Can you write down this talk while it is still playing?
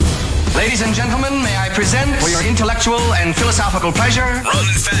Ladies and gentlemen, may I present for your intellectual and philosophical pleasure, Ron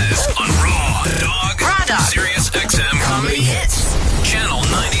and Fez on Raw Dog, Sirius XM Comedy Hits, Channel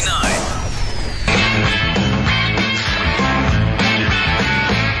 99.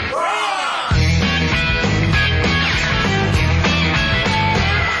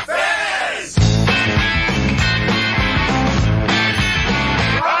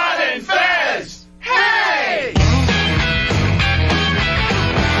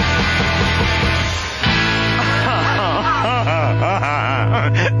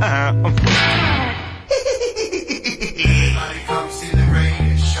 Everybody come see the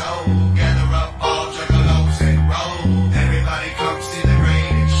greatest show. Gather up all juggalos and roll. Everybody come see the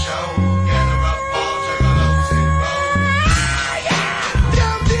greatest show. Gather up all juggalos and roll.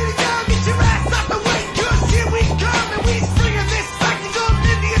 Down, diddy, down, get your ass up and wait, 'cause here we come and we bringing this spectacle to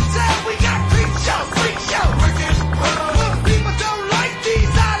Indian town. We got creep show. Some people don't like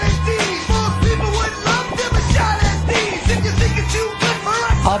these oddities. Most people would love them a shot at these. If you think it's too good for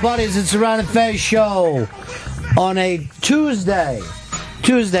us. Our buddies, it's the Ron and Fez show on a Tuesday.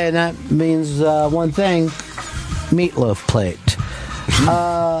 And that means one thing, meatloaf plate.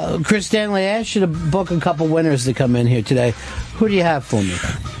 Chris Stanley, I asked you to book a couple winners to come in here today. Who do you have for me?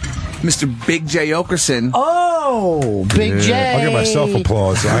 Mr. Big J. Okerson. Oh, Big J. I'll give myself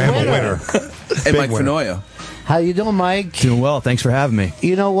applause. I am a winner. And Mike Fenoya. How you doing, Mike? Doing well. Thanks for having me.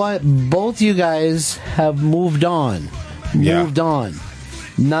 You know what? Both you guys have moved on. Moved on.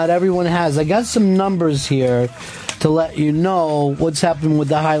 Not everyone has. I got some numbers here to let you know what's happened with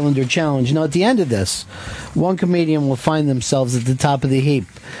the Highlander Challenge. Now, at the end of this, one comedian will find themselves at the top of the heap.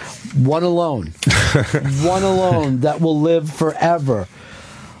 One alone. One alone that will live forever.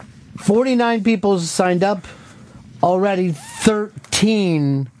 49 people signed up. Already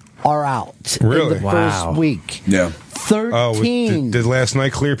 13 are out in the first week. Yeah. 13. Did last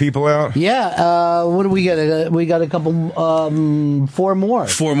night clear people out? Yeah. What do we get? We got a couple, 4 more.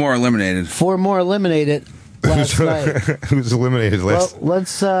 4 more eliminated. 4 more eliminated last night. Who's eliminated last? Well,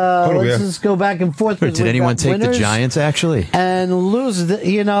 let's just go back and forth. Did anyone take the Giants, actually? And lose,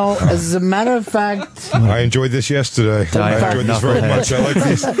 as a matter of fact. I enjoyed this yesterday. I enjoyed this very much. I like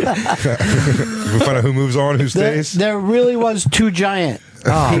these. We find out who moves on, who stays. There really was 2 giant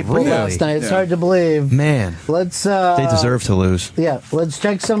people really? last night. It's hard to believe. Man. Let's. They deserve to lose. Yeah, let's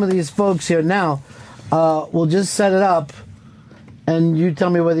check some of these folks here now. We'll just set it up. And you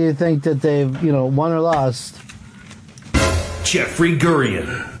tell me whether you think that they've, won or lost. Jeffrey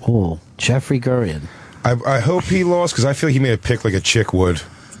Gurian. Oh, Jeffrey Gurian. I hope he lost because I feel like he made a pick like a chick would.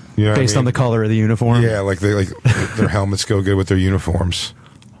 You know Based on the color of the uniform? Yeah, like their helmets go good with their uniforms.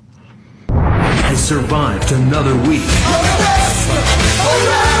 Has survived another week.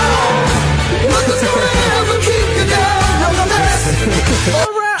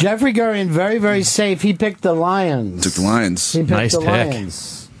 Jeffrey Gurian, very, very safe. He picked the Lions. Took the Lions. He picked Nice the pick.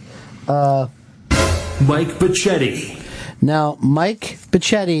 Lions. Mike Bacchetti. Now, Mike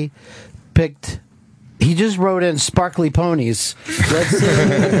Bacchetti picked. He just wrote in sparkly ponies. Let's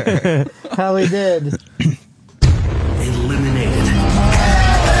see how he did. Eliminated.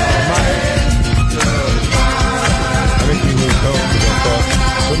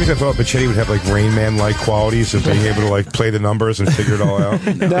 I thought Bacchetti would have like Rain Man-like qualities of being able to like play the numbers and figure it all out.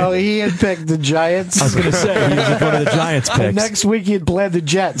 No, he had picked the Giants. I was going to say, he was one of the Giants picks. And next week he had played the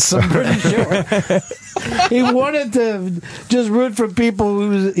Jets. I'm pretty sure. He wanted to just root for people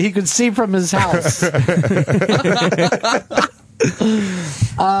who he could see from his house.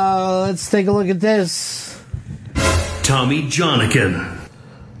 Let's take a look at this. Tommy Johnican.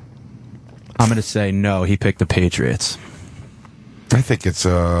 I'm going to say no, he picked the Patriots. I think it's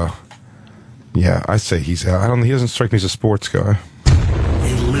I say he's out. He doesn't strike me as a sports guy.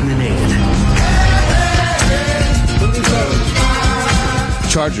 Eliminated.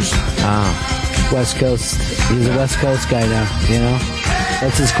 Chargers. West Coast. He's a West Coast guy now,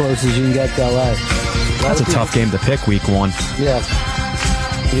 That's as close as you can get to LA. That's a tough game to pick week 1. Yeah.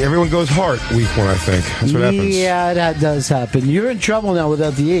 Yeah, everyone goes Hart week 1, I think. That's what happens. Yeah, that does happen. You're in trouble now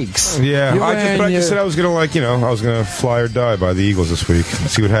without the Eagles. Yeah, I just said I was going to I was going to fly or die by the Eagles this week.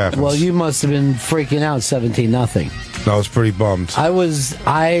 See what happens. Well, you must have been freaking out 17-0. I was pretty bummed. I was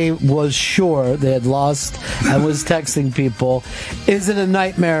sure they had lost and was texting people, is it a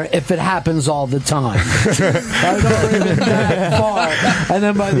nightmare if it happens all the time? I was not even that far. And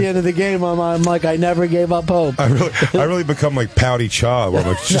then by the end of the game, I'm like, I never gave up hope. I really become like Pouty child where I'm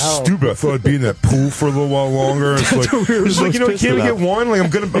like, it's just stupid. I thought I'd be in that pool for a little while longer. It's like, you can't even get one. Like I'm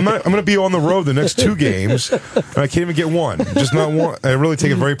gonna be on the road the next 2 games, and I can't even get one. Just not one. I really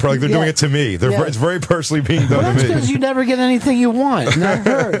take it very like they're doing it to me. It's very personally being done to me. you never get anything you want. And that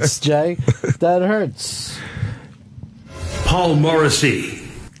hurts, Jay. That hurts. Paul Morrissey.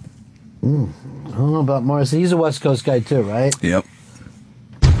 I don't know about Morrissey. He's a West Coast guy too, right? Yep.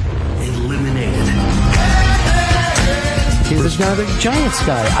 Eliminated. He's another Giants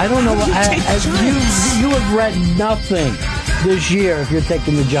guy. I don't know. You have read nothing this year if you're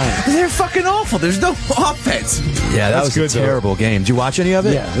taking the Giants. They're fucking awful. There's no offense. Yeah, that That's was a good, terrible game. Did you watch any of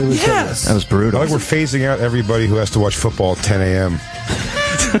it? Yeah, it was Yes. That was brutal. I like we're phasing out everybody who has to watch football at 10 a.m.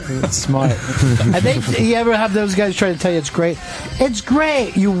 It's smart. You ever have those guys try to tell you it's great? It's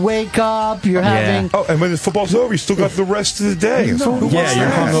great. You wake up, you're having... Oh, and when the football's over, you still got the rest of the day. Yeah, you're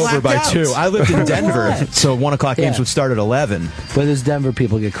hungover by 2. I lived in Denver, so 1 o'clock games would start at 11. But as Denver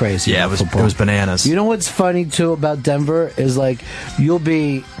people get crazy. Yeah, about it football. was bananas. You know what's funny, too, about Denver is, like, you'll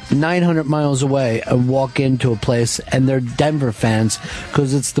be 900 miles away and walk into a place, and they're Denver fans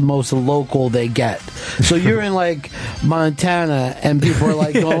because it's the most local they get. So you're in, like, Montana, and people are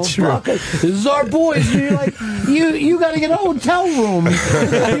like, oh, fuck it. This is our boys. And you're like, you got to get a hotel room.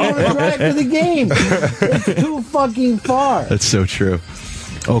 You want to drive to the game. It's too fucking far. That's so true.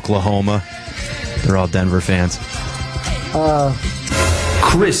 Oklahoma, they're all Denver fans.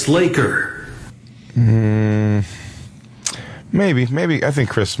 Chris Laker. Maybe. I think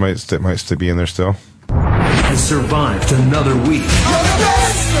Chris might still be in there still. Has survived another week.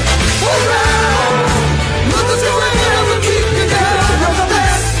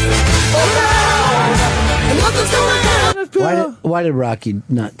 Why did Rocky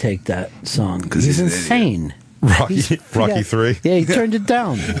not take that song? Because he's an insane. Rocky 3. Yeah, he turned it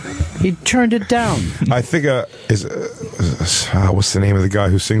down. I think what's the name of the guy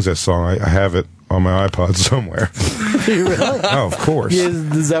who sings that song? I have it on my iPod somewhere. Really? Oh, of course. Yeah,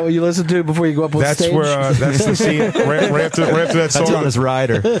 is that what you listen to before you go up on That's stage? where that's the scene. Right after that song. That's on his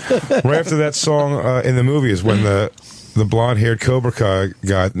rider. Right after that song in the movie is when the blonde-haired Cobra Kai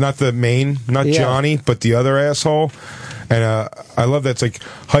guy, not the main, not Johnny, but the other asshole. And I love that it's like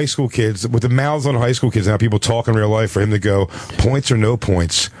high school kids, with the mouths on high school kids, and how people talk in real life, for him to go, points or no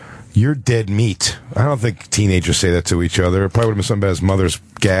points, you're dead meat. I don't think teenagers say that to each other. It probably would have been something about his mother's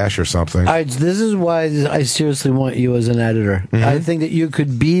gash or something. All right, this is why I seriously want you as an editor. Mm-hmm. I think that you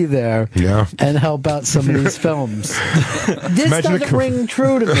could be there and help out some of these films. This doesn't ring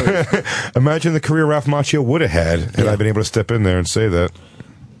true to me. Imagine the career Ralph Macchio would have had had I been able to step in there and say that.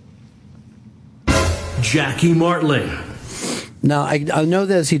 Jackie Martling. Now, I know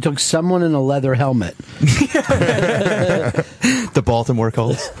this. He took someone in a leather helmet. The Baltimore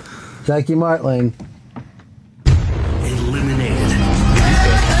Colts. Jackie Martling. Eliminated.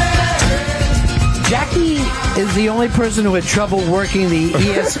 Jackie is the only person who had trouble working the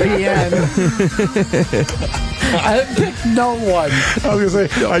ESPN. I picked no one. I was going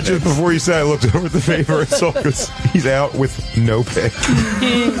to say, just before you said, I looked over at the paper and saw he's out with no pick.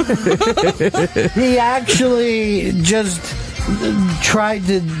 He actually just tried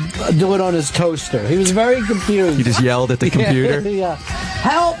to do it on his toaster. He was very confused. He just yelled at the computer. Yeah.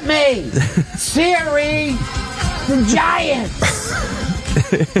 Help me! Siri! The Giants!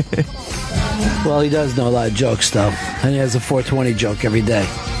 Well, he does know a lot of jokes, though. And he has a 420 joke every day.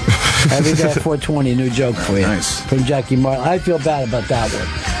 Every day at 420, new joke for you. Nice. From Jackie Martin. I feel bad about that one.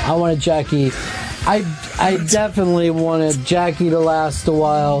 I wanted Jackie... I definitely wanted Jackie to last a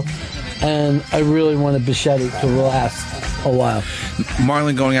while, and I really wanted Bichetti to last a while.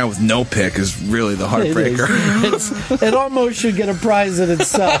 Marlon going out with no pick is really the heartbreaker. It almost should get a prize in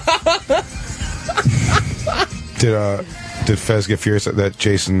itself. Did Fez get furious at that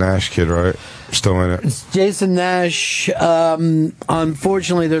Jason Nash kid, right? Still in it. It's Jason Nash.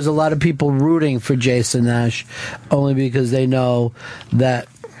 Unfortunately, there's a lot of people rooting for Jason Nash only because they know that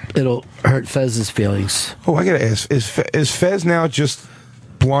it'll hurt Fez's feelings. Oh, I gotta ask: is Fez now just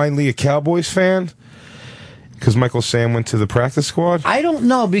blindly a Cowboys fan? Because Michael Sam went to the practice squad? I don't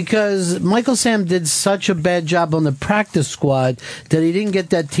know, because Michael Sam did such a bad job on the practice squad that he didn't get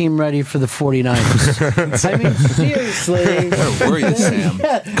that team ready for the 49ers. I mean, seriously. Don't worry, Sam.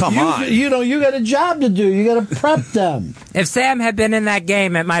 Come on. You know, you got a job to do. You got to prep them. If Sam had been in that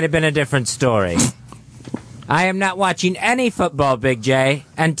game, it might have been a different story. I am not watching any football, Big J,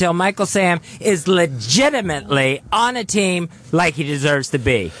 until Michael Sam is legitimately on a team like he deserves to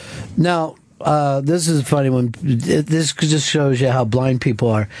be. Now, this is a funny one. This just shows you how blind people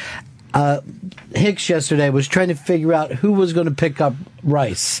are. Hicks yesterday was trying to figure out who was going to pick up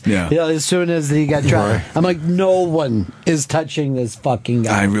Rice. Yeah. You know, as soon as he got tried, I'm like, no one is touching this fucking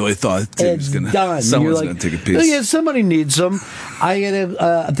guy. I really thought it's done. Someone's going to take a piece. Oh, yeah, somebody needs him. I get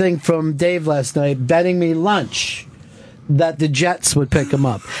a thing from Dave last night betting me lunch that the Jets would pick him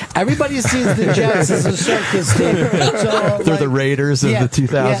up. Everybody sees the Jets as a circus team. So, They're the Raiders of the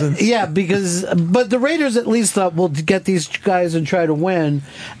 2000s. Yeah, but the Raiders at least thought we'll get these guys and try to win,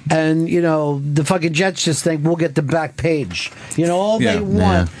 and the fucking Jets just think we'll get the back page. All they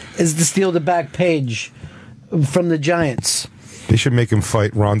want is to steal the back page from the Giants. They should make him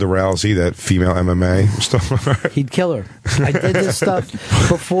fight Ronda Rousey, that female MMA stuff. He'd kill her. I did this stuff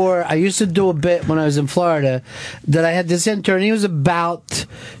before. I used to do a bit when I was in Florida that I had this intern. He was about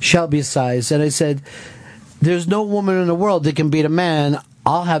Shelby's size. And I said, there's no woman in the world that can beat a man.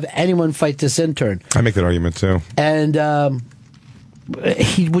 I'll have anyone fight this intern. I make that argument, too. And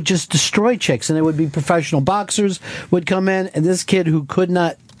he would just destroy chicks. And it would be professional boxers would come in. And this kid who could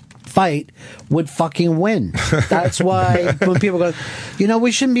not fight would fucking win. That's why when people go,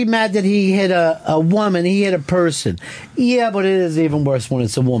 we shouldn't be mad that he hit a woman, he hit a person. Yeah, but it is even worse when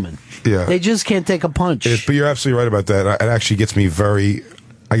it's a woman. Yeah. They just can't take a punch. But you're absolutely right about that. It actually gets me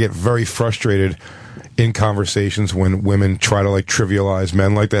I get very frustrated in conversations when women try to trivialize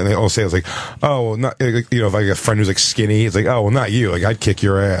men like that, and they all say it's like, oh, well, not if I got a friend who's skinny, it's like, oh, well, not you. I'd kick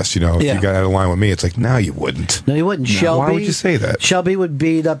your ass. If you got out of line with me, it's like, no, you wouldn't. No, you wouldn't. No. Shelby, why would you say that? Shelby would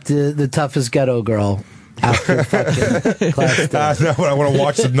beat up the toughest ghetto girl. After fucking class no, I want to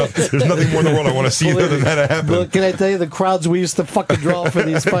watch there's nothing more in the world I want to see other than that happen. Look, can I tell you the crowds we used to fucking draw for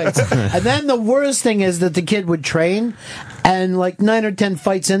these fights? And then the worst thing is that the kid would train, and 9 or 10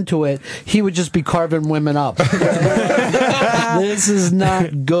 fights into it, he would just be carving women up. This is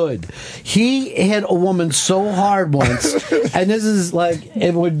not good. He hit a woman so hard once, and this is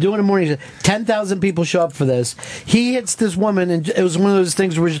if we're doing a morning, 10,000 people show up for this. He hits this woman, and it was one of those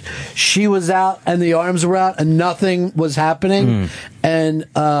things where she was out and the arms were out and nothing was happening. And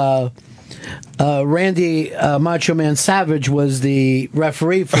Randy Macho Man Savage was the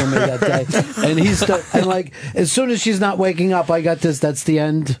referee for me that day, and and as soon as she's not waking up, I got this. That's the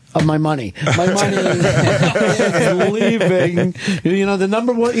end of my money. My money is leaving. The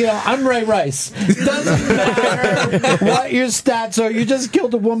number one. I'm Ray Rice. Doesn't matter what your stats are. You just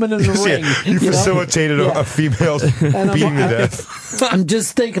killed a woman in the ring. You facilitated a female beating to death. I'm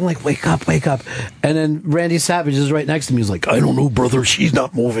just thinking, wake up. And then Randy Savage is right next to me. He's like, I don't know, brother. She's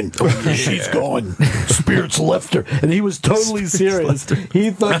not moving. She's gone. Spirits left her. And he was totally serious.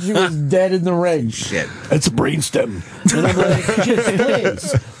 He thought she was dead in the ring. Shit. It's a brainstem. And I'm like, just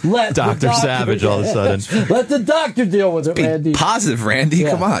please, let Dr. Savage all of a sudden. Let the doctor deal with it, Be Randy. positive, Randy.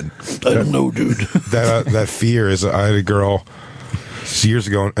 Yeah. Come on. I don't know, dude. That fear is, I had a girl years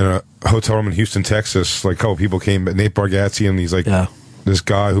ago in a hotel room in Houston, Texas. A couple people came, but Nate Bargatze and he's this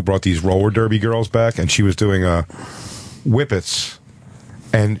guy who brought these roller derby girls back, and she was doing whippets.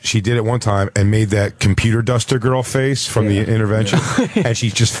 And she did it one time and made that computer duster girl face from the intervention, and she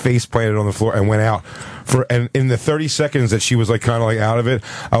just face planted on the floor and went out. And in the 30 seconds that she was kind of out of it,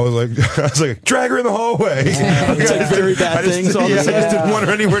 I was like, drag her in the hallway. Very bad things. I just didn't want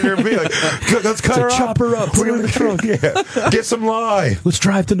her anywhere near me. Let's cut her chop her up, put her in the trunk. Get some lye. Let's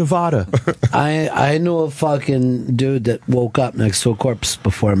drive to Nevada. I knew a fucking dude that woke up next to a corpse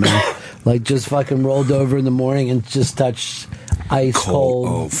before me. Just fucking rolled over in the morning and just touched ice cold.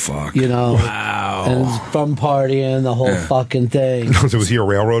 Oh, fuck. Wow. And it's from partying, the whole fucking thing. So was he a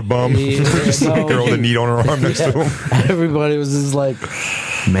railroad bum? Just a girl with a needle on her arm next to him? Everybody was just like,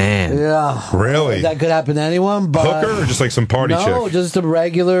 man. Yeah. Really? That could happen to anyone, but... Hooker or just some party chick? No, just a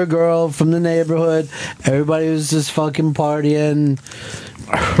regular girl from the neighborhood. Everybody was just fucking partying.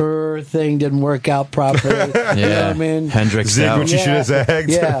 Her thing didn't work out properly. You know what I mean? Hendrix zigged when she should have zagged.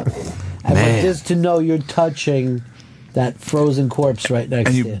 Yeah. And just to know you're touching that frozen corpse right next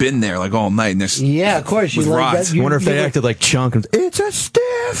to you. And you've been there all night. And there's of course. With rods. I wonder if they acted like Chunk. It's a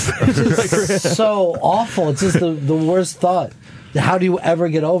stiff. It's so awful. It's just the worst thought. How do you ever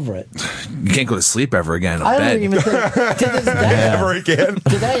get over it? You can't go to sleep ever again in I bed. don't even think to this day. Ever again.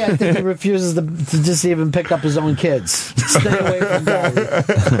 Today, I think he refuses to just even pick up his own kids. Stay away from Daddy.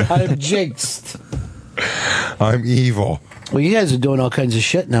 I'm jinxed. I'm evil. Well, you guys are doing all kinds of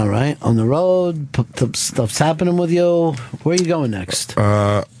shit now, right? On the road, stuff's happening with you. Where are you going next?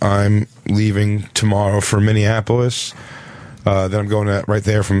 I'm leaving tomorrow for Minneapolis. Then I'm going right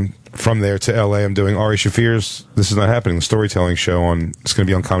there from there to LA. I'm doing Ari Shaffir's This Is Not Happening, the storytelling show it's going to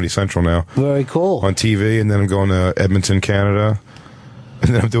be on Comedy Central now. Very cool. On TV, and then I'm going to Edmonton, Canada.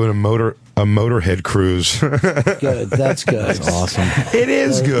 And then I'm doing a Motorhead cruise. Good. That's good. That's awesome. It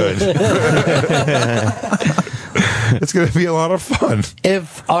is good. It's going to be a lot of fun.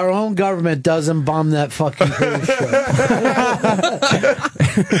 If our own government doesn't bomb that fucking cruise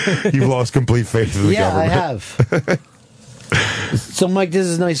ship. You've lost complete faith in the government. Yeah, I have. So, Mike, this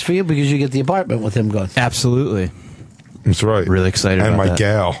is nice for you because you get the apartment with him going. Absolutely. That's right. Really excited and about my that.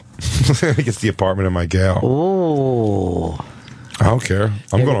 gal. He gets the apartment of my gal. Oh. I don't care.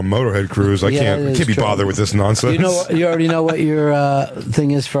 I'm going on a Motorhead cruise. I Yeah, can't it is be true. bothered with this nonsense. You already know what your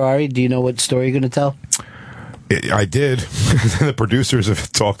thing is for Ari? Do you know what story you're going to tell? I did. The producers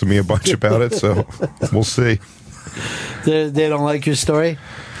have talked to me a bunch about it, so we'll see. They don't like your story?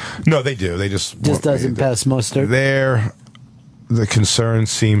 No, they do. They just doesn't pass muster. The concern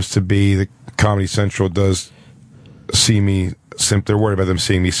seems to be that Comedy Central does see me. They're worried about them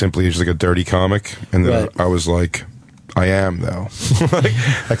seeing me simply as like a dirty comic, and then Right. I was like, I am though. Like,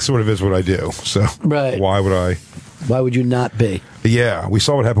 that sort of is what I do. So Right. why would I? Why would you not be? Yeah, we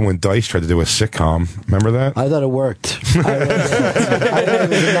saw what happened when Dice tried to do a sitcom. Remember that? I thought it worked. I thought he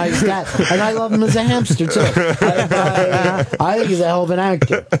was a nice guy. And I love him as a hamster, too. I think he's a hell of an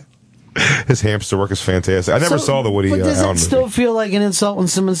actor. His hamster work is fantastic. I never saw the Woody But does Allen it movie. still feel like an insult when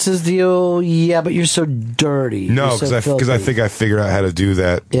someone says to you, yeah, but you're so dirty? No, You're so because I filthy." think I figured out how to do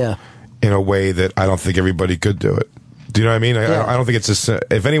that Yeah. in a way that I don't think everybody could do it. Do you know what I mean? Yeah. I don't think it's just,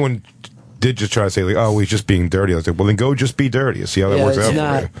 if anyone did just try to say, like, oh, he's just being dirty, I was like, well, then go just be dirty and see how that Yeah, works it's out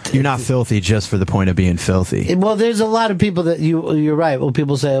not- for you. You're not filthy just for the point of being filthy. Well, there's a lot of people that you're right. Well,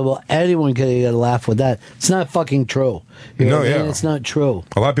 people say, well, anyone could get a laugh with that. It's not fucking true. You know No, what I mean? yeah. It's not true.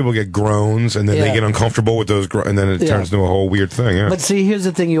 A lot of people get groans and then Yeah. they get uncomfortable with those, and then it Yeah. turns into a whole weird thing. Yeah. But see, here's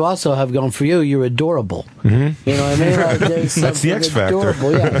the thing you also have going for you. You're adorable. Mm-hmm. You know what I mean? Like, there's That's the something X factor.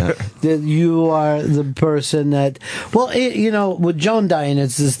 adorable, yeah. That you are the person that, well, with Joan dying,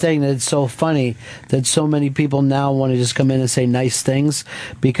 it's this thing that it's so funny that so many people now want to just come in and say nice things,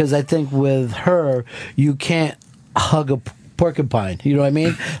 because I think with her, you can't hug a porcupine. You know what I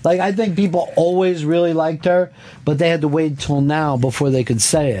mean? Like, I think people always really liked her, but they had to wait till now before they could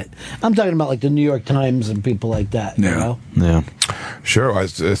say it. I'm talking about like the New York Times and people like that. You know? Yeah. Sure.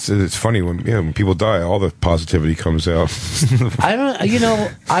 It's funny when people die, all the positivity comes out. I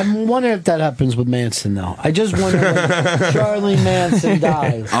don't. I'm wondering if that happens with Manson, though. I just wonder when Charlie Manson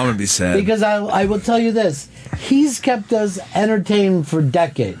dies. I'm gonna be sad. Because I will tell you this: he's kept us entertained for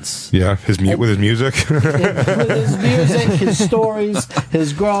decades. Yeah, with his music. With his music, his stories,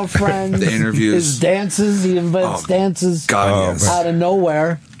 his girlfriends, The interviews. his dances. He invents dances God, yes. out of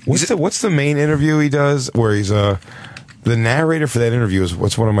nowhere. What's the main interview he does where he's the narrator for that interview is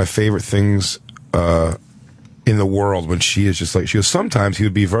what's one of my favorite things in the world, when she is just like, she goes, sometimes he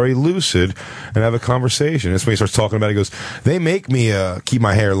would be very lucid and have a conversation. That's when he starts talking about it. He goes, they make me keep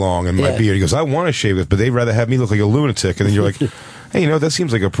my hair long and my Yeah. beard. He goes, I want to shave this, but they'd rather have me look like a lunatic. And then you're like, hey, that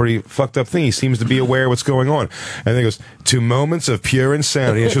seems like a pretty fucked up thing. He seems to be aware of what's going on. And then he goes, to moments of pure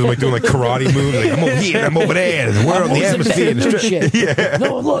insanity. And she was like doing like karate moves. Like, I'm over here, I'm over there. And we're on the atmosphere. And Shit. yeah.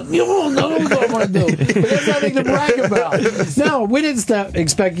 No, look, no, what I want to do. But that's nothing to brag about. No, we didn't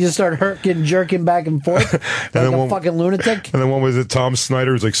expect you to start jerking back and forth like then a fucking lunatic. And then one was it Tom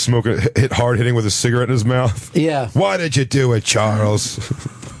Snyder who's like smoking, hitting with a cigarette in his mouth. Yeah. Why did you do it, Charles?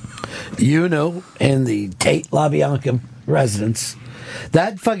 In the Tate LaBianca residence.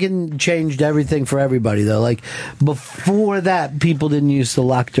 That fucking changed everything for everybody, though. Like, before that, people didn't used to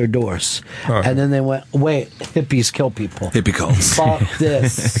lock their doors. Huh. And then they went, wait, hippies kill people. Hippie cults. Fuck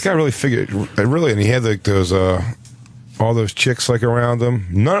this. That guy really figured, and he had like those, all those chicks like around him.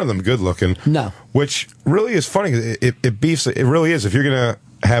 None of them good looking. No. Which really is funny. It beefs. It really is. If you're gonna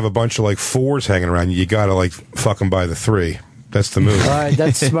have a bunch of like fours hanging around you gotta like fuck them by the three. That's the move. All right,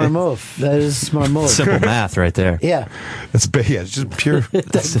 that's a smart move. That is a smart move. Simple math right there. Yeah. It's just pure.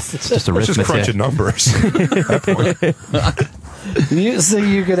 It's just It's just crunching numbers. At that point. You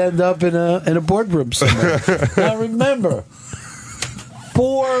see, you could end up in a boardroom somewhere. Now remember,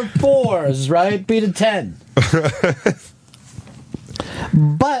 4 fours, right? Beat a 10.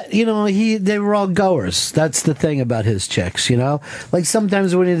 But they were all goers. That's the thing about his chicks. Like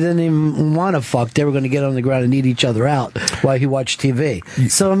sometimes when he didn't even want to fuck, they were going to get on the ground and eat each other out while he watched TV.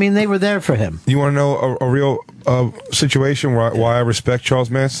 So they were there for him. You want to know a real situation why I respect Charles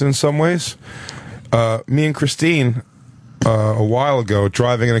Manson in some ways? Me and Christine, a while ago,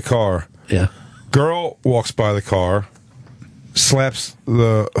 driving in a car. Yeah. Girl walks by the car, slaps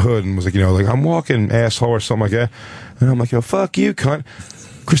the hood, and was like, I'm walking, asshole, or something like that. And I'm like, fuck you, cunt.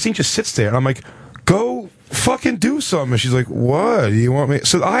 Christine just sits there, and I'm like, go fucking do something. And she's like, what? Do you want me?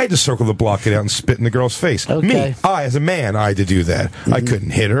 So I had to circle the block, get out, and spit in the girl's face. Okay. As a man, I had to do that. I couldn't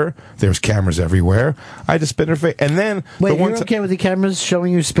hit her. There was cameras everywhere. I had to spit in her face. And then Wait, you're okay with the cameras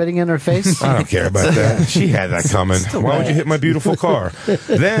showing you spitting in her face? I don't care about that. She had that coming. Why would you hit my beautiful car?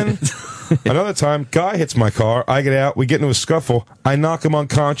 Then, another time, guy hits my car. I get out. We get into a scuffle. I knock him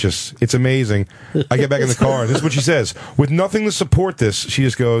unconscious. It's amazing. I get back in the car. And this is what she says. With nothing to support this, she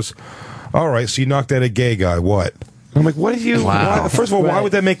just goes, all right, so you knocked out a gay guy. What? I'm like, what did you? Wow. Why, first of all, why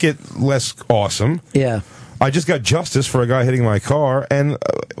would that make it less awesome? Yeah. I just got justice for a guy hitting my car, and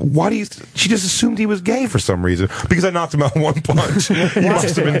why do you? She just assumed he was gay for some reason because I knocked him out one punch. He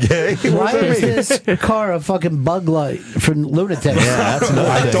must have been gay. Why is this car a fucking bug light for lunatics? Yeah, that's another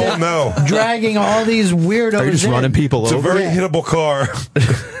I thing. don't know. Dragging all these weirdos. Are you just in. running people It's a over? very hittable car.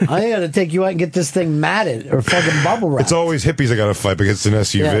 I gotta take you out and get this thing matted or fucking bubble wrapped. It's always hippies I got to fight because it's an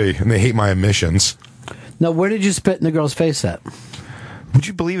SUV, and they hate my emissions. Now, where did you spit in the girl's face at? Would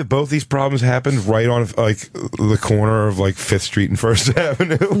you believe that both these problems happened right on like the corner of like 5th Street and 1st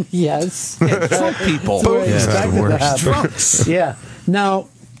Avenue? Yes. Drunk people. Both Yeah, that's the expected to worst. happen. Drunks. Yeah. Now,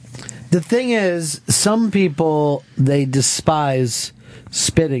 the thing is, some people, they despise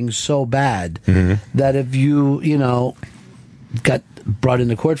spitting so bad that if you know, got brought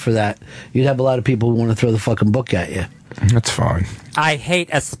into court for that, you'd have a lot of people who want to throw the fucking book at you. That's fine. I hate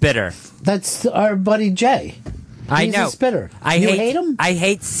a spitter. That's our buddy Jay. I He's know. a spitter. I You hate him? I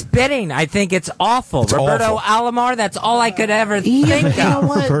hate spitting. I think it's awful. It's Roberto awful. Alomar, that's all I could ever Yeah, think but you know of.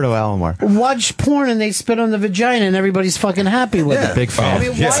 what? Roberto Alomar. Watch porn and they spit on the vagina and everybody's fucking happy with it. Big fan. I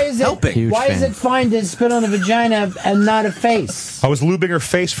mean, Yeah. why is it Helping. Huge why is fan. it fine to spit on a vagina and not a face? I was lubing her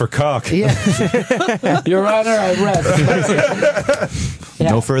face for cock. Yeah. Your Honor, I rest. Yeah.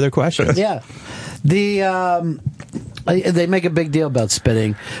 No further questions. Yeah. They make a big deal about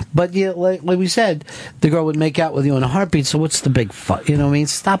spitting, but yeah, like we said, the girl would make out with you in a heartbeat. So what's the big fuck? You know what I mean?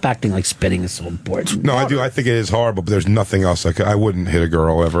 Stop acting like spitting is so important. No, I do. I think it is horrible, but there's nothing else. I wouldn't hit a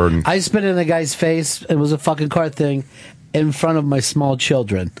girl ever. And I spit in a guy's face. It was a fucking car thing in front of my small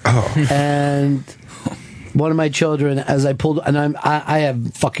children. Oh. And one of my children, as I pulled, and I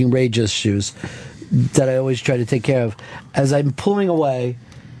have fucking rage issues that I always try to take care of. As I'm pulling away,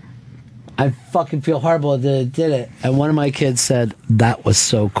 I fucking feel horrible that I did it. And one of my kids said, "That was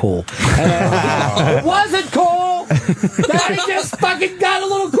so cool." And it wasn't cool. Daddy just fucking got a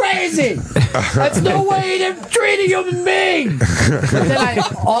little crazy. That's no way to treat a human being. But then I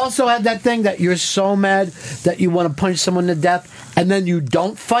also had that thing that you're so mad that you want to punch someone to death, and then you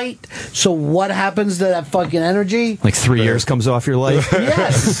don't fight. So what happens to that fucking energy? Like 3 years comes off your life.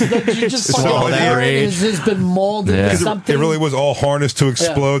 Yes, that you just It's fucking all that parent rage. has just been molded Yeah. to It something. it really was all harnessed to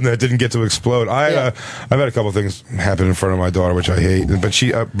explode, and that didn't get to explode. I've had a couple of things happen in front of my daughter, which I hate.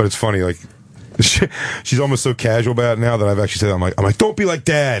 But it's funny, like. She's almost so casual about it now that I've actually said, I'm like, don't be like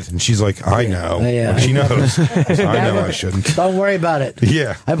Dad, and she's like, I know. Yeah. She knows. I know I shouldn't. Don't worry about it.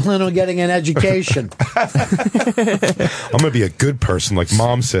 Yeah. I plan on getting an education. I'm gonna be a good person, like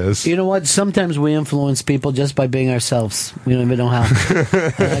Mom says. You know what? Sometimes we influence people just by being ourselves. We don't even know how.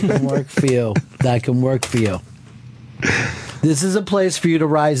 That can work for you. That can work for you. This is a place for you to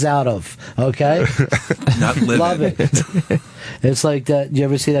rise out of, okay? Not living. Love it. It's like that. Did you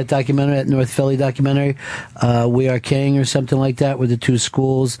ever see that documentary, that North Philly documentary, We Are King or something like that, with the two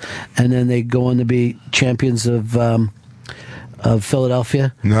schools, and then they go on to be champions of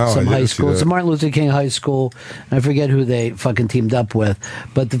Philadelphia? No, I some high didn't see school. It's that. a Martin Luther King High School. I forget who they fucking teamed up with,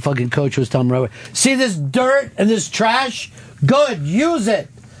 but the fucking coach was telling Robert, "See this dirt and this trash? Good, use it.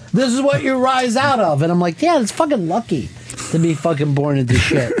 This is what you rise out of." And I'm like, yeah, it's fucking lucky to be fucking born into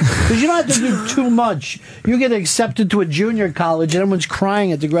shit. Because you don't have to do too much. You get accepted to a junior college and everyone's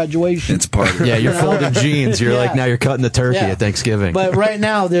crying at the graduation. It's part of it. Yeah, you're folding jeans. You're Yeah. like, now you're cutting the turkey Yeah. at Thanksgiving. But right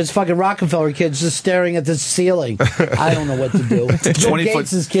now, there's fucking Rockefeller kids just staring at the ceiling. I don't know what to do. Bill 20-foot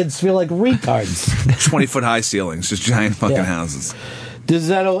Gates' kids feel like retards. 20-foot high ceilings, just giant fucking Yeah. houses.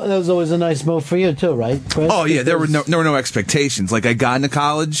 That was always a nice move for you too, right, Chris? Oh yeah, there were Because- no expectations. Like I got into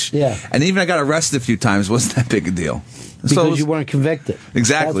college, Yeah. and even I got arrested a few times. Wasn't that big a deal? Because So it was- you weren't convicted.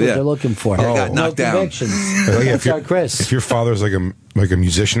 Exactly, That's what yeah. they're looking for. Yeah, I got knocked no down. convictions. Like, That's our Chris. If your father's like a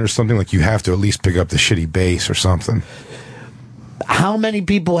musician or something, like you have to at least pick up the shitty bass or something. How many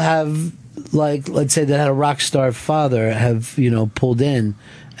people have, like, let's say that had a rock star father, have pulled in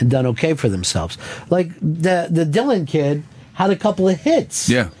and done okay for themselves? Like the Dylan kid had a couple of hits.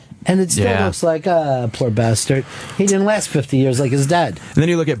 Yeah. And it still Yeah. looks like, poor bastard. He didn't last 50 years like his dad. And then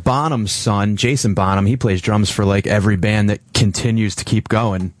you look at Bonham's son, Jason Bonham. He plays drums for like every band that continues to keep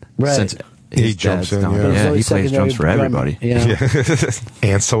going. Right. Since He his jumps dad's in, gone. yeah. There's Yeah, he always plays drums for secondary everybody. drummer,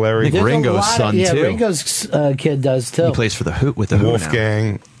 Ancillary. I think There's a Ringo's lot son, of, too. Ringo's kid does too. He plays for the Who with the Who now.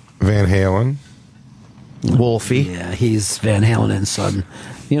 Wolfgang Van Halen. Wolfie. Yeah, he's Van Halen's son.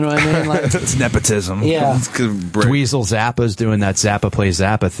 You know what I mean? Like, it's nepotism. Yeah. It's good brick. Dweezil Zappa's doing that Zappa plays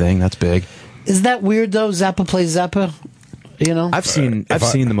Zappa thing. That's big. is that weird though? Zappa plays Zappa. You know, I've seen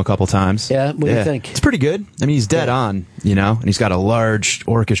them a couple times. Yeah, what do you think? It's pretty good. I mean, he's dead on, and he's got a large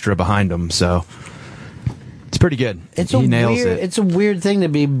orchestra behind him, so it's pretty good. it's he a nails weird. it. It's a weird thing to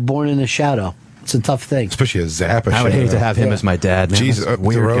be born in a shadow. It's a tough thing. Especially a Zappa. I would shit. hate to have him as my dad, man. Jesus, That's a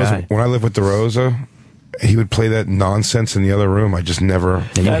weird DeRosa, guy. when I lived with DeRosa, he would play that nonsense in the other room. I just never.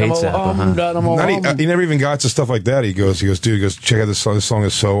 And you hate Zappa, huh? He never even got to stuff like that. He goes, dude, check out this song. This song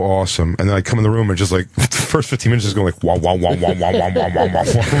is so awesome. And then I come in the room and just like the first 15 minutes is going like wah wah wah wah wah wah wah wah wah.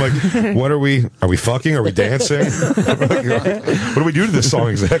 I'm like, what are we? Are we fucking? Are we dancing? What do we do to this song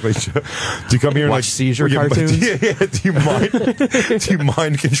exactly? Do you come here and Watch like seizure do cartoons? you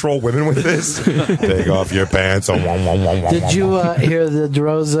mind control women with this? Take off your pants. Oh, wah, wah, wah, wah, Did you hear the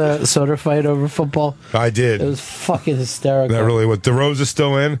DeRosa Soder fight over football? I did. It was fucking hysterical. That really would. DeRosa's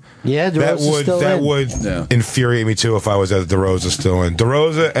still in. Yeah, that DeRosa's would still in. would infuriate me too if I was at DeRosa still in.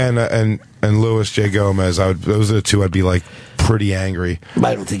 DeRosa and Louis J. Gomez. Those are the two I'd be like pretty angry.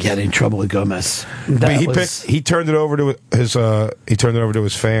 I don't think he had any trouble with Gomez. But he turned it over to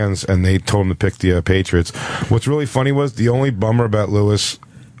his fans, and they told him to pick the Patriots. What's really funny was the only bummer about Louis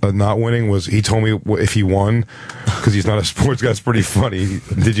not winning was he told me if he won, because he's not a sports guy. It's pretty funny.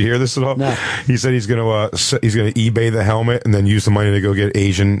 Did you hear this at all? No. He said he's gonna eBay the helmet and then use the money to go get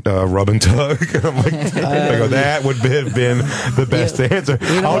Asian rub and tug. And I'm like, I go, that would have been the best answer.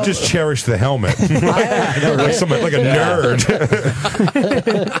 I'll just cherish the helmet, like a nerd.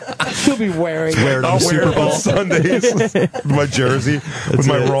 He'll be wearing it. I'll wear it on Sundays with my jersey, with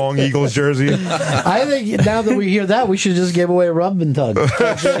my wrong Eagles jersey. I think now that we hear that, we should just give away rub and tug.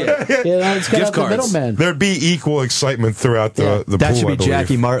 It's got Gift the cards. middleman. There'd be equal excitement throughout the pool. That should be I believe.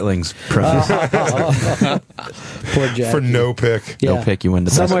 Jackie Martling's prize. Poor Jackie. For no pick. No pick, you win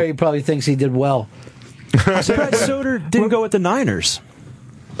the Somewhere he probably thinks he did well. I'm surprised Soder didn't go with the Niners.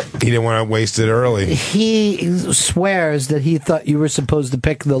 He didn't want to waste it early. He swears that he thought you were supposed to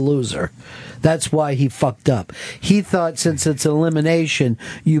pick the loser. That's why he fucked up. He thought since it's elimination,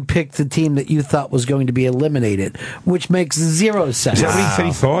 you picked the team that you thought was going to be eliminated, which makes zero sense. Is that what he said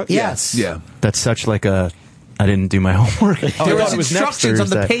he thought? Yes. Yeah. That's such like a. I didn't do my homework. There was instructions on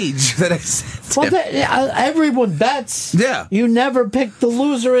the page that I sent. Well, everyone bets. Yeah. You never pick the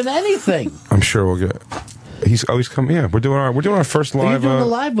loser in anything. I'm sure we'll get. He's always coming. Yeah, we're doing our first live. You're doing the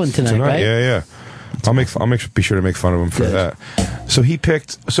live one tonight, right? Yeah. Be sure to make fun of him for that. So he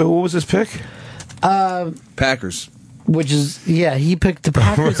picked. So what was his pick? Packers. Which is, he picked the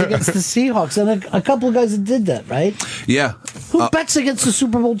Packers against the Seahawks. And a couple of guys that did that, right? Yeah. Who bets against the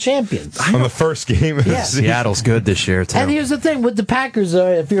Super Bowl champions? On the first game of the season. Seattle's good this year, too. And here's the thing with the Packers,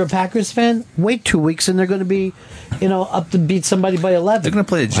 if you're a Packers fan, wait 2 weeks and they're going to be, up to beat somebody by 11. They're going to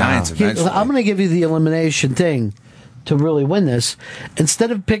play the Giants eventually. I'm going to give you the elimination thing to really win this. Instead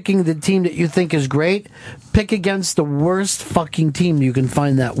of picking the team that you think is great, pick against the worst fucking team you can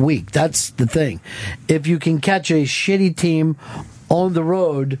find that week. That's the thing. If you can catch a shitty team on the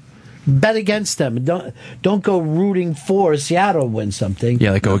road, bet against them. Don't go rooting for Seattle to win something.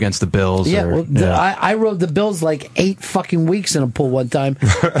 Yeah, like go against the Bills. I rode the Bills like 8 fucking weeks in a pool one time,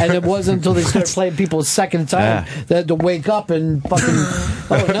 and it wasn't until they started playing people a second time that they had to wake up and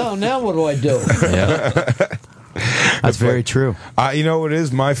fucking, now what do I do? Yeah. That's very true. You know what it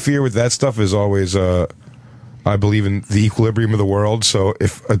is? My fear with that stuff is always, I believe in the equilibrium of the world. So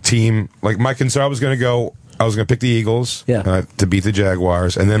if a team, like my concern, I was going to pick the Eagles to beat the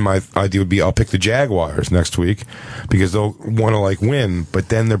Jaguars, and then my idea would be I'll pick the Jaguars next week because they'll want to win, but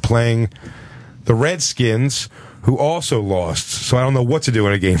then they're playing the Redskins, who also lost. So I don't know what to do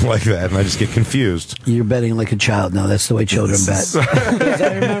in a game like that, and I just get confused. You're betting like a child now. That's the way children bet.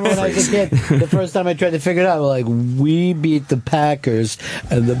 I remember when I was a kid, the first time I tried to figure it out, we beat the Packers,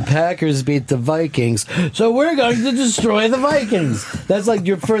 and the Packers beat the Vikings, so we're going to destroy the Vikings. That's like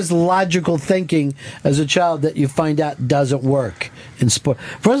your first logical thinking as a child that you find out doesn't work in sport.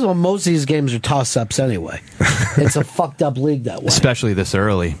 First of all, most of these games are toss-ups anyway. It's a fucked up league that way. Especially this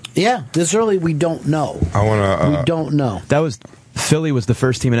early. Yeah, this early we don't know. We don't know. Philly was the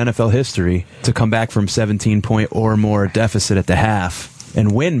first team in NFL history to come back from 17-point or more deficit at the half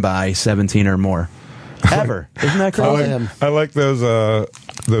and win by 17 or more. Ever. Isn't that crazy? I like those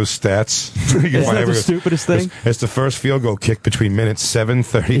stats. Isn't that the stupidest thing? It's the first field goal kick between minutes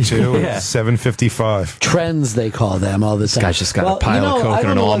 7:32 and 7:55. Trends, they call them all the time. This guy's just got a pile of coke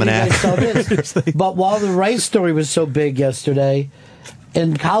and an almanac. But while the Rice story was so big yesterday,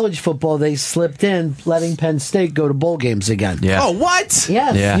 in college football, they slipped in letting Penn State go to bowl games again. Yeah. Oh, what?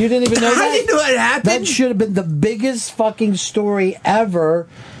 Yes. Yeah. You didn't even know that? I didn't know that happened. That should have been the biggest fucking story ever.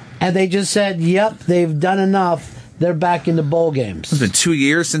 And they just said, yep, they've done enough. They're back in the bowl games. It's been 2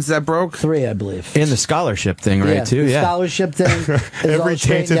 years since that broke? 3, I believe. In the scholarship thing, right, too? The Yeah. scholarship thing is Every all straightened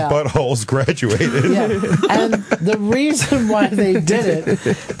tainted out. butthole's graduated. Yeah. And the reason why they did it,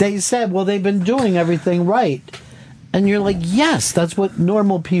 they said, well, they've been doing everything right. And you're like, yes, that's what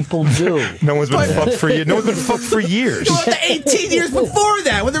normal people do. No one's been fucked for years. No one's been fucked for years. You know, the 18 years before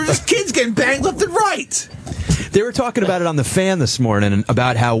that, when there were just kids getting banged left and right. They were talking about it on The Fan this morning,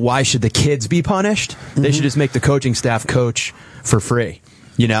 about how why should the kids be punished? They should just make the coaching staff coach for free.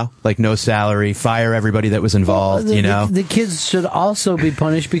 You know, like no salary, fire everybody that was involved, Well, you know. The kids should also be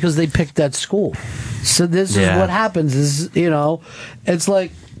punished because they picked that school. So this is what happens is, you know, it's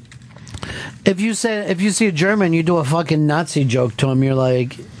like if you see a German, you do a fucking Nazi joke to him, you're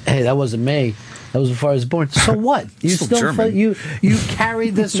like, hey, that wasn't me. That was before I was born. So what? You Still German. you carry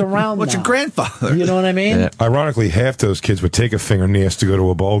this around. What's now. your grandfather? You know what I mean? Yeah. Ironically, half those kids would take a finger in the ass to go to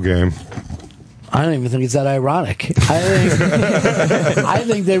a bowl game. I don't even think it's that ironic. I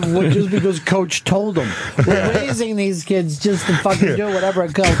think they would just because Coach told them. We're raising these kids just to fucking do whatever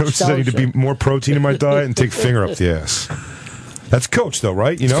a coach Coach tells said I need to you. be more protein in my diet and take finger up the ass. That's Coach, though,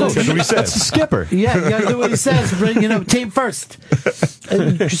 right? You know, that's what he said. That's the skipper. Yeah, you gotta do what he says. You know, team first.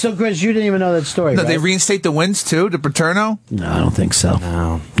 So, Chris, you didn't even know that story. No, right? they reinstate the wins too to Paterno. No, I don't think so.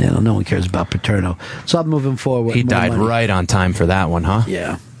 No. Yeah, no one cares about Paterno. So I'm moving forward. He More died money. right on time for that one, huh?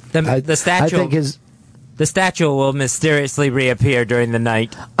 Yeah. The statue. I think The statue will mysteriously reappear during the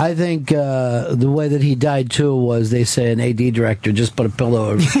night. I think the way that he died too was they say an AD director just put a pillow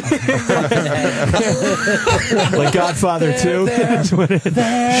over. Like Godfather 2. There.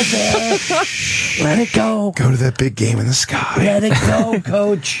 Let it go. Go to that big game in the sky. Let it go,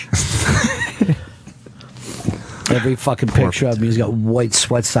 Coach. Every fucking picture of him, he's got white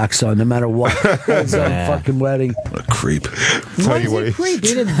sweat socks on, no matter what. It's a fucking wedding. What a creep. Tell What you is what he creep?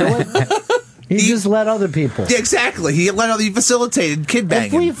 He didn't do it. He just let other people. Yeah, exactly. He facilitated kid If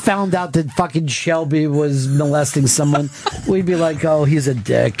banging. we found out that fucking Shelby was molesting someone, we'd be like, oh, he's a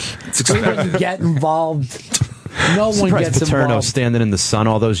dick. We wouldn't get involved. No one Surprised gets Paterno involved. standing in the sun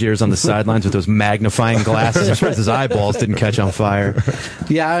all those years on the sidelines with those magnifying glasses. I'm surprised his eyeballs didn't catch on fire.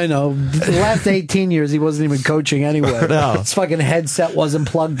 Yeah, I know. The last 18 years, he wasn't even coaching anywhere. No. His fucking headset wasn't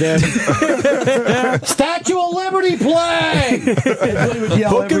plugged in. Statue of Liberty play!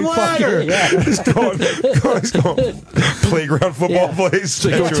 Hook and ladder! Just going playground football plays. So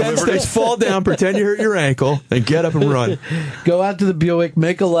go 10 steps, fall down, pretend you hurt your ankle, and get up and run. Go out to the Buick,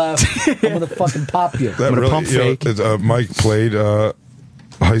 make a left. I'm going to fucking pop you. That gonna pump fake. Mike played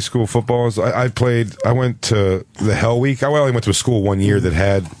high school football. I went to the Hell Week. I only went to a school 1 year that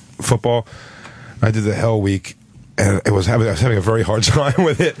had football. I did the Hell Week, and I was having a very hard time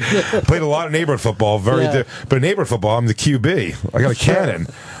with it. Played a lot of neighborhood football, but in neighborhood football, I'm the QB. I got a cannon.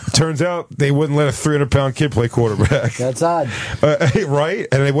 It turns out they wouldn't let a 300-pound kid play quarterback. That's odd. Right?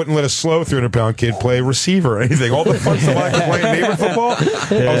 And they wouldn't let a slow 300-pound kid play receiver or anything. All the fun stuff I could play in neighborhood football,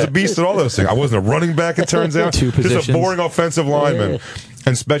 I was a beast at all those things. I wasn't a running back, it turns out. Two Just a positions. boring offensive lineman.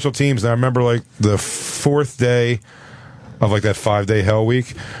 And special teams. And I remember, like, the fourth day of, like, that 5-day Hell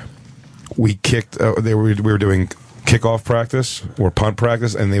Week, we kicked, we were doing kickoff practice or punt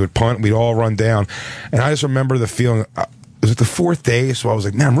practice, and they would punt. We'd all run down. And I just remember the feeling, it was the fourth day, so I was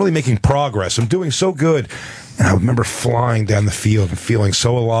like, man, I'm really making progress. I'm doing so good. And I remember flying down the field and feeling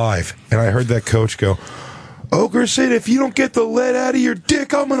so alive. And I heard that coach go, Ogerson, if you don't get the lead out of your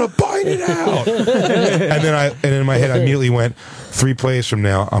dick, I'm going to bite it out. and in my head, I immediately went, 3 plays from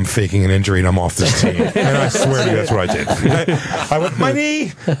now, I'm faking an injury and I'm off this team. And I swear to you, that's what I did. I went, my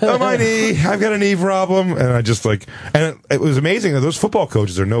knee, I've got a knee problem. And I just and it was amazing that those football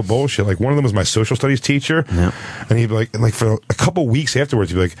coaches are no bullshit. Like, one of them was my social studies teacher. Yeah. And he'd be like for a couple weeks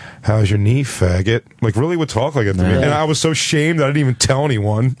afterwards, he'd be like, how's your kney, faggot? Like, really would talk like it to me. And I was so shamed that I didn't even tell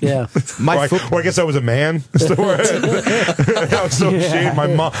anyone. Yeah. Or I guess I was a man. So I was so ashamed. My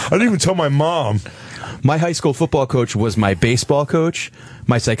mom. I didn't even tell my mom. My high school football coach was my baseball coach,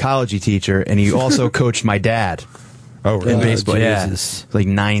 my psychology teacher, and he also coached my dad Oh, really? in baseball. Jesus. Yeah, like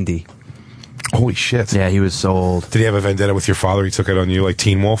 90. Holy shit. Yeah, he was so old. Did he have a vendetta with your father? He took it on you like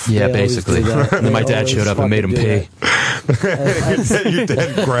Teen Wolf? Yeah, They always basically. do that. And then my They dad showed always up and made him fucking do pee. Your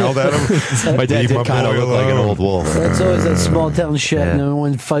dad growled at him. My dad Leave my did kind of boy look like an alone. old wolf. That's always that small town shit. Yeah. And then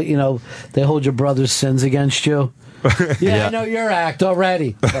when fight, they hold your brother's sins against you. Yeah, I know your act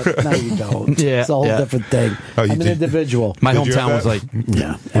already. But no, you don't. Yeah, It's a whole yeah. different thing. Oh, you I'm an did- individual. My Did you have hometown was that? like,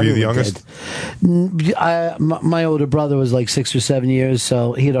 Yeah. Were you the everyone youngest? did. My older brother was like 6 or 7 years,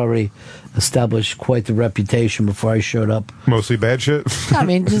 so he'd already established quite the reputation before I showed up. Mostly bad shit? I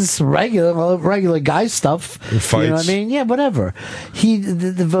mean, just regular guy stuff. Fights. You know what I mean? Yeah, whatever.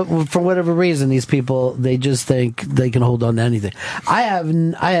 For whatever reason, these people, they just think they can hold on to anything. I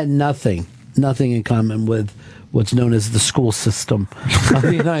had nothing in common with what's known as the school system of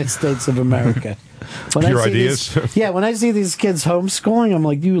the United States of America. When Pure I see ideas? when I see these kids homeschooling, I'm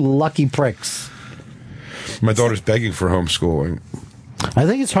like, you lucky pricks. My daughter's begging for homeschooling. I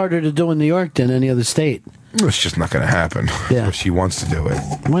think it's harder to do in New York than any other state. It's just not going to happen. Yeah. If she wants to do it.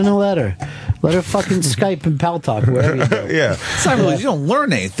 Why not let her? Let her fucking Skype and Pal Talk wherever you go. Yeah. It's not really, you don't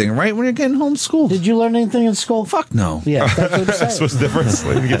learn anything, right, when you're getting homeschooled? Did you learn anything in school? Fuck no. Yeah, that's what I'm saying. That's what's the difference.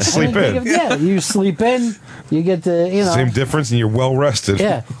 You get to sleep in. Yeah, you sleep in. You get to, Same difference, and you're well rested.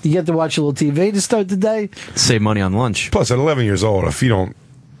 Yeah, you get to watch a little TV to start the day. Save money on lunch. Plus, at 11 years old, if you don't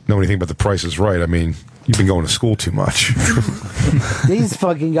know anything about The Price is Right, I mean, you've been going to school too much. These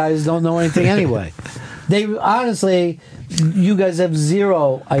fucking guys don't know anything anyway. They honestly, you guys have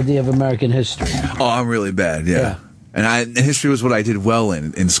zero idea of American history. Oh, I'm really bad, yeah. And history was what I did well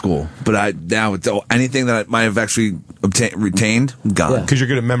in school. But now it's anything that I might have actually retained, gone. Because you're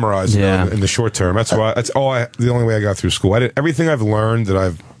good at memorizing in the short term. That's why. The only way I got through school. Everything I've learned that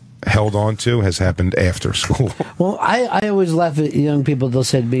I've held on to has happened after school. Well, I always laugh at young people. They'll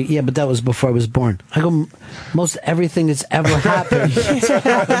say to me, "Yeah, but that was before I was born." I go, "Most everything that's ever happened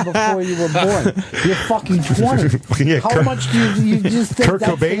happened before you were born. You're fucking 20. Yeah, How much do you just think Kurt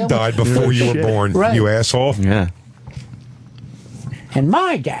Cobain died before you were born, right. you asshole. Yeah. In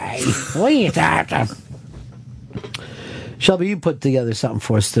my day, we thought. Shelby, you put together something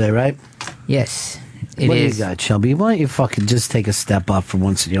for us today, right? Yes. What do you got, Shelby? Why don't you fucking just take a step up for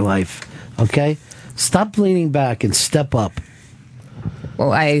once in your life, okay? Stop leaning back and step up.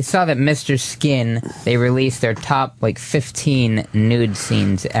 Well, I saw that Mr. Skin, they released their top, 15 nude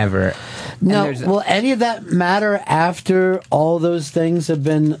scenes ever. Now, will any of that matter after all those things have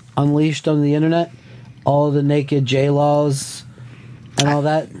been unleashed on the internet? All the naked J-Laws and all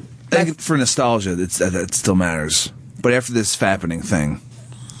that? I think for nostalgia, that still matters. But after this fappening thing,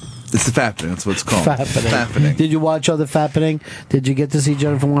 it's the fappening. That's what it's called. Fappening. Did you watch all the fappening? Did you get to see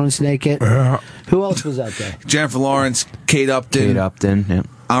Jennifer Lawrence naked? Who else was out there? Jennifer Lawrence, Kate Upton, yeah.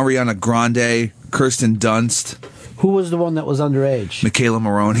 Ariana Grande, Kirsten Dunst. Who was the one that was underage? Michaela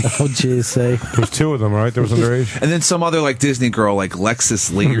Maroney. Oh, jeez, say. There's two of them, right? There was underage. And then some other Disney girl,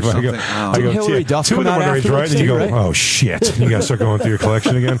 Lexus Lee or something. Hillary Duff two of them underage, right? And you go, oh shit! You gotta start going through your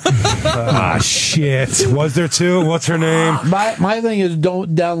collection again. Shit! Was there two? What's her name? My thing is,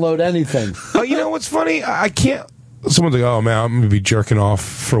 don't download anything. Oh, you know what's funny? I can't. Someone's like, "Oh man, I'm going to be jerking off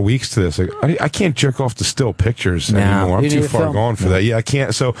for weeks to this." I can't jerk off to still pictures anymore. I'm too far gone for that. Yeah, I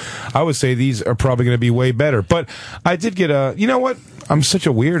can't. So I would say these are probably going to be way better. But I did get a. You know what? I'm such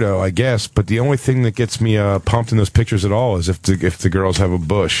a weirdo, I guess. But the only thing that gets me pumped in those pictures at all is if the girls have a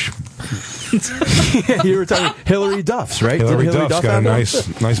bush. You were talking Hillary Duff's, right? Hillary Duff's got a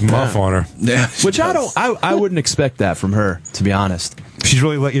nice muff on her. Yeah, which I wouldn't expect that from her, to be honest. She's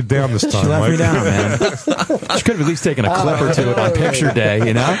really let you down this time. She let me down, man. She could have at least taken a clip or two on picture day,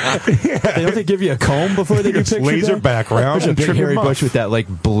 you know? They don't give you a comb before they do picture laser day? background. There's a big hairy bush with that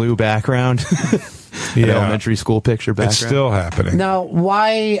blue background. An elementary school picture background. It's still happening. Now,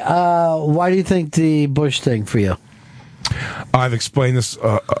 why do you think the bush thing for you? I've explained this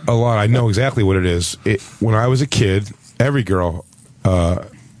a lot. I know exactly what it is. When I was a kid, every girl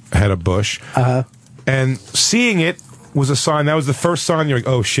had a bush. And seeing it was a sign. That was the first sign. You're like,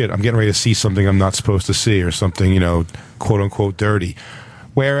 oh shit, I'm getting ready to see something I'm not supposed to see, or something, quote unquote dirty.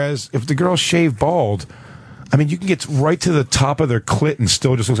 Whereas if the girls shave bald, I mean, you can get right to the top of their clit and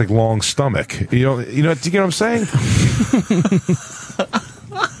still just looks like long stomach. Do you get what I'm saying?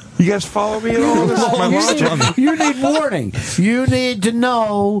 You guys follow me at all? This is my logic. You need warning. You need to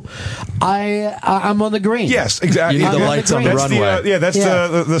know I'm on the green. Yes, exactly. You need the lights on the runway. That's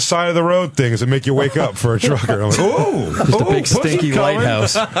the side of the road things that make you wake up for a trucker. I'm like, just a big stinky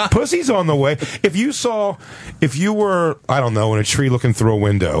lighthouse. Pussy's on the way. If you were, I don't know, in a tree looking through a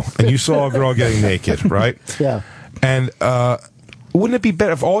window and you saw a girl getting naked, right? Yeah. And wouldn't it be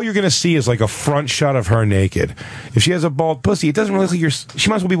better if all you're going to see is a front shot of her naked? If she has a bald pussy, it doesn't really look like she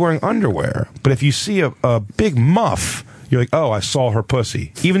might as well be wearing underwear. But if you see a big muff, you're like, oh, I saw her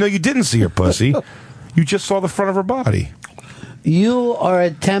pussy. Even though you didn't see her pussy, you just saw the front of her body. You are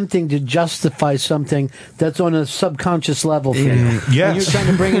attempting to justify something that's on a subconscious level for you. Yes. And you're trying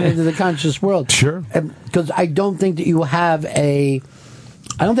to bring it into the conscious world. Sure. Because I don't think that you have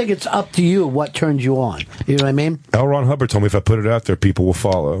I don't think it's up to you what turns you on. You know what I mean? L. Ron Hubbard told me if I put it out there, people will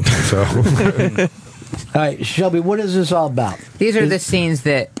follow. So, all right, Shelby, what is this all about? These are the scenes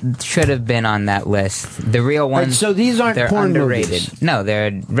that should have been on that list. The real ones. Right, so these aren't they're porn underrated. movies. No,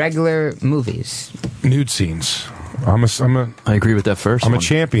 they're regular movies. nude scenes. I agree with that first I'm one. a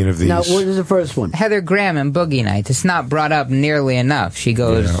champion of these. Now, what is the first one? Heather Graham in Boogie Nights. It's not brought up nearly enough. She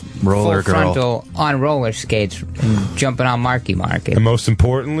goes Roller full girl. frontal on roller skates, jumping on Marky Mark. And most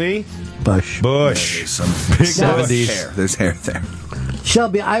importantly, Bush. There's some big hair. There's hair there.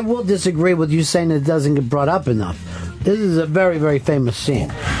 Shelby, I will disagree with you saying it doesn't get brought up enough. This is a very, very famous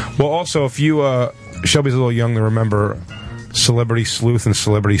scene. Well, also, if you, Shelby's a little young to remember Celebrity Sleuth and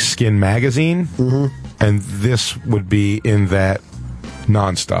Celebrity Skin magazine, and this would be in that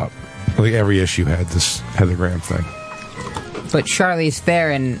nonstop. Like every issue had this Heather Graham thing. But Charlize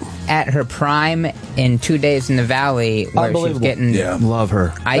Theron at her prime in 2 Days in the Valley, where she's getting love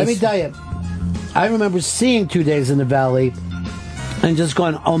her. Ice. Let me tell you, I remember seeing 2 Days in the Valley and just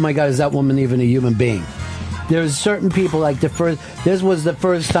going, "Oh my God, is that woman even a human being?" There's certain people like this was the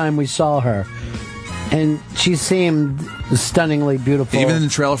first time we saw her, and she seemed stunningly beautiful. Even in the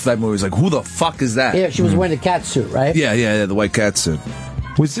trailer for that movie, it's like, who the fuck is that? Yeah, she was wearing a cat suit, right? Yeah, the white cat suit.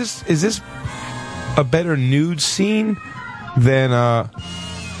 Is this a better nude scene than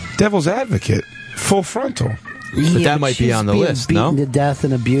Devil's Advocate, Full Frontal? But that might be on the list, no? Beaten to death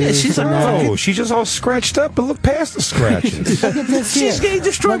and abused. She's just all scratched up, but look past the scratches. Look at this here. She's getting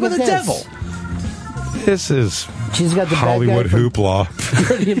destroyed by the devil. This is She's got the Hollywood bad guy hoopla.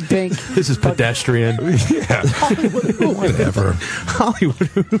 Pretty in pink. This is pedestrian. Yeah, whatever. Hollywood.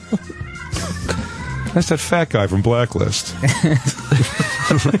 That's that fat guy from Blacklist.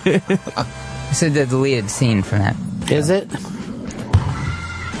 This is the deleted scene from that. Is it?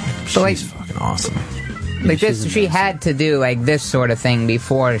 So like, Fucking awesome. like this, she had to do like this sort of thing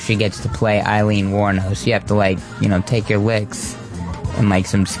before she gets to play Eileen Wuornos. You have to like, take your licks and like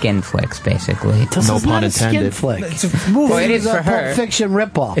some skin flicks, basically. This No is pun not a intended. skin flick. It's a movie. Well, it is It's a for her. Pulp Fiction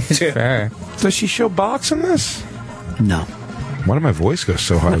ripoff. It's for her. Does she show box in this? No. Why did my voice go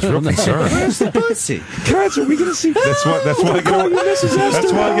so high? I was real concerned. Where's the pussy? Guys, are we going to see? That's why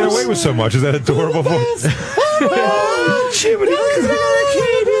I get away with so much. Is that adorable voice?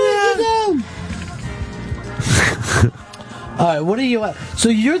 All right, what are you? So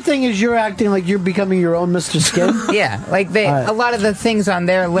your thing is you're acting like you're becoming your own Mr. Skin? Yeah, like a lot of the things on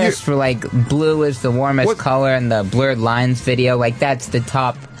their list were like blue is the warmest color, and the blurred lines video, like that's the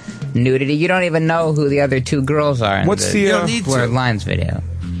top nudity. You don't even know who the other two girls are in What's the blurred lines video.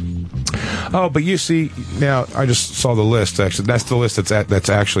 Oh, but you see, now I just saw the list. Actually, that's the list that's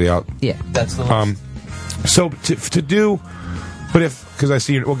actually out. Yeah, that's the list. So to do, but because I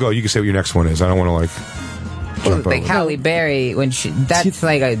see, we'll go. You can say what your next one is. I don't want to like jump like over. Halle Berry, that's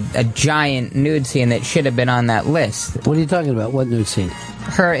like a giant nude scene that should have been on that list. What are you talking about? What nude scene?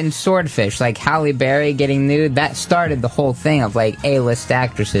 Her in Swordfish, like Halle Berry getting nude, that started the whole thing of like A-list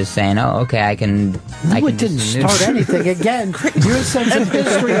actresses saying, "Oh, okay, I can." It didn't start anything again. Your sense of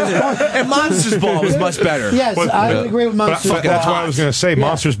history is wrong. And Monsters Ball was much better. Yes, I would agree with Monsters Ball. That's what I was going to say.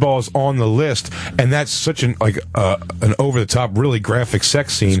 Monsters Ball is on the list, and that's such an over the top, really graphic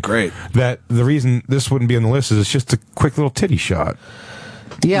sex scene. It's great. That the reason this wouldn't be on the list is it's just a quick little titty shot.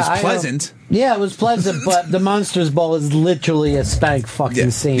 Yeah, It was pleasant. Yeah, it was pleasant, but the Monsters Ball is literally a spank fucking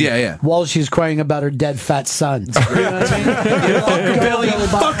scene. Yeah. While she's crying about her dead fat son. You know what I mean?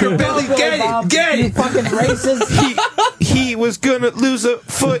 Fuck her belly, get You it. fucking racist. He was gonna lose a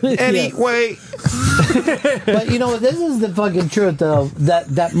foot anyway. But you know, this is the fucking truth, though.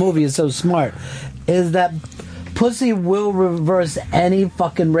 That movie is so smart. Is that pussy will reverse any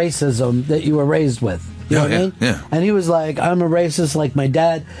fucking racism that you were raised with. You know what I mean? Yeah. And he was like, I'm a racist like my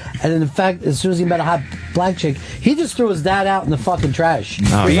dad. And in fact, as soon as he met a hot black chick, he just threw his dad out in the fucking trash. He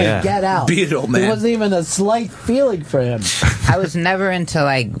was yeah. like, get out. Beat it, old man. There wasn't even a slight feeling for him. I was never into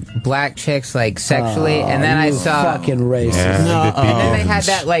like black chicks like sexually, and then I You saw. fucking racist. And then they had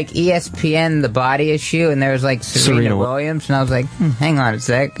that like ESPN The Body issue, and there was like Serena Williams, and I was like, hang on a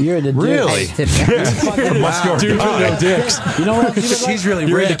sec. You're into Really? dicks. Dude, no dicks. You know what else you would like? She's really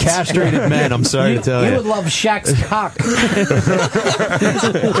You're into ripped. castrated men. I'm sorry to tell You you. would love Shaq's cock.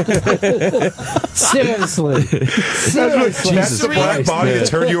 Seriously. That's the black body that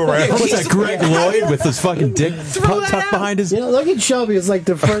turned you around. What's that, Greg Lloyd with his fucking dick tucked behind his... You know, look at Shelby. It's like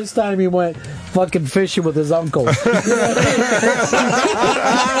the first time he went fucking fishing with his uncle. He's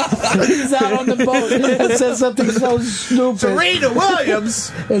out on the boat and says something so stupid. Serena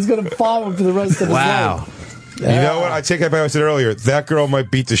Williams. It's going to follow him for the rest of his Wow. life. You know what? I take that back. I said earlier. That girl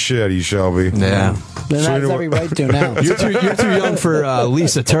might beat the shit out of you, Shelby. Yeah. Then that's every right to now. You're too young for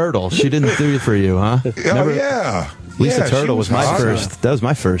Lisa Turtle. She didn't do it for you, huh? Oh yeah. Lisa Yeah, she Turtle was my hot. first. That was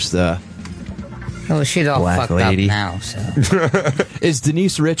my first. Well, she's all Black fucked lady. up now. So Is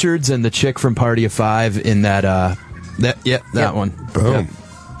Denise Richards and the chick from Party of Five in that? That one. Boom. Yep.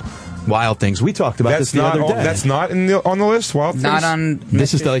 Wild Things. We talked about this the other day. That's not on the list. Wild Things? not on.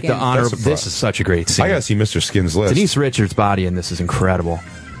 This is Mr. like the Skin. honor. That's a This pro- is such a great scene. I gotta see Mr. Skin's list. Denise Richards' body in this is incredible.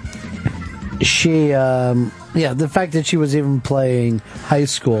 she, the fact that she was even playing high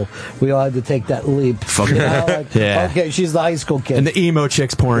school, we all had to take that leap. Fuck like, yeah. Okay, she's the high school kid. And the emo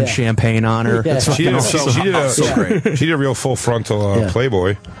chick's pouring champagne on her. Yeah. That's She did, fucking she did a real full frontal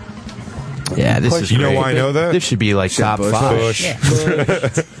Playboy. Yeah, this is You know great. why I know that? This should be like top Bush. 5.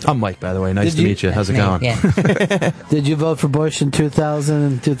 Bush. I'm Mike, by the way. Nice Did to you- meet you. How's it going? Did you vote for Bush in 2000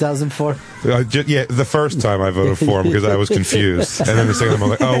 and 2004? The first time I voted for him because I was confused. And then the second time I'm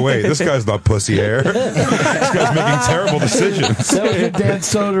like, oh, wait, this guy's not pussy hair. This guy's making terrible decisions. That was your Dan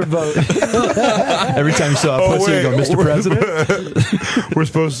Soder vote. Every time you saw a pussy, you go, Mr. President? We're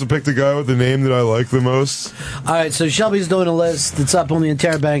supposed to pick the guy with the name that I like the most. All right, so Shelby's doing a list. It's up on the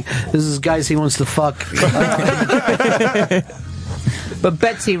Interbank. This is guys he wants to fuck. But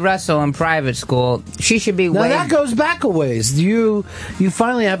Betsy Russell in private school, she should be Now way... that goes back a ways. You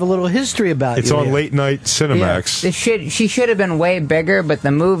finally have a little history about It's you on here. late night Cinemax. She should have been way bigger, but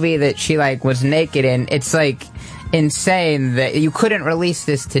the movie that she was naked in, it's insane that you couldn't release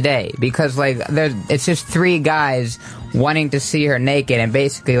this today because it's just 3 guys wanting to see her naked and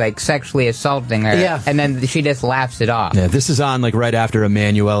basically sexually assaulting her. Yeah. And then she just laughs it off. Yeah, this is on right after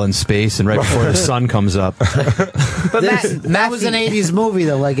Emmanuel in space and right before the sun comes up. But that was an 80s movie,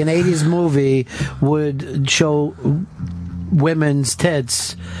 though. Like, an 80s movie would show women's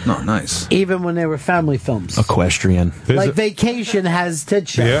tits. Oh, nice. Even when they were family films. Equestrian. Like, Vacation has tit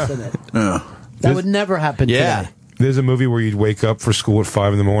shots in it. Yeah. That would never happen today. There's a movie where you'd wake up for school at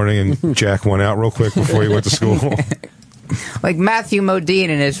 5 in the morning and jack one out real quick before you went to school. Like Matthew Modine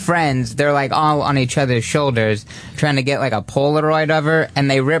and his friends, they're all on each other's shoulders trying to get a Polaroid of her,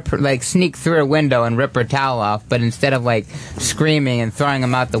 and they rip her, sneak through a window and rip her towel off, but instead of screaming and throwing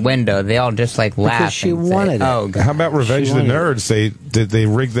them out the window, they all just laugh. Because she wanted it. Oh, God. How about Revenge of the Nerds? They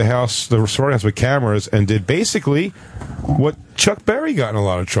rigged the sorority house with cameras and did basically what Chuck Berry got in a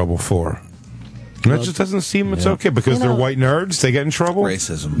lot of trouble for. And that just doesn't seem it's okay because they're white nerds. They get in trouble.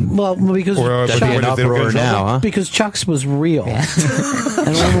 Racism. Well, because That'd be an uproar now, huh? Because Chuck's was real, and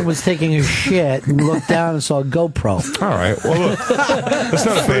a woman was taking her shit and looked down and saw a GoPro. All right. Well, look, that's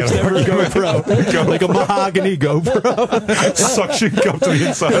not a bad Ever GoPro. Like a mahogany GoPro. Suction cup to the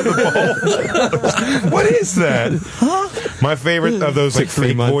inside of the bowl. What is that? My favorite of those 3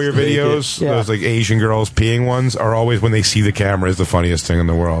 fake months voyeur naked. videos, Yeah. those Asian girls peeing ones, are always when they see the camera is the funniest thing in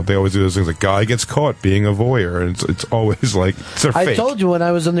the world. They always do those things like guy gets caught being a voyeur, and it's always they're I fake. told you when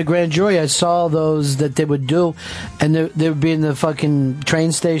I was on the grand jury, I saw those that they would do, and they would be in the fucking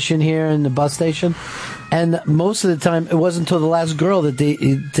train station here and the bus station. And most of the time, it wasn't until the last girl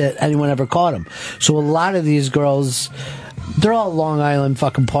that anyone ever caught them. So a lot of these girls, they're all Long Island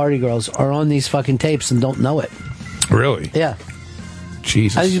fucking party girls, are on these fucking tapes and don't know it. Really? Yeah.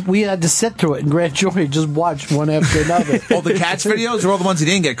 Jesus. We had to sit through it in grand jury, just watch one after another. All the Cats videos, or all the ones he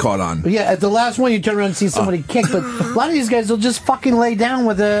didn't get caught on? Yeah, at the last one, you turn around and see somebody kick, but a lot of these guys will just fucking lay down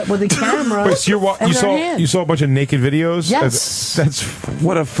with a camera. Wait, so in their hand. you saw a bunch of naked videos? Yes. That's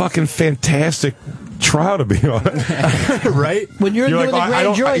what a fucking fantastic trial to be on. Right? When you're doing the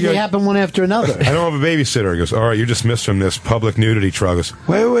grand jury, they happen one after another. I don't have a babysitter. He goes, all right, you're dismissed from this public nudity trial. He goes,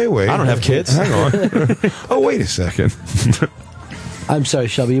 wait. I don't have kids. Hang on. Oh, wait a second. I'm sorry,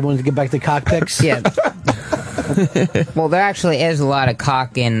 Shelby. You wanted to get back to cockpicks? Yeah. Well, there actually is a lot of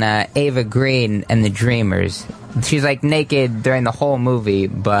cock in Ava Green and the Dreamers. She's naked during the whole movie,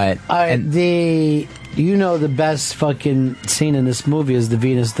 but the best fucking scene in this movie is the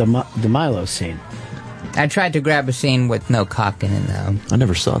Venus de Milo scene. I tried to grab a scene with no cock in it, though. I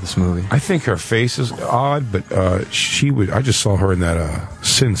never saw this movie. I think her face is odd, but I just saw her in that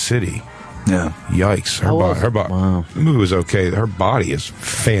Sin City. Yeah. Yikes. Her body. Wow. The movie was okay. Her body is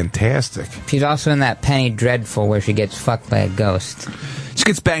fantastic. She's also in that Penny Dreadful where she gets fucked by a ghost. She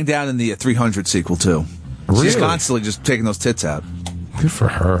gets banged down in the 300 sequel, too. Really? She's constantly just taking those tits out. Good for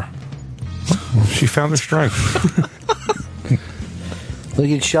her. She found her strength. Look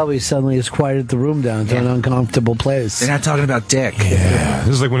at Shelby suddenly has quieted the room down to an uncomfortable place. They're not talking about dick. Yeah.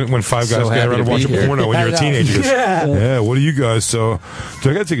 This is like when five guys get around and watch a porno when you're a teenager. Yeah, what do you guys? So I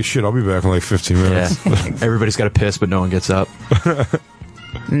got to take a shit. I'll be back in like 15 minutes. Yeah. Everybody's got to piss, but no one gets up.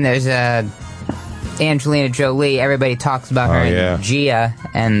 And there's Angelina Jolie. Everybody talks about her in Gia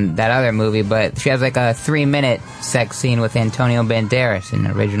and that other movie, but she has like a 3-minute sex scene with Antonio Banderas in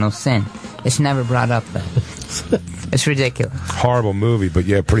Original Sin. It's never brought up, though. It's ridiculous. Horrible movie, but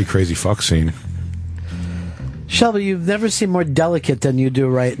yeah, pretty crazy fuck scene. Shelby, you've never seemed more delicate than you do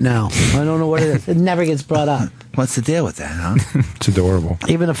right now. I don't know what it is. It never gets brought up. What's the deal with that, huh? It's adorable.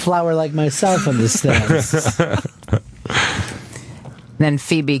 Even a flower like myself understands. Then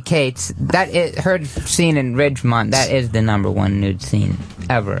Phoebe Cates, her scene in Ridgemont, that is the #1 nude scene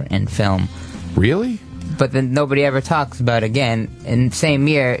ever in film. Really? But then nobody ever talks about it again. In the same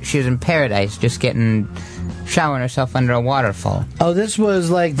year, she was in Paradise, just showering herself under a waterfall. Oh, this was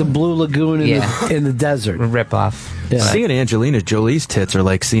like the Blue Lagoon in the desert. Rip-off. Yeah. Seeing Angelina Jolie's tits are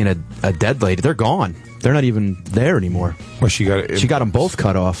like seeing a dead lady. They're gone. They're not even there anymore. Well, she got them both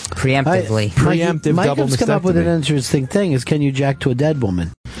cut off. Preemptively. Preemptive double Mike's come up with an interesting thing, is can you jack to a dead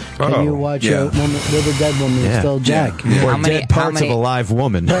woman? Can you watch a woman with a dead woman and still jack? Or dead parts of a live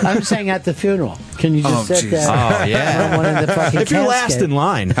woman. But I'm saying at the funeral. Can you just sit there? Oh, yeah. One in the fucking if you're last casket? in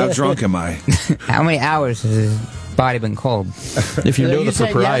line. How drunk am I? How many hours has his body been cold? If you know the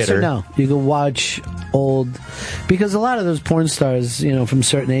said proprietor. Yes or no? You can watch old, because a lot of those porn stars, from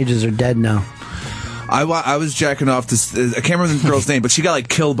certain ages are dead now. I was jacking off this. I can't remember the girl's name, but she got like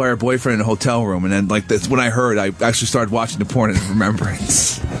killed by her boyfriend in a hotel room, and then like that's when I heard. I actually started watching the porn in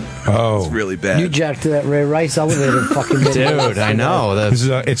remembrance. Oh, it's really bad. You jacked to that Ray Rice elevator, fucking dude. I know. This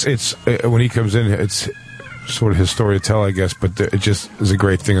is, it's when he comes in, it's sort of his story to tell, I guess. But it just is a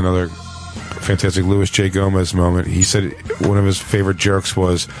great thing. Another fantastic Louis J. Gomez moment. He said one of his favorite jokes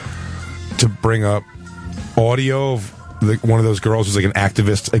was to bring up audio of one of those girls who's like an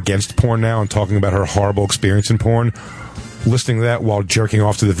activist against porn now and talking about her horrible experience in porn, listening to that while jerking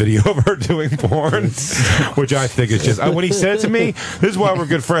off to the video of her doing porn, which I think is just... when he said it to me, this is why we're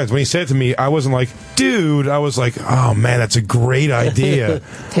good friends. When he said it to me, I wasn't like, dude, I was like, oh man, that's a great idea.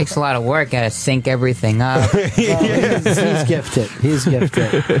 Takes a lot of work, gotta sync everything up. He's gifted. He's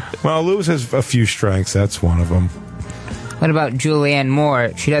gifted. Well, Lewis has a few strengths, that's one of them. What about Julianne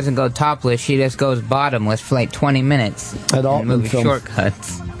Moore? She doesn't go topless, she just goes bottomless for like 20 minutes. At all movie films.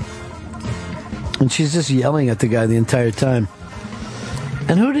 shortcuts. And she's just yelling at the guy the entire time.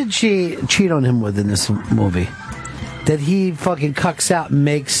 And who did she cheat on him with in this movie? That he fucking cucks out and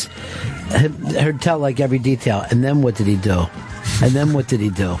makes her tell like every detail. And then what did he do? And then what did he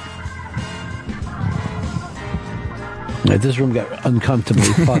do? Right, this room got uncomfortably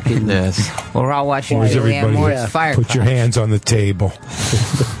fucking... Yes. We're all watching Where's Julianne everybody? Moore's Fire Put your Crash. hands on the table.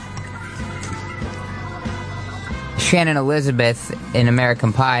 Shannon Elizabeth in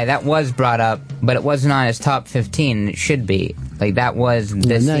American Pie, that was brought up, but it wasn't on his top 15, and it should be. Like, that was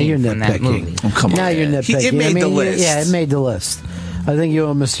the now you're scene from that nitpicking. movie. Oh, come on. Now you're nitpicking. It made the list. Yeah, it made the list. I think you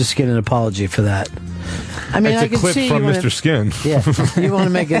owe Mr. Skin an apology for that. I mean, It's I a can clip see from you wanna- Mr. Skin. Yeah, you want to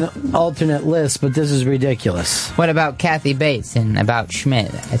make an alternate list, but this is ridiculous. What about Kathy Bates in About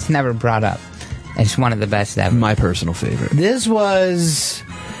Schmidt? It's never brought up. It's one of the best ever. My personal favorite. This was...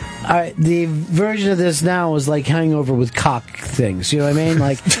 the version of this now is like Hangover with cock things. You know what I mean?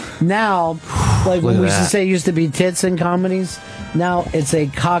 Like, now, like when Look we at used to say it used to be tits in comedies, now it's a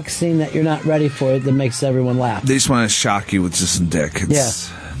cock scene that you're not ready for that makes everyone laugh. They just want to shock you with just some dick.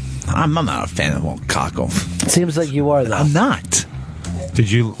 It's, I'm not a fan of all cockle. Seems like you are, though. I'm not.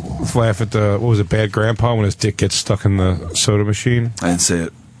 Did you laugh at what was it, Bad Grandpa, when his dick gets stuck in the soda machine? I didn't say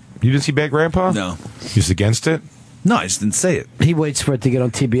it. You didn't see Bad Grandpa? No. He's against it? No, I just didn't say it. He waits for it to get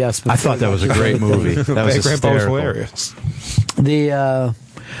on TBS. I thought that was a great movie. That was Bad Grandpa was hysterical. hilarious.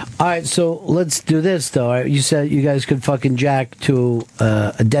 All right, so let's do this, though. All right, you said you guys could fucking jack to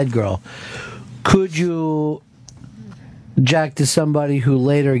a dead girl. Could you jack to somebody who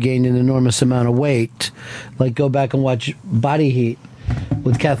later gained an enormous amount of weight? Like, go back and watch Body Heat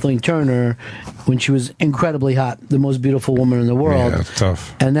with Kathleen Turner when she was incredibly hot, the most beautiful woman in the world. Yeah, it's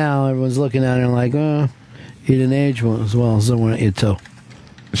tough. And now everyone's looking at her like, oh, you didn't age well as well, so why don't you too?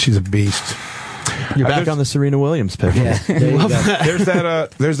 She's a beast. You're back on the Serena Williams pick. Yeah, there you go.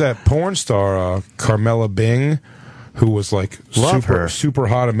 There's that porn star, Carmela Bing, who was like Love her. super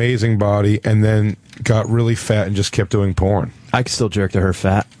hot, amazing body, and then got really fat and just kept doing porn. I could still jerk to her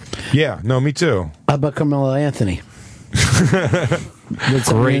fat. Yeah, no, me too. How about Carmelo Anthony?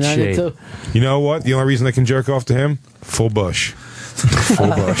 Great shape. Too? You know what? The only reason I can jerk off to him? Full bush. Full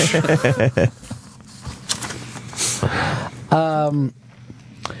bush.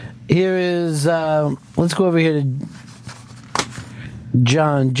 Here is, let's go over here to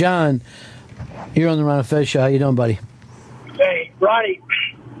John. John, you're on the Ron and Fez show. How you doing, buddy? Hey, Ronnie,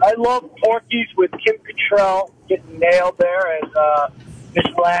 I love Porky's with Kim Cattrall getting nailed there as Miss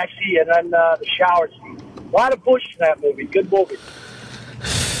Lassie, and then the shower scene. A lot of Bush in that movie. Good movie.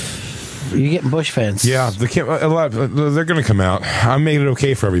 You're getting Bush fans. Yeah, they're going to come out. I made it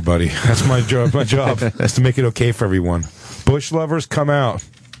okay for everybody. That's my job. My job is to make it okay for everyone. Bush lovers, come out.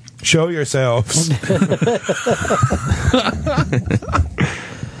 Show yourselves.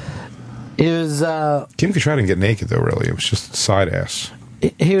 Here's Kim Cattrall didn't get naked though. Really, it was just side ass.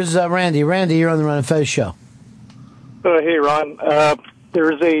 Here's Randy. Randy, you're on the Ron and Fez show. Hey, Ron.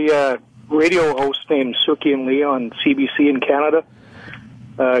 There's a radio host named Suki and Lee on CBC in Canada.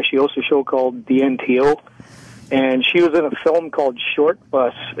 She hosts a show called The NTO. And she was in a film called Short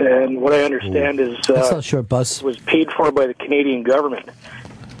Bus. And what I understand is That's not Short Bus. was paid for by the Canadian government.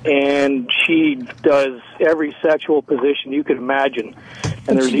 And she does every sexual position you could imagine.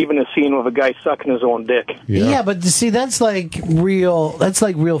 And there's even a scene of a guy sucking his own dick. Yeah, but see, that's like real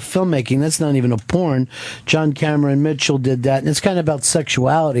filmmaking. That's not even a porn. John Cameron Mitchell did that, and it's kind of about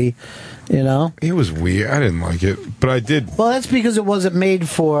sexuality, you know? It was weird. I didn't like it, but I did. Well, that's because it wasn't made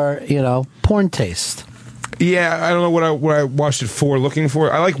for, porn taste. Yeah, I don't know what I watched it for, looking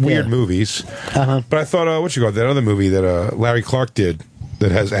for. I like weird movies. But I thought, that other movie that Larry Clark did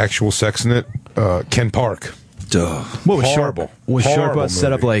that has actual sex in it, Ken Park. Duh. What was Horrible. Short Bus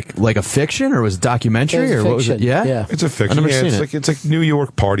set up like a fiction, or was it documentary, or what was it? Yeah, It's a fiction. I've never seen it's it. it's like New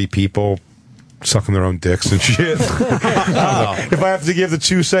York party people sucking their own dicks and shit. If I have to give the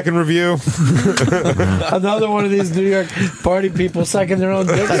 2-second review, Another one of these New York party people sucking their own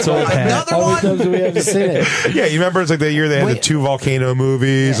dicks. That's old hat. How many times do we have to see it? yeah, you remember it's like the year they had the 2 volcano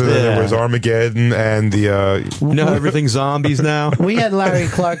movies, and then there was Armageddon and the. Everything's zombies now. We had Larry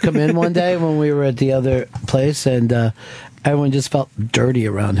Clark come in one day when we were at the other place, and everyone just felt dirty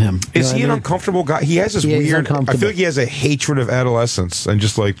around him. Is he an uncomfortable guy? He has this Yeah, he's weird. I uncomfortable. feel like he has a hatred of adolescence and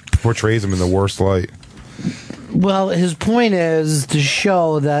just like portrays them in the worst light. Well, his point is to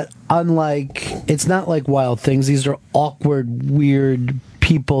show that it's not like Wild Things. These are awkward, weird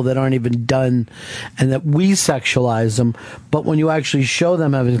people that aren't even done, and that we sexualize them. But when you actually show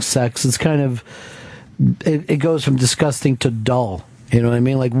them having sex, it's kind of, it goes from disgusting to dull. You know what I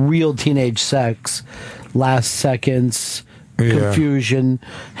mean? Like real teenage sex, last seconds, confusion,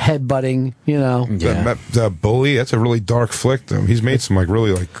 headbutting, The Bully, that's a really dark flick, though. He's made some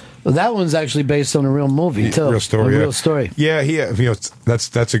really Well, that one's actually based on a real movie, too. Real story. A real story. Yeah,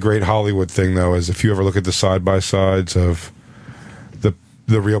 that's a great Hollywood thing, though, is if you ever look at the side-by-sides of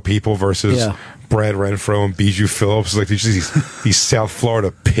the real people versus Brad Renfro and Bijou Phillips, like these South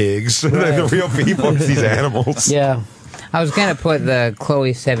Florida pigs. The real people, these animals. Yeah. I was going to put the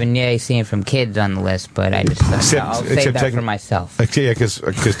Chloe Sevigny scene from Kids on the list, but I just thought, I'll save that for myself. Yeah, because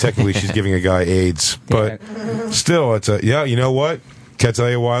technically she's giving a guy AIDS. But still, it's you know what? Can I tell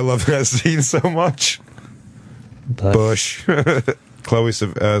you why I love that scene so much? Bush. Chloe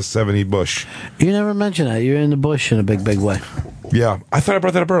Sevigny Bush. You never mentioned that. You're in the bush in a big, big way. Yeah. I thought I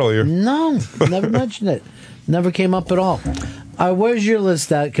brought that up earlier. No, never mentioned it. Never came up at all. Where's your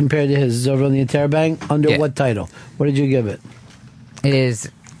list at compared to his? Is it over on the Interrobang? Under what title? What did you give it? It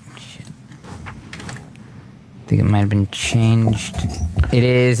is... I think it might have been changed. It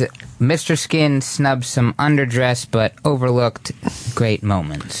is Mr. Skin snubs some underdressed but overlooked great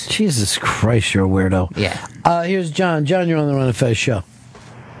moments. Jesus Christ, you're a weirdo. Yeah. Here's John. John, you're on the Ron and Fez show.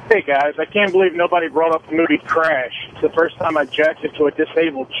 Hey guys, I can't believe nobody brought up the movie Crash. It's the first time I jacked it to a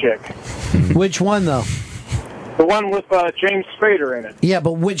disabled chick. Which one, though? The one with James Spader in it. Yeah,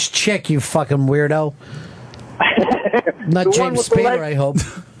 but which chick, you fucking weirdo? Not The one James with the Spader, leg- I hope.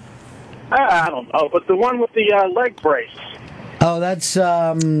 I don't know, but the one with the leg brace. Oh, that's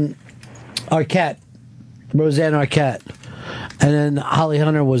Arquette. Roseanne Arquette. And then Holly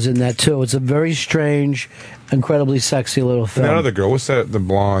Hunter was in that, too. It's a very strange, incredibly sexy little film. And that other girl, what's that? The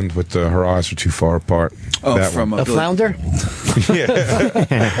blonde with her eyes are too far apart. Oh, that from one. A flounder?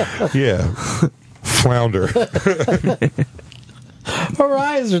 Yeah. Flounder. Her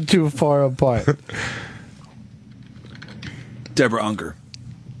eyes are too far apart. Deborah Unger.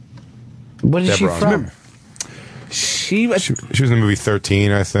 What is she Deborah from? Unger. She was in the movie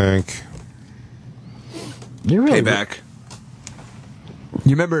 13, I think. You're really Payback.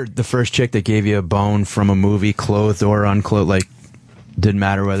 You remember the first chick that gave you a bone from a movie, clothed or unclothed? Like, didn't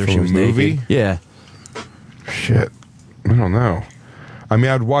matter whether From she a was movie? naked. Yeah. Shit. I don't know. I mean,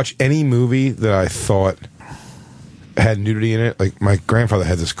 I'd watch any movie that I thought had nudity in it. Like, my grandfather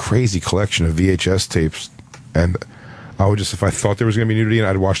had this crazy collection of VHS tapes, and I would just, if I thought there was going to be nudity in it,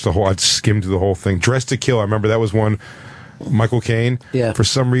 I'd skim through the whole thing. Dressed to Kill, I remember that was one, Michael Caine. Yeah. For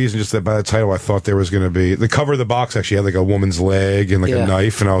some reason, just that by the title, I thought there was going to be, the cover of the box actually had like a woman's leg and like a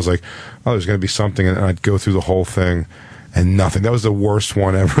knife, and I was like, oh, there's going to be something, and I'd go through the whole thing. And nothing. That was the worst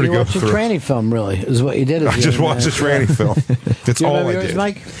one ever to You go watched a through. tranny film, really, is what you did. I just watched a tranny film. That's Do you all remember I yours, did.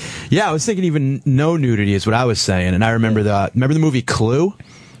 Mike? Yeah, I was thinking even no nudity is what I was saying. And I remember the movie Clue?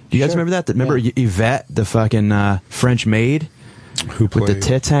 Do you guys remember that? Remember Yvette, the fucking French maid? Who played? With the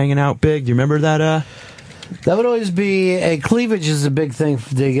tits hanging out big. Do you remember that? That would always be a cleavage is a big thing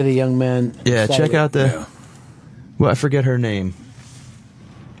to get a young man. Yeah, excited. check out well, I forget her name.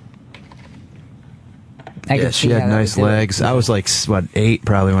 She had nice legs. I was like, what, 8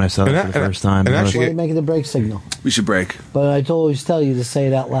 probably when I saw her for the first time. Why are you making the break signal? We should break. But I always tell you to say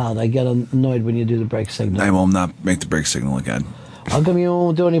it out loud. I get annoyed when you do the break signal. I will not make the break signal again. How come you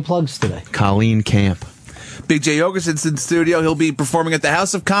won't do any plugs today? Colleen Camp. Big J Ogerson's in the studio. He'll be performing at the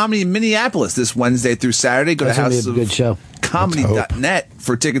House of Comedy in Minneapolis this Wednesday through Saturday. Go That's to gonna be a good show. houseofcomedy.net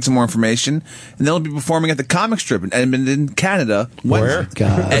for tickets and more information. And they'll be performing at the Comic Strip in Edmonton, Canada. Where?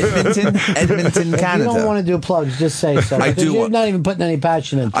 Edmonton, If Canada. you don't want to do plugs, just say so. I because do You're want- not even putting any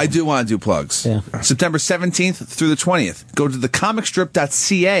passion into it. I do want to do plugs. Yeah. September 17th through the 20th. Go to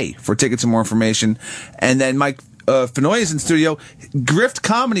thecomicstrip.ca for tickets and more information. And then Mike Fenoy is in studio. Grift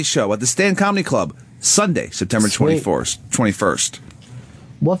Comedy Show at the Stand Comedy Club. Sunday, September Sweet. 21st.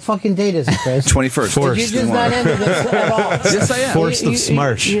 What fucking date is it, Chris? 21st. Did you just not into this at all? Yes, I am. Forced of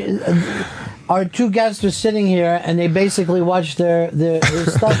Smarch. Our two guests are sitting here, and they basically watch their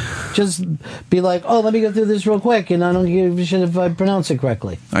stuff just be like, oh, let me go through this real quick, and I don't give a shit if I pronounce it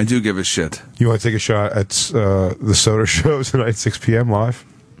correctly. I do give a shit. You want to take a shot at the Soda Show tonight, 6 p.m. live?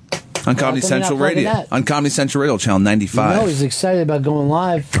 On Comedy Central Radio. On Comedy Central Radio, Channel 95. You know he's excited about going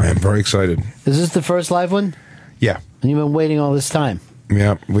live. I am very excited. Is this the first live one? Yeah. And you've been waiting all this time?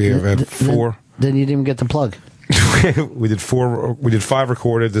 Yeah, we have had 4. Then you didn't even get the plug. We did 4. We did 5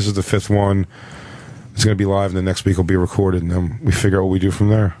 recorded. This is the 5th one. It's going to be live, and the next week will be recorded, and then we figure out what we do from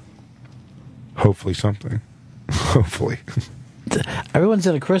there. Hopefully something. Hopefully. Everyone's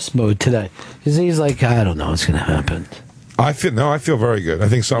in a Chris mode today. Because he's like, I don't know what's going to happen. I feel very good. I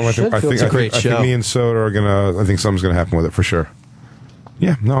think something. I think me and Soda are gonna. I think something's gonna happen with it for sure.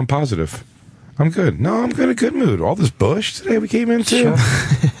 Yeah, no, I'm positive. I'm good. No, I'm in a good mood. All this bush today we came into.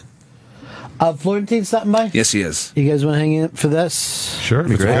 Florentine stopping by? Yes, he is. You guys want to hang in for this? Sure.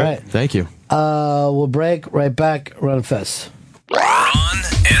 Be great. All right. Thank you. We'll break right back. Ron Fez. Ron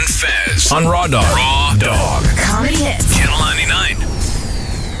and Fez on Raw Dog. Raw Dog. Comedy Hits. Channel 99.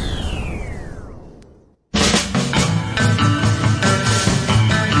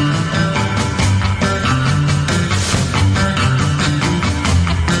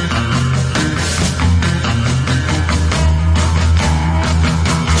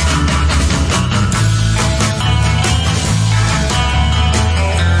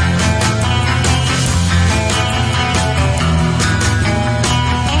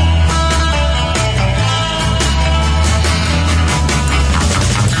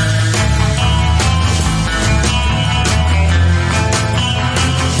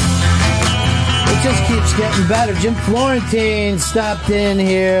 Getting better. Jim Florentine stopped in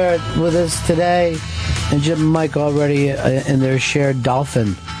here with us today, and Jim and Mike already in their shared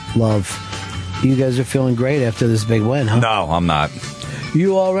Dolphin love. You guys are feeling great after this big win, huh? No, I'm not.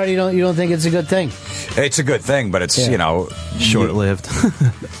 You already don't. You don't think it's a good thing? It's a good thing, but it's short-lived.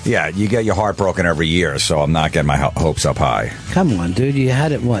 Yeah, you get your heart broken every year, so I'm not getting my hopes up high. Come on, dude. You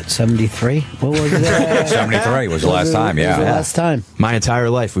had it, what, 73? What was it? 73 was the last time, yeah. It was the last time. My entire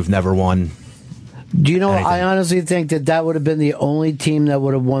life, we've never won. Do you know, I honestly think that would have been the only team that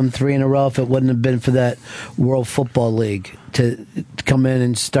would have won 3 in a row if it wouldn't have been for that World Football League to come in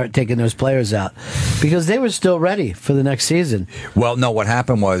and start taking those players out. Because they were still ready for the next season. Well, no, what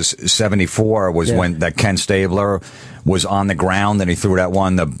happened was 74 was when that Ken Stabler was on the ground and he threw that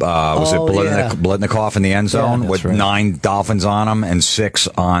one, Blitnikoff in the end zone with 9 Dolphins on him and 6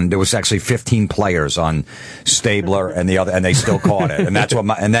 on, there was actually 15 players on Stabler and the other, and they still caught it. And that's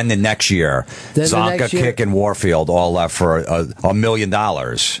what and then the next year, Zonka, Kick, and Warfield all left for $1 million.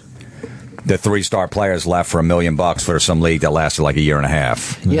 The 3-star players left for $1 million for some league that lasted like a year and a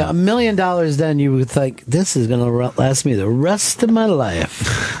half. Yeah, $1 million. Then you would think this is going to last me the rest of my life.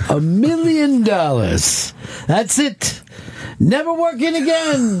 $1 million. That's it. Never working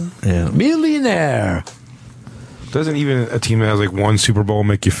again. Yeah. Millionaire. Doesn't even a team that has like 1 Super Bowl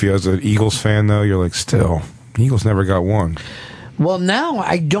make you feel, as an Eagles fan though? You're like, still, Eagles never got one. Well, now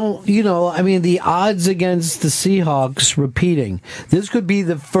I don't, the odds against the Seahawks repeating. This could be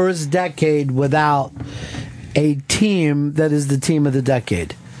the first decade without a team that is the team of the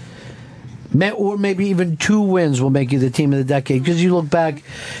decade. Or maybe even 2 wins will make you the team of the decade. Because you look back,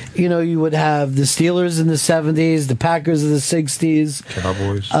 you would have the Steelers in the 70s, the Packers in the 60s.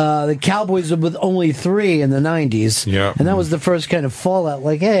 Cowboys. The Cowboys with only 3 in the 90s. Yeah. And that was the first kind of fallout.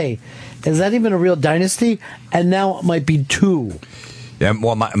 Like, hey, is that even a real dynasty? And now it might be 2. Yeah,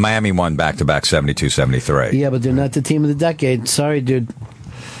 well, Miami won back-to-back 72-73. Yeah, but they're not the team of the decade. Sorry, dude.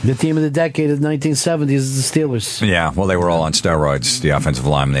 The team of the decade of the 1970s is the Steelers. Yeah, well, they were all on steroids. The offensive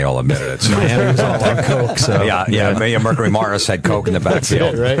linemen, they all admitted it. So. Miami was all on coke. So Yeah. Mercury Morris had coke in the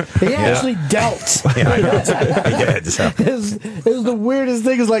backfield. right? He actually dealt. Yeah, I know. He did. So. It was the weirdest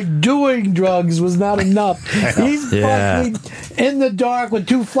thing. Is like doing drugs was not enough. He's fucking in the dark with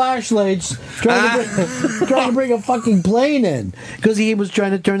 2 flashlights trying to bring a fucking plane in because he was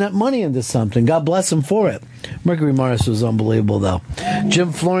trying to turn that money into something. God bless him for it. Mercury Morris was unbelievable, though.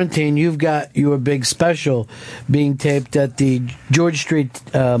 Jim Florentine, you've got your big special being taped at the George Street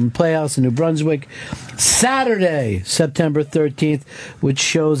Playhouse in New Brunswick Saturday, September 13th, which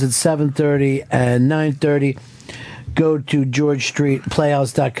shows at 7:30 and 9:30. Go to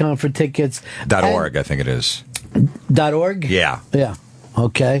GeorgeStreetPlayhouse.com for tickets. .org, I think it is. .org? Yeah. Yeah.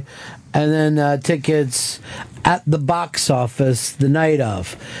 Okay. And then tickets at the box office the night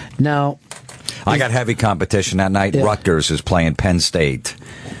of. Now, I got heavy competition that night. Yeah. Rutgers is playing Penn State,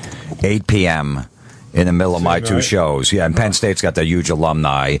 8 p.m. in the middle of my 2 shows. Yeah, and Penn State's got the huge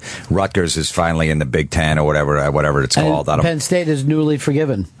alumni. Rutgers is finally in the Big Ten or whatever it's called. And Penn State is newly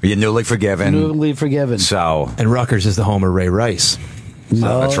forgiven. You're newly forgiven. Newly forgiven. So, and Rutgers is the home of Ray Rice.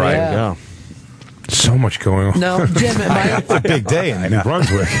 That's right. Yeah. So much going on. Now, Jim, It's a big day in New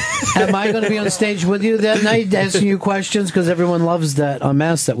Brunswick. am I going to be on stage with you that night asking you questions? Because everyone loves that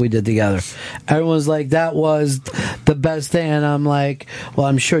unmasked that we did together. Everyone's like, that was the best thing. And I'm like, well,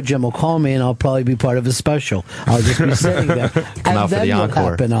 I'm sure Jim will call me and I'll probably be part of his special. I'll just be sitting there. And out for then the what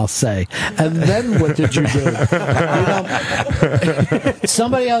encore. happened, I'll say. And then what did you do?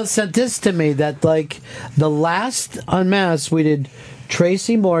 Somebody else sent this to me that, like, the last unmasked we did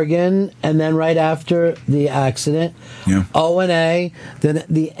Tracy Morgan, and then right after the accident, O&A, then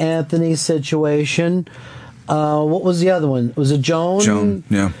the Anthony situation. What was the other one? Was it Joan? Joan,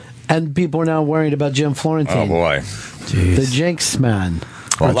 yeah. And people are now worried about Jim Florentine. oh boy. The Jinx man.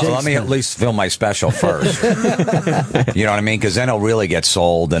 Well, The Jinx let me man. at least film my special first. You know what I mean? Because then it'll really get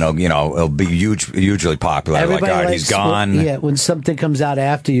sold, and it'll be hugely popular. Everybody like, God, likes he's gone. when something comes out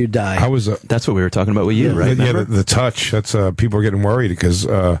after you die. I was. That's what we were talking about with you, right? Yeah, Remember? the touch. That's people are getting worried because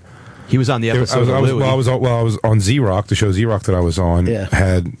he was on the episode. I was on Z-Rock, the show Z-Rock that I was on. Yeah.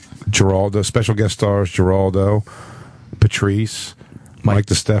 Had Geraldo, special guest stars Geraldo, Patrice, Mike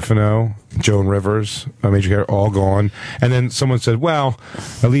DeStefano, Joan Rivers, Major Care, all gone. And then someone said, well,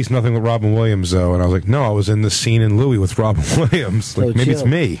 at least nothing with Robin Williams, though. And I was like, no, I was in the scene in Louis with Robin Williams. Like, maybe it's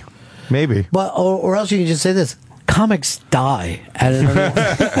me. Maybe. But, or else you can just say this. Comics die at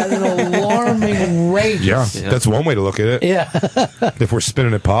an alarming rate. Yeah, that's one way to look at it. Yeah. If we're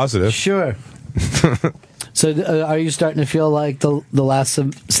spinning it positive. Sure. So are you starting to feel like the last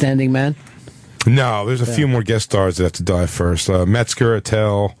standing man? No, there's a few more guest stars that have to die first. Metzger,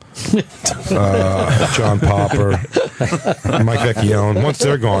 Attell, John Popper, Mike Vecchione. Once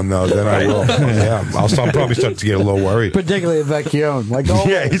they're gone, though, then I will. Yeah, I'll probably start to get a little worried. Particularly Vecchione. Like, oh,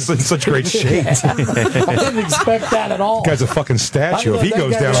 yeah, he's in such great shape. I didn't expect that at all. Guy's a fucking statue. If he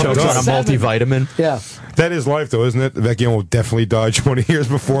goes down, Chokes on a multivitamin. Yeah. That is life, though, isn't it? Vecchione will definitely die 20 years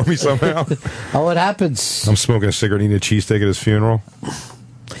before me somehow. Oh, it happens. I'm smoking a cigarette, eating a cheesesteak at his funeral.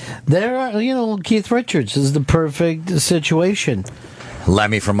 There are, Keith Richards is the perfect situation.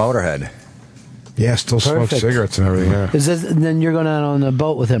 Lemmy from Motorhead. Yeah, still smoke Perfect. cigarettes and everything, yeah. Is this, and then you're going out on a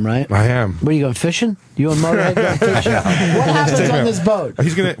boat with him, right? I am. Where are you going fishing? You and Motorhead going fishing? What happens on this boat?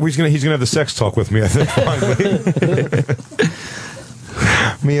 He's gonna have the sex talk with me, I think, finally.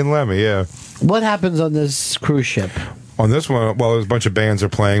 Me and Lemmy, yeah. What happens on this cruise ship? On this one, well, there's a bunch of bands are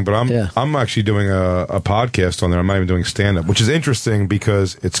playing, but I'm actually doing a podcast on there. I'm not even doing stand-up, which is interesting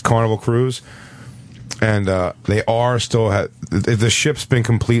because it's Carnival Cruise, and they are still the ship's been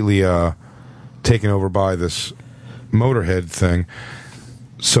completely taken over by this Motorhead thing.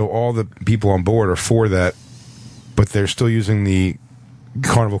 So all the people on board are for that, but they're still using the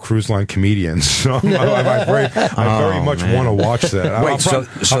Carnival Cruise Line comedians. So I very much want to watch that. Wait,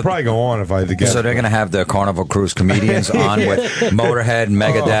 I'll probably go on if I had to guess. So they're going to have the Carnival Cruise comedians on with Motorhead,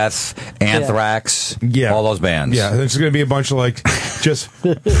 Megadeth, Anthrax, all those bands. Yeah, there's going to be a bunch of just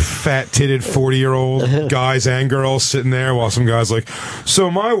fat-titted 40-year-old guys and girls sitting there while some guy's like, so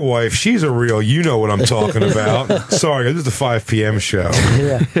my wife, she's a real, you know what I'm talking about. Sorry, this is the 5 p.m. show.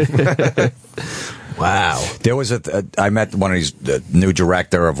 Yeah. Wow. There was I met one of these new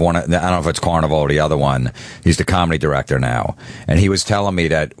director of one. I don't know if it's Carnival or the other one. He's the comedy director now, and he was telling me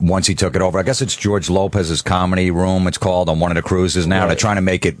that once he took it over, I guess it's George Lopez's Comedy Room. It's called on one of the cruises now. Right. They're trying to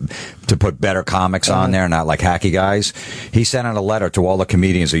make it to put better comics on there, not like hacky guys. He sent out a letter to all the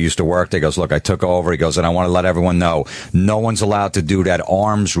comedians that used to work there. He goes, look, I took over. He goes, and I want to let everyone know no one's allowed to do that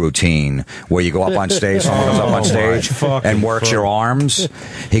arms routine where you go up on stage, someone goes up on stage and works your arms.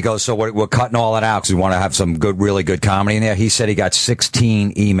 He goes, so we're cutting all that out because we want to have some really good comedy in there. He said he got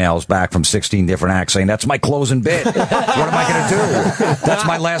 16 emails back from 16 different acts saying, that's my closing bit. What am I going to do? That's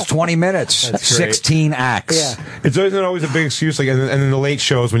my last 20 minutes. 16 acts. Yeah. It's always a big excuse. Like, and in the late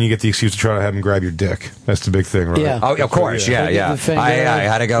shows when you get the excuse to try to have him grab your dick. That's the big thing, right? Yeah. Oh, of course. Yeah. I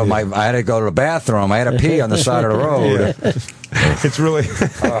had to go. I had to go to the bathroom. I had to pee on the side of the road. It's really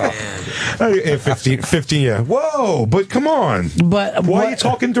 15. Yeah. Whoa! But come on. But why are you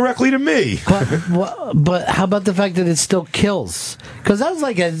talking directly to me? But how about the fact that it still kills? Because that was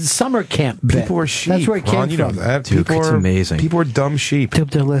like a summer camp bit. People are sheep. That's where it came Ron, you know from. that. Dude, it's amazing. People are dumb sheep. Dude,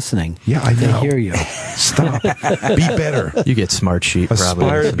 they're listening. Yeah, I know. They hear you. Stop. Be better. You get smart sheep. Probably.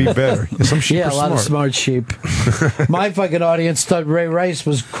 Aspire to be better. Some sheep are a lot of smart sheep. My fucking audience thought Ray Rice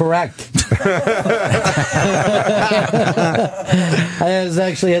was correct. I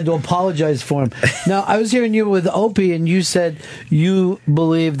actually had to apologize for him. Now, I was hearing you with Opie, and you said you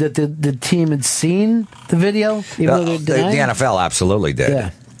believe that the team had seen the video, even though they're the denying it? NFL absolutely did.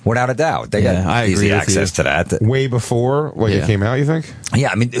 Yeah. Without a doubt. They got easy access to that. Way before it came out, you think?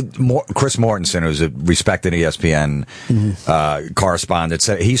 Yeah, I mean, Chris Mortensen, who's a respected ESPN correspondent,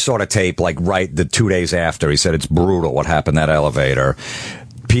 said he saw the tape like the 2 days after. He said it's brutal what happened in that elevator.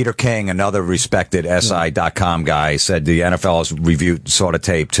 Peter King, another respected SI.com guy, said the NFL's saw the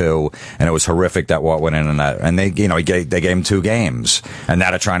tape too, and it was horrific that what went in and that. And they gave him 2 games, and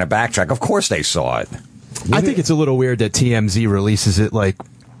now they're trying to backtrack. Of course they saw it. I think it's a little weird that TMZ releases it like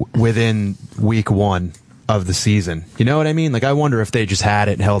within week 1 of the season. You know what I mean? Like, I wonder if they just had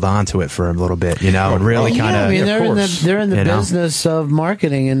it and held on to it for a little bit, and really kind of. I mean, they're in the business of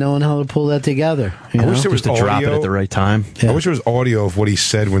marketing and knowing how to pull that together. I wish there was just to drop it at the right time. I wish there was audio of what he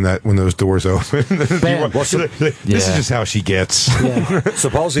said when those doors open. This is just how she gets. Yeah.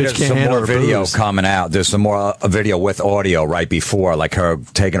 Supposedly there's some more video coming out. There's some more video with audio right before, like her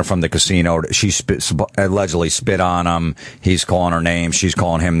taking her from the casino. She allegedly spit on him. He's calling her names. She's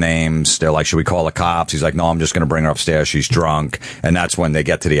calling him names. They're like, should we call the cops? He's like, no, I'm just going to bring her upstairs. She's drunk. And that's when they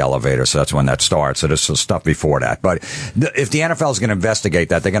get to the elevator. So that's when that starts. So there's some stuff before that. But if the NFL is going to investigate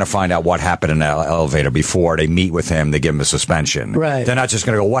that, they're going to find out what happened in that elevator before they meet with him. They give him a suspension. Right. They're not just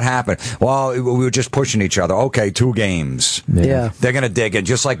going to go, what happened? Well, we were just pushing each other. Okay, 2 games. Yeah. They're going to dig in.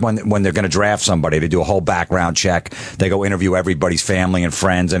 Just like when they're going to draft somebody, they do a whole background check. They go interview everybody's family and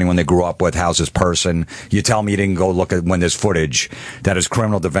friends, anyone they grew up with, how's this person. You tell me you didn't go look at when there's footage that his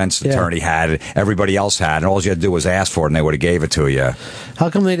criminal defense attorney had, everybody else had, and all you had to do was ask for it and they would have gave it to you. How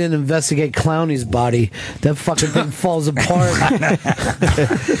come they didn't investigate Clowney's body? That fucking thing falls apart.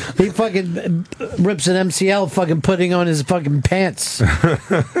 He fucking rips an MCL fucking putting on his fucking pants.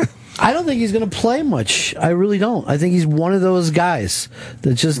 I don't think he's going to play much. I really don't. I think he's one of those guys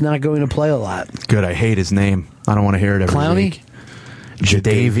that's just not going to play a lot. Good. I hate his name. I don't want to hear it every week.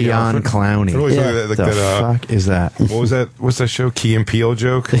 Jadeveon Clowney. What the fuck is that? What was that? What's that show? Key and Peele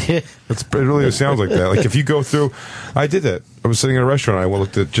joke? It really sounds like that. Like if you go through, I did that. I was sitting in a restaurant. I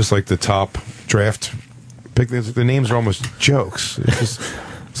looked at just like the top draft pick. The names are almost jokes.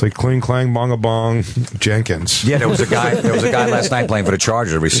 It's like Cling Clang Bonga Bong Jenkins. Yeah, there was a guy last night playing for the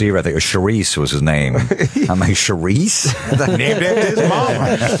Chargers, a receiver. I think Charisse was his name. I'm like, Charisse? Named after his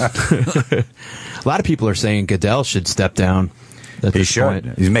mom. A lot of people are saying Goodell should step down. He should.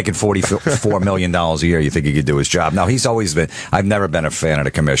 He's making $44 million a year. You think he could do his job? Now, he's always been. I've never been a fan of the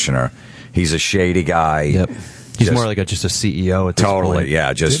commissioner. He's a shady guy. Yep. He's more like just a CEO at this point.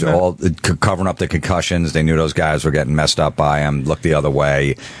 Yeah. Just all covering up the concussions. They knew those guys were getting messed up by him. Look the other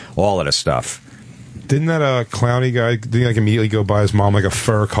way. All of this stuff. Didn't that Clowney guy immediately go buy his mom like a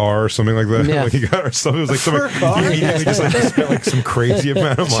fur car or something like that? Yeah. Like he got her something. It was like something. He immediately just spent like some crazy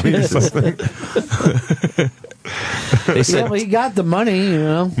amount of money or something. They said, well, he got the money,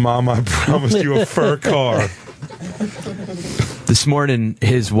 Mom, I promised you a fur car. This morning,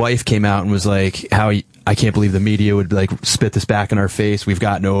 his wife came out and was like, I can't believe the media would like spit this back in our face. We've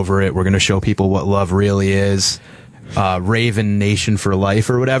gotten over it. We're going to show people what love really is. Raven Nation for life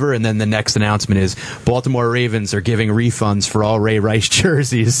or whatever. And then the next announcement is Baltimore Ravens are giving refunds for all Ray Rice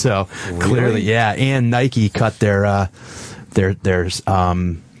jerseys. So clearly, yeah. And Nike cut their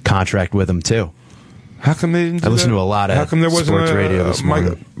contract with him too. How come they didn't? I listen to a lot of How come there wasn't sports radio this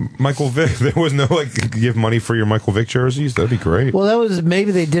morning. Michael Vick? There was no give money for your Michael Vick jerseys. That'd be great. Well, that was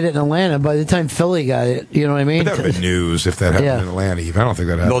maybe they did it in Atlanta. By the time Philly got it, you know what I mean? But that would have been news if that happened in Atlanta. I don't think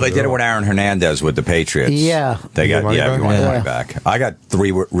that happened. No, they did it with Aaron Hernandez with the Patriots. Yeah. They got money back? if you want the money back. I got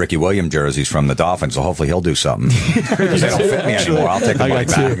 3 Ricky Williams jerseys from the Dolphins, so hopefully he'll do something. Because they don't fit me anymore. I'll take the money back.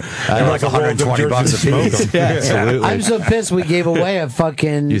 They're like $120 a piece. Yeah, absolutely. I'm so pissed we gave away a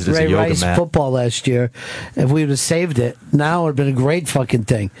fucking Used as a Ray yoga Rice mat. football last year. If we would have saved it, now it would have been a great fucking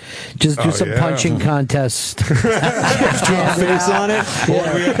thing. Just do some punching contest. Face on it.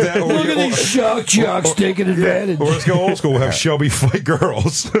 Look at these shock jocks taking advantage. Or let's go old school. We'll have Shelby fight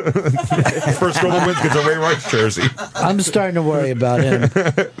girls. First girl that wins gets a Ray Rice jersey. I'm starting to worry about him.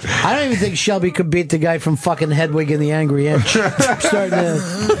 I don't even think Shelby could beat the guy from fucking Hedwig and the Angry Inch. I'm starting to...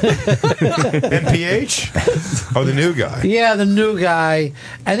 NPH? Oh, the new guy. Yeah, the new guy.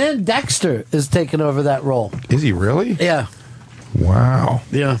 And then Dexter is taking over that role. Is he really? Yeah. Wow.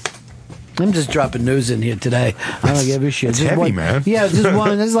 Yeah. I'm just dropping news in here today. I don't give a shit. It's Just heavy, one, man. Yeah, just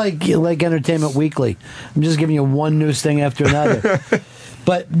one. This is like Entertainment Weekly. I'm just giving you one news thing after another.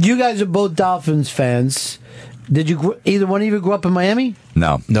 But you guys are both Dolphins fans. Did you either one of you grew up in Miami?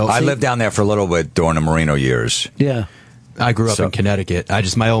 No. I lived down there for a little bit during the Marino years. Yeah. I grew up in Connecticut.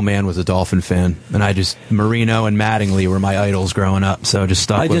 My old man was a Dolphin fan, and Marino and Mattingly were my idols growing up, so I just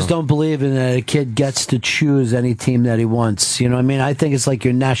stuck I with just them. don't believe in that a kid gets to choose any team that he wants. You know what I mean? I think it's like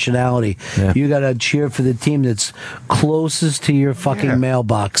your nationality. Yeah. You got to cheer for the team that's closest to your fucking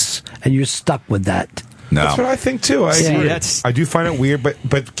mailbox, and you're stuck with that. No. That's what I think too. I do find it weird,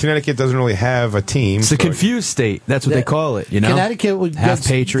 but Connecticut doesn't really have a team. It's a confused state. That's what they call it. You know, Connecticut would half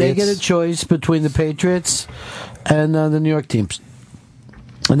Patriots. They get a choice between the Patriots and the New York teams.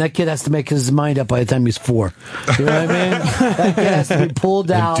 And that kid has to make his mind up by the time he's 4. You know what I mean? That kid has to be pulled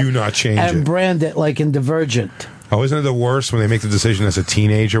out. Do not change and it. brand it like in Divergent. Oh, isn't it the worst when they make the decision as a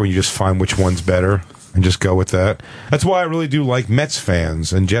teenager when you just find which one's better and just go with that? That's why I really do like Mets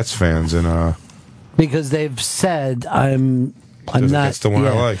fans and Jets fans and because they've said I'm not. That's the one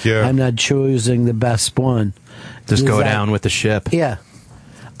I like. Yeah, I'm not choosing the best one. Just go down with the ship. Yeah,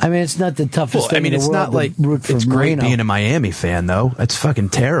 I mean it's not the toughest thing in the it's world. not like to root for it's great Marino. being a Miami fan, though. It's fucking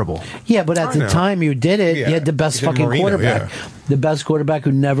terrible. Yeah, but at I the know. time you did it, Yeah. you had the best You had fucking Marino, quarterback, the best quarterback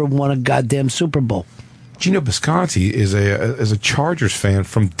who never won a goddamn Super Bowl. Gino Bisconti is a Chargers fan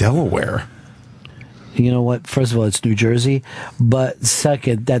from Delaware. You know what? First of all, it's New Jersey, but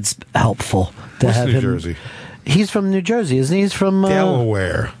second, that's helpful to What's have New him. Jersey? He's from New Jersey, isn't he? He's from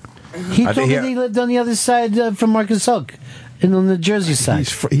Delaware. He I told me think that he lived on the other side from Marcus Hook, on the Jersey side.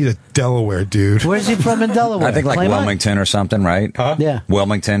 He's a Delaware dude. Where's he from in Delaware? I think like Claymont? Wilmington or something, right? Huh? Yeah.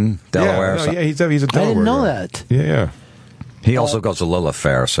 Wilmington, Delaware. or something. Yeah, he's a Delaware. I didn't know guy. that. Yeah. He also goes to Lilith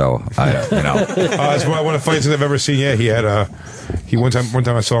Fair, so That's one of the funniest things I've ever seen. Yeah, he had one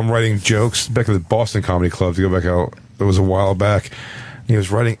time I saw him writing jokes back at the Boston Comedy Club to go back out. It was a while back. He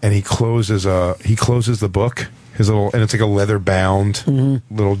was writing, and he closes the book, his little, and it's like a leather bound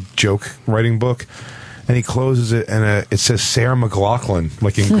little joke writing book. And he closes it, and it says Sarah McLachlan,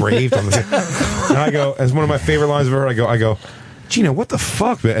 like engraved on the. And I go, as one of my favorite lines of her, I go, Gino, what the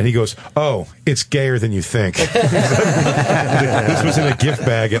fuck, man? And he goes, oh, it's gayer than you think. This was in a gift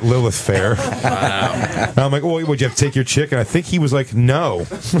bag at Lilith Fair. Wow. And I'm like, well, would you have to take your chick? And I think he was like, no.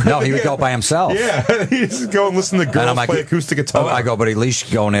 No, he would go by himself. Yeah, he'd just go and listen to girls play acoustic guitar. I go, but at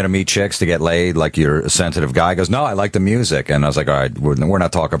least going in to meet chicks to get laid, like you're a sensitive guy. He goes, no, I like the music. And I was like, all right, we're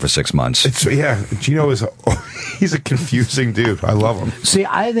not talking for 6 months. Gino he's a confusing dude. I love him. See,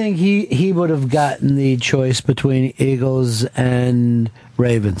 I think he would have gotten the choice between Eagles and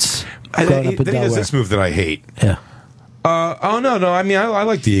Ravens. Then he does this move that I hate. Yeah. No. I mean, I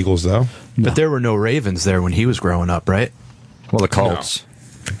like the Eagles, though. But there were no Ravens there when he was growing up, right? Well, the Colts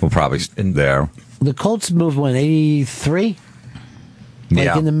were probably there. The Colts moved when 83.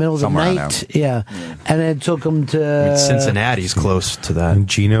 Like in the middle of the night, yeah. And it took them to Cincinnati's close to that. And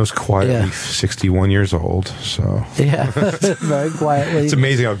Gino's quietly 61 years old, so yeah, very quietly. It's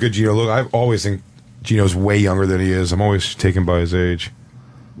amazing how good Gino looks. I always think Gino's way younger than he is. I'm always taken by his age.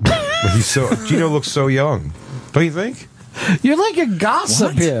 But Gino looks so young. Don't you think? You're like a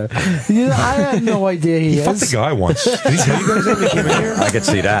gossip here. I have no idea he is. Fucked the guy once. Did he tell you guys that when he came in here? I could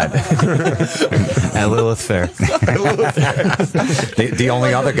see that. At Lilith Fair. the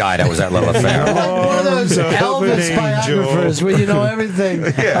only other guy that was at Lilith Fair. One of those Elvis biographers where you know everything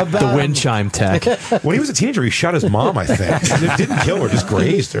about The wind chime tech. When he was a teenager, he shot his mom, I think. Didn't kill her, just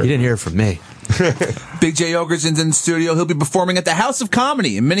grazed her. You didn't hear it from me. Big J. Ogerson's in the studio. He'll be performing at the House of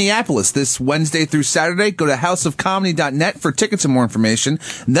Comedy in Minneapolis this Wednesday through Saturday. Go to houseofcomedy.net for tickets and more information.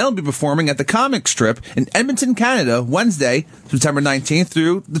 And then he'll be performing at the Comic Strip in Edmonton, Canada, Wednesday, September 19th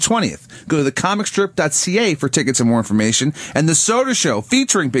through the 20th. Go to thecomicstrip.ca for tickets and more information. And the Soda Show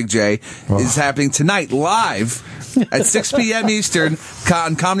featuring Big J is happening tonight live at 6 p.m. Eastern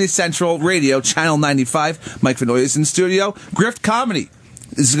on Comedy Central Radio, Channel 95. Mike Vinoy is in the studio. Grift Comedy.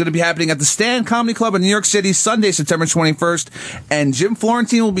 This is going to be happening at the Stand Comedy Club in New York City, Sunday, September 21st. And Jim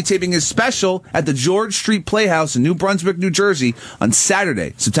Florentine will be taping his special at the George Street Playhouse in New Brunswick, New Jersey on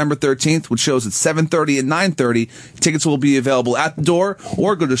Saturday, September 13th, with shows at 7:30 and 9:30. Tickets will be available at the door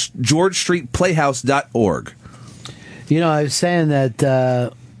or go to georgestreetplayhouse.org. You know, I was saying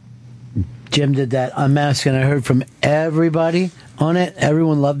that Jim did that Unmasked, and I heard from everybody on it.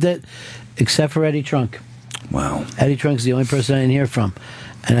 Everyone loved it, except for Eddie Trunk. Wow. Eddie Trunk's the only person I didn't hear from.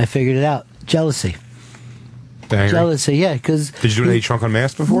 And I figured it out. Jealousy. Angry? Jealousy, yeah. Cause did you do an Eddie Trunk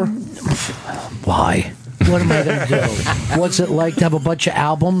Unmasked before? Why? What am I going to do? What's it like to have a bunch of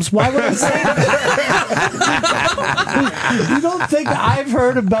albums? Why would I say that? You don't think I've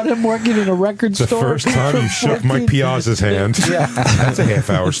heard about him working in a record The store? first time you shook Mike Piazza's hand. Yeah. That's a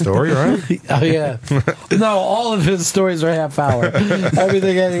half-hour story, right? Oh, yeah. No, all of his stories are half hour.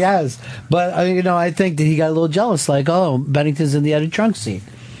 Everything that he has. But, I think that he got a little jealous, like, oh, Bennington's in the Eddie Trunk scene.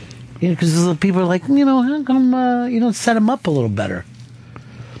 Because people are like, how come you don't set him up a little better?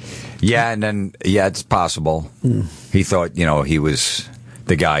 Yeah, and then, it's possible. He thought, he was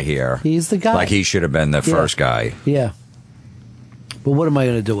the guy here. He's the guy. Like he should have been the first guy. Yeah. But what am I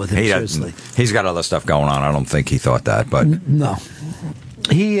going to do with him, seriously? He's got other stuff going on. I don't think he thought that, but... No.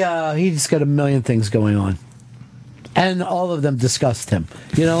 He's got a million things going on. And all of them disgust him.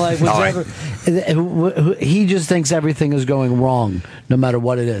 Whichever, he just thinks everything is going wrong, no matter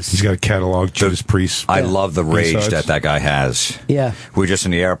what it is. He's got a catalog, Judas Priest. I love the rage that guy has. Yeah. We were just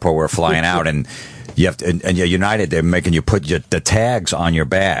in the airport, we're flying out, and you have to, and United, they're making you put the tags on your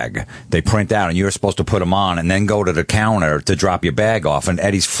bag. They print out, and you're supposed to put them on, and then go to the counter to drop your bag off. And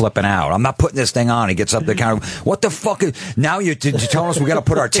Eddie's flipping out. I'm not putting this thing on. He gets up to the counter. What the fuck? Now you're telling us we got to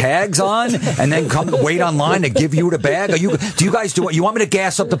put our tags on, and then come wait online to give you the bag? Do you guys do it? You want me to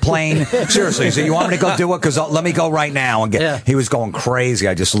gas up the plane? Seriously, so you want me to go do it? Because let me go right now and get. Yeah. He was going crazy.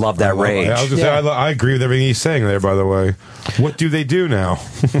 I just love that rage. I was just saying, I agree with everything he's saying there. By the way, what do they do now?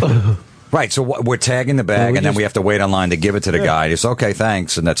 Right, so we're tagging the bag, and then we have to wait online to give it to the guy. It's okay,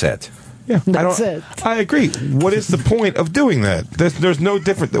 thanks, and that's it. Yeah, that's it. I agree. What is the point of doing that? There's no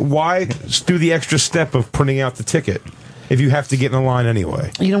different. Why do the extra step of printing out the ticket if you have to get in the line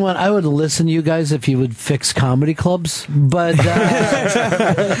anyway? You know what? I would listen to you guys if you would fix comedy clubs, but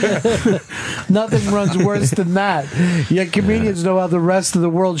nothing runs worse than that. Yet comedians know how the rest of the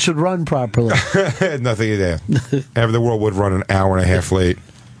world should run properly. Nothing there. The world would run an hour and a half late.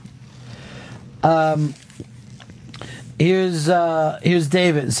 Here's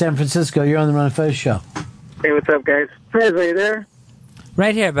David in San Francisco. You're on the Ron and Fez show. Hey, what's up, guys? Fez, are you there?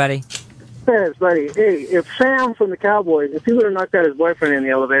 Right here, buddy. Fez, buddy. Hey, if Sam from the Cowboys, if he would have knocked out his boyfriend in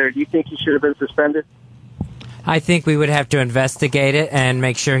the elevator, do you think he should have been suspended? I think we would have to investigate it and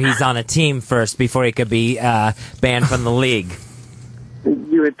make sure he's on a team first before he could be banned from the league.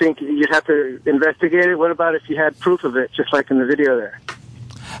 You would think you'd have to investigate it? What about if you had proof of it, just like in the video there?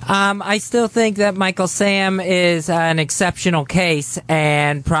 I still think that Michael Sam is an exceptional case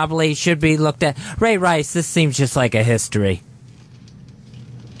and probably should be looked at. Ray Rice, this seems just like a history.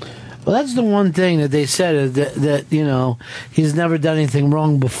 Well, that's the one thing that they said, that he's never done anything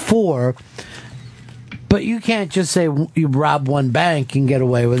wrong before. But you can't just say you rob one bank and get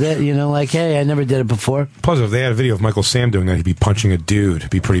away with it. Hey, I never did it before. Plus, if they had a video of Michael Sam doing that, he'd be punching a dude.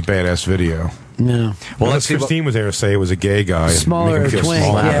 It'd be a pretty badass video. Yeah. Well, Christine was there to say it was a gay guy. Smaller twin.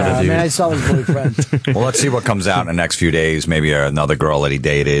 I saw his boyfriend. Well, let's see what comes out in the next few days. Maybe another girl that he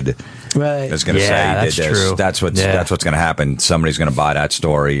dated. Right. Is going to say he did this. True. That's what's going to happen. Somebody's going to buy that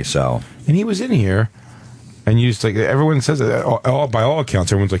story. So. And he was in here. And you just everyone says it. By all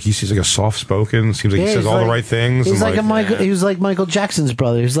accounts, everyone's like, he's like a soft-spoken. Seems like he says all the right things. He's like he was like Michael Jackson's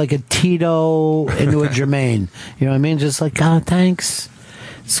brother. He was like a Tito into a Jermaine. You know what I mean? Just like, thanks.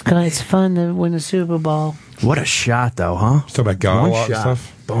 It's fun to win the Super Bowl. What a shot, though, huh? Talk about God a lot and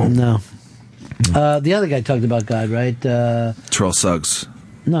stuff. Boom. No. The other guy talked about God, right? Terrell Suggs.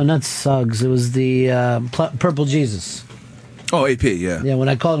 No, not Suggs. It was the Purple Jesus. Oh, AP, yeah. Yeah, when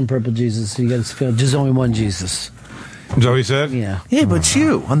I called him Purple Jesus, you got to feel there's only one Jesus. Is that what he said? Yeah. Yeah, but it's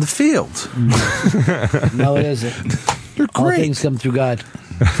you on the field. No, it isn't. You're great. All things come through God.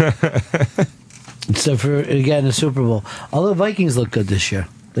 Except for, again, the Super Bowl. Although Vikings look good this year.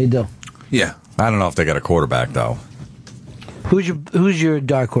 They do. Yeah. I don't know if they got a quarterback though. Who's your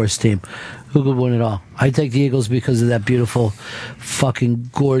dark horse team? Who could win it all? I take the Eagles because of that beautiful, fucking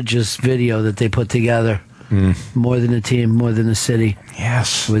gorgeous video that they put together. More than a team, more than a city.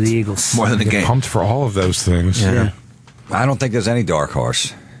 Yes, with the Eagles. More than a game. Pumped for all of those things. Yeah. I don't think there's any dark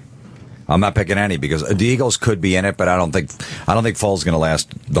horse. I'm not picking any because the Eagles could be in it, but I don't think Foles is going to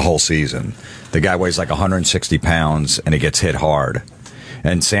last the whole season. The guy weighs like 160 pounds and he gets hit hard.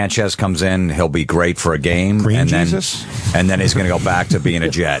 And Sanchez comes in, he'll be great for a game, and then he's going to go back to being a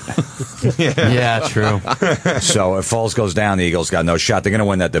Jet. Yeah, true. So if Foles goes down, the Eagles got no shot. They're going to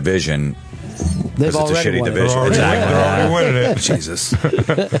win that division. They've Because it's a already shitty won it. division. They're already winning it. Jesus.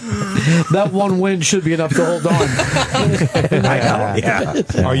 That one win should be enough to hold on. I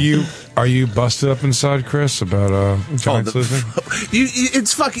know. Yeah. Are you busted up inside, Chris, about Giants losing?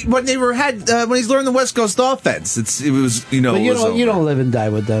 It's fucking when they when he's learned the West Coast offense. It was But you don't live and die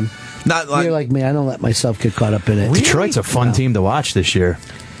with them. Not like You're like me. I don't let myself get caught up in it. Detroit's a fun team to watch this year.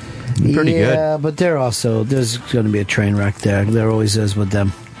 Pretty good. Yeah, but there's going to be a train wreck there. There always is with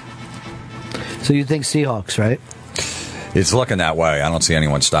them. So you think Seahawks, right? It's looking that way. I don't see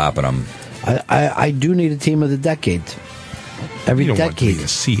anyone stopping them. I do need a team of the decade. Every You don't want to decade. be the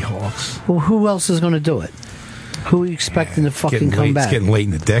Seahawks. Well, who else is going to do it? Who are you expecting to fucking come back? It's getting late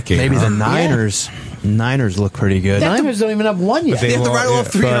in the decade. Maybe huh? the Niners. Niners look pretty good. The Niners don't even have one yet. they have to rattle off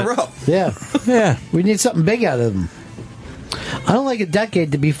 3 in a row. Yeah. Yeah. We need something big out of them. I don't like a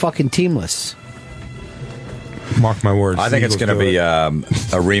decade to be fucking teamless. Mark my words. I think it's going to be a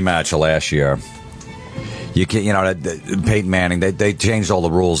rematch of last year. Peyton Manning, they changed all the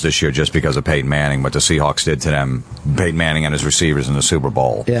rules this year just because of Peyton Manning, what the Seahawks did to them. Peyton Manning and his receivers in the Super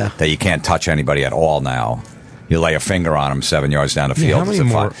Bowl. Yeah. That you can't touch anybody at all now. You lay a finger on him 7 yards down the field. how many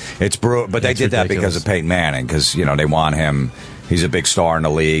more? It's brutal, but they did that because of Peyton Manning, because they want him. He's a big star in the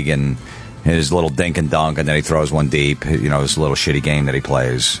league, and his little dink and dunk, and then he throws one deep. His little shitty game that he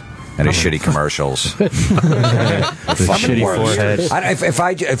plays. And his shitty commercials. The shitty forehead.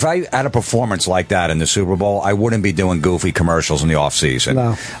 If I had a performance like that in the Super Bowl, I wouldn't be doing goofy commercials in the off season.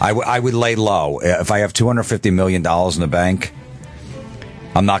 No. I would lay low. If I have $250 million in the bank,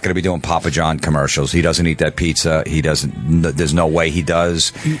 I'm not going to be doing Papa John commercials. He doesn't eat that pizza. He doesn't. There's no way he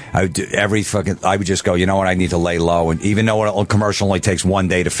does. I would just go. You know what? I need to lay low. And even though a commercial only takes 1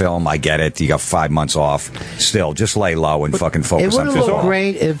 day to film, I get it. You got 5 months off. Still, just lay low and fucking focus It on would have football. looked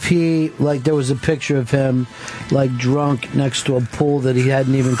great if he, there was a picture of him, drunk next to a pool that he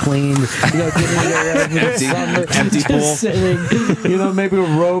hadn't even cleaned. Empty pool. Sitting, maybe a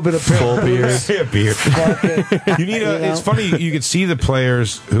robe and a pair of boots. Yeah, beer. You need It's funny. You can see the players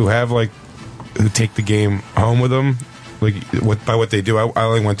who have who take the game home with them, by what they do. I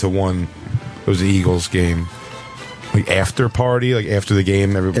only went to one. It was the Eagles game, after party, after the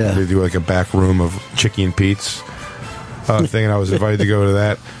game. They do a back room of Chicky and Pete's thing, and I was invited to go to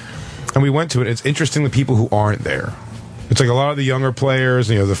that. And we went to it. It's interesting the people who aren't there. It's a lot of the younger players,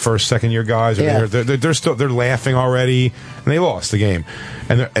 the first, second year guys are there. They're laughing already, and they lost the game,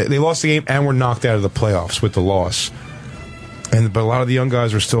 and they lost the game, and were knocked out of the playoffs with the loss. But a lot of the young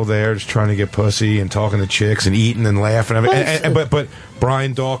guys were still there, just trying to get pussy and talking to chicks and eating and laughing. But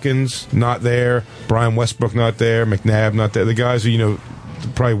Brian Dawkins not there, Brian Westbrook not there, McNabb not there. The guys who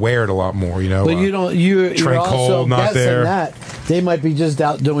probably wear it a lot more. But you're Trent also Cole not guessing there. that they might be just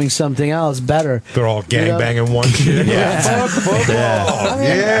out doing something else better. They're all gangbanging one chick.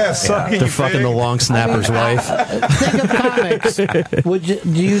 They're fucking the long snapper's wife. Think of comics.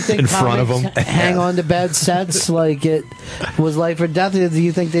 Do you think In front of comics them. hang on to bad sets like it was life or death? Or do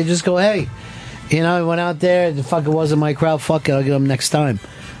you think they just go, hey, I went out there, the fuck, it wasn't my crowd, fuck it, I'll get them next time.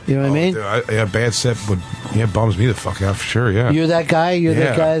 You know what I mean? Dude, bad set bums me the fuck out for sure. Yeah, You're that guy. You're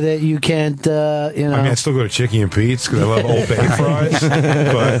that guy that you can't. I mean, I still go to Chicky and Pete's because I love Old Bay fries.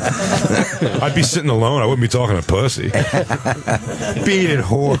 But I'd be sitting alone. I wouldn't be talking to pussy. Beat it,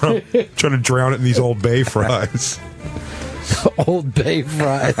 whore. I'm trying to drown it in these Old Bay fries. Old Bay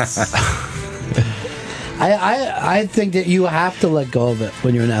fries. I think that you have to let go of it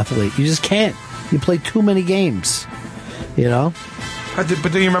when you're an athlete. You just can't. You play too many games. But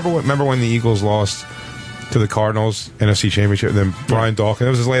do you remember when the Eagles lost to the Cardinals NFC Championship? And then Brian Dawkins, that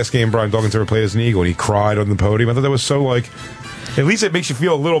was his last game Brian Dawkins ever played as an Eagle, and he cried on the podium. I thought that was so at least it makes you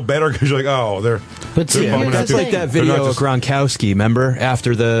feel a little better because you're they're. But see, That's like that video of Gronkowski. Remember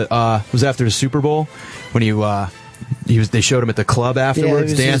after the Super Bowl when you They showed him at the club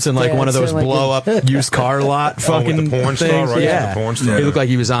afterwards, he was dancing just like one of those dancing like blow up used car lot fucking with the porn things. star, right? Yeah, The porn star. He looked like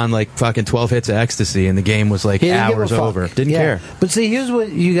he was on like fucking 12 hits of ecstasy, and the game was like He didn't give a hours fuck. over. Didn't Yeah. care. But see, here's what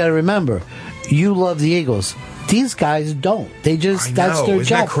you got to remember: you love the Eagles. These guys don't. They just that's know. their Isn't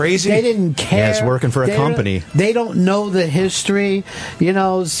job. that crazy? They didn't care. Yeah, it's working for a They company. They don't know the history,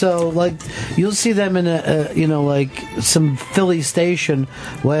 So like, you'll see them in like some Philly station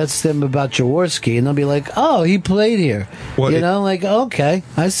will ask them about Jaworski, and they'll be like, "Oh, he played here." Well, Okay,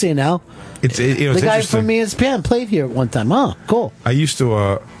 I see now. It's the guy interesting. from ESPN played here at one time. Oh, cool. I used to,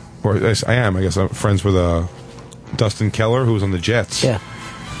 or I am, I guess I'm friends with Dustin Keller, who was on the Jets. Yeah.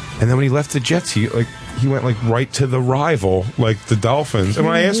 And then when he left the Jets, he went like right to the rival, like the Dolphins. And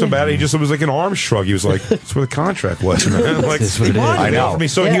when I asked him about it, it was like an arm shrug. He was like, "That's where the contract was." Man. Like, That's what it is. I know.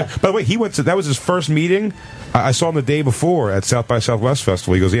 So Yeah. by the way, he went to that was his first meeting. I saw him the day before at South by Southwest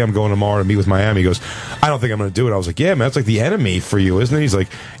Festival. He goes, "Yeah, I'm going tomorrow to meet with Miami." He goes, "I don't think I'm going to do it." I was like, "Yeah, man, that's like the enemy for you, isn't it?" He's like,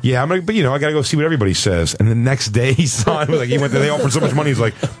 "Yeah, I'm gonna, but I got to go see what everybody says." And the next day he signed. Like he went there, they offered so much money. He's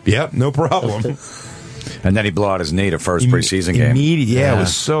like, "Yeah, no problem." And then he blew out his knee the first preseason game. Yeah, it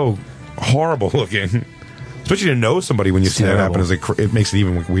was so horrible looking. Especially to know somebody when you see that happen, it makes it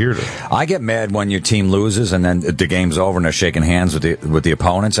even weirder. I get mad when your team loses and then the game's over and they're shaking hands with the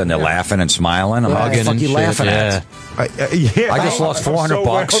opponents and they're laughing and smiling. I'm like, what the fuck you laughing at? I just lost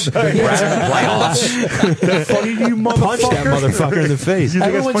 $400 rather than playoffs. That's funny, you motherfucker. Punch that motherfucker in the face.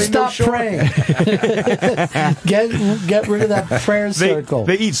 Everyone stop praying. get rid of that prayer circle.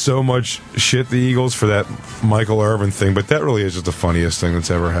 They eat so much shit, the Eagles, for that Michael Irvin thing, but that really is just the funniest thing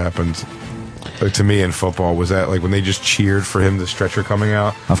that's ever happened. Like, to me in football, was that like when they just cheered for him, the stretcher coming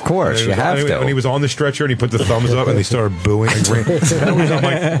out? Of course, you have to. When he was on the stretcher and he put the thumbs up and they started booing. I'm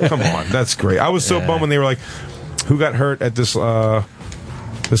like, come on, that's great. I was so bummed when they were like, who got hurt at this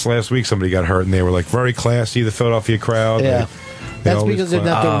last week? Somebody got hurt and they were like, very classy, the Philadelphia crowd. Yeah. That's because they're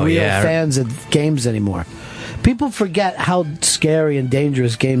not the real yeah. fans of games anymore. People forget how scary and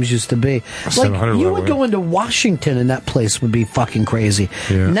dangerous games used to be. Like, you would go into Washington and that place would be fucking crazy.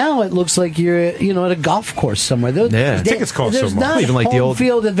 Yeah. Now it looks like you're, at a golf course somewhere. I think it's cost so There's much. not Even like home the old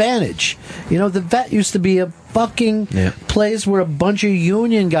field advantage. The Vet used to be a fucking place where a bunch of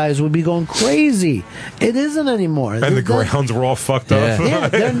union guys would be going crazy. It isn't anymore. And the grounds were all fucked up.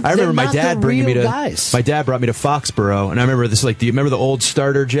 Yeah, I remember my not dad the bringing me real to. guys. My dad brought me to Foxborough, and I remember this. Like, do you remember the old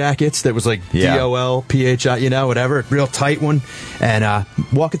starter jackets that was like DOLPHI, whatever, real tight one, and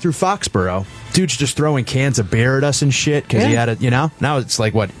walking through Foxborough, dude's just throwing cans of beer at us and shit because he had a, Now it's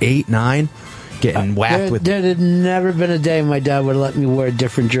like what 8, 9. Getting whacked with. There had never been a day my dad would let me wear a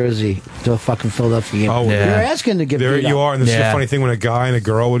different jersey to a fucking Philadelphia game. Oh, You're asking to get there beat you up. are, and this is the funny thing when a guy and a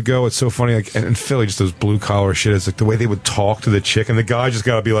girl would go. It's so funny, like in Philly, just those blue collar shit. It's like the way they would talk to the chick, and the guy just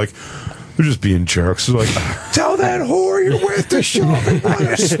got to be like, "They're just being jerks." It's like, "Tell that whore you're with to show up and buy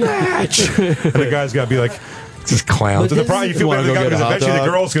a snatch," and the guy's got to be like. Just clowns. And the problem, you feel bad for the guy because eventually the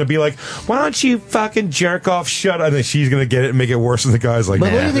girl's going to be like, "Why don't you fucking jerk off? Shut up." And then she's going to get it and make it worse. And the guy's like,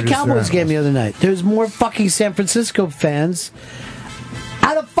 But look at they're the just Cowboys animals. game the other night. There's more fucking San Francisco fans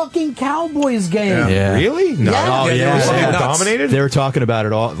at a fucking Cowboys game. Yeah. Really? No. Yeah. Oh They yeah, were so dominated? They were talking about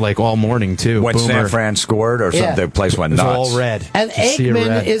it all morning too. When San Fran scored or something, the place went It was nuts. all red. And You see it Aikman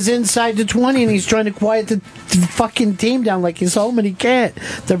red. is inside the 20 and he's trying to quiet the fucking team down like he's home and he can't.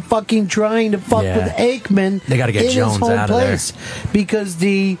 They're fucking trying to fuck Yeah. with Aikman. They gotta get in Jones his home out of there. place because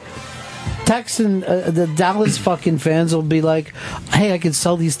the the Dallas fucking fans will be like, "Hey, I can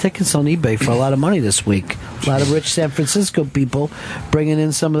sell these tickets on eBay for a lot of money this week." A lot of rich San Francisco people bringing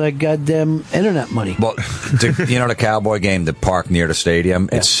in some of that goddamn internet money. Well, the Cowboy game, the park near the stadium,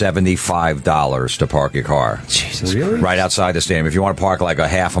 it's $75 to park your car. Jesus, really? Right outside the stadium. If you want to park like a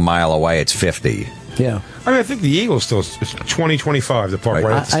half a mile away, it's $50. Yeah. I mean, I think the Eagles still it's 20-25 to park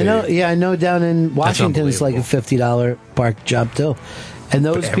right at the I stadium. know. Yeah, I know. Down in Washington, it's like a $50 park job too. And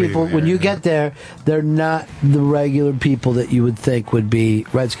those people, when you get there, they're not the regular people that you would think would be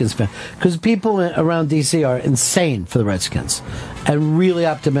Redskins fans. Because people around D.C. are insane for the Redskins and really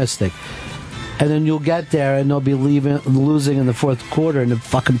optimistic. And then you'll get there and they'll be losing in the fourth quarter, and the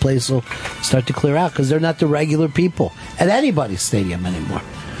fucking place will start to clear out because they're not the regular people at anybody's stadium anymore.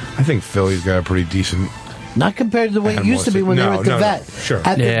 I think Philly's got a pretty decent. Not compared to the way it used to be when they were at the Vet. Sure.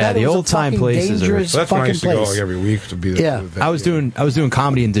 At the Vet, it was a old-time fucking places are- dangerous That's when I fucking used to go place. like every week to be there. Yeah. I was doing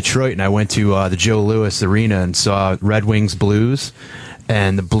comedy in Detroit, and I went to the Joe Louis Arena and saw Red Wings Blues,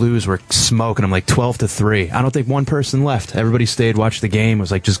 and the Blues were smoking them like 12-3. I don't think one person left. Everybody stayed, watched the game. It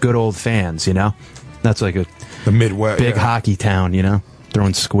was like just good old fans, That's like the Midwest, big hockey town,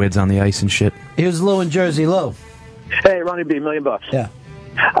 throwing squids on the ice and shit. Here's Lou in Jersey. Lou. Hey, Ronnie B, $1 million. Yeah.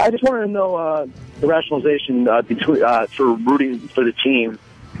 I just wanted to know, the rationalization between for rooting for the team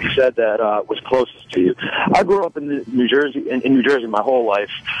you said that was closest to you. I grew up in New Jersey my whole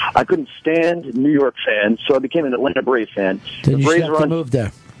life. I couldn't stand New York fans, so I became an Atlanta Braves fan. Then The you Braves should were have to on. move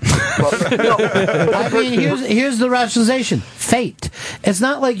there. I mean, here's the rationalization. Fate. It's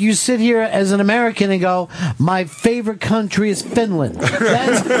not like you sit here as an American and go, my favorite country is Finland.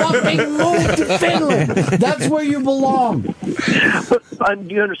 That's fucking move to Finland. That's where you belong.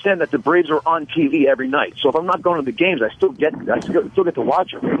 But you understand that the Braves are on TV every night. So if I'm not going to the games, I still get to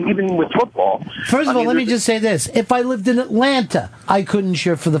watch them. Even with football. First of all, let me just say this. If I lived in Atlanta, I couldn't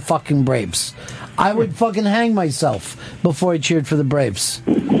cheer for the fucking Braves. I would fucking hang myself before I cheered for the Braves.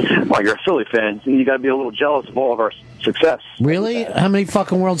 Well, you're a Philly fan. So you got to be a little jealous of all of our success. Really? How many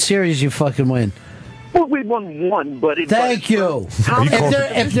fucking World Series you fucking win? Well, we won one, but Thank you.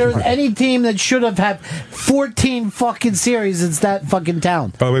 If there's any team that should have had 14 fucking series, it's that fucking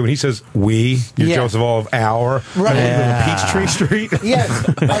town. By the way, when he says "we," you're jealous of all of our Peachtree Street. Yes,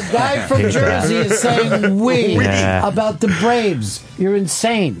 a guy from Jersey is saying "we" about the Braves. You're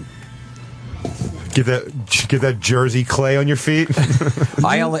insane. Get that Jersey clay on your feet.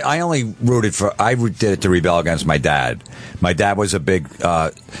 I only rooted for. I did it to rebel against my dad. My dad was a big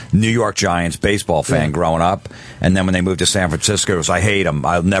New York Giants baseball fan growing up, and then when they moved to San Francisco, it was, I hate them.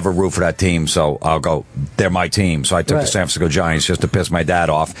 I'll never root for that team, so I'll go. They're my team. So I took the San Francisco Giants just to piss my dad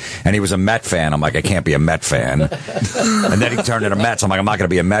off, and he was a Met fan. I'm like, I can't be a Met fan. And then he turned into Mets. I'm like, I'm not going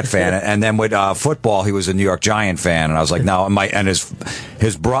to be a Met fan. And then with football, he was a New York Giant fan, and I was like, no. And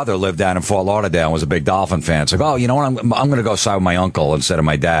his brother lived down in Fort Lauderdale and was a big Dolphin fan. It's like, oh, you know what? I'm going to go side with my uncle instead of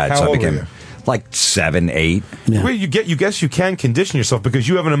my dad. How so I old became were you? like 7, 8. Well, you guess you can condition yourself because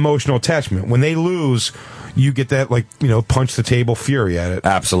you have an emotional attachment. When they lose, you get that punch the table fury at it.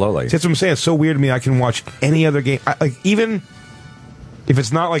 Absolutely. That's what I'm saying. It's so weird to me. I can watch any other game, even if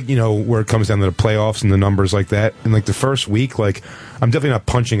it's not where it comes down to the playoffs and the numbers like that. In the first week, I'm definitely not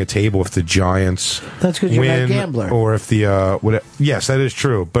punching a table if the Giants That's because you're win, a gambler. or if the yes, that is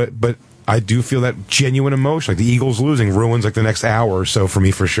true. But I do feel that genuine emotion. Like the Eagles losing ruins the next hour or so for me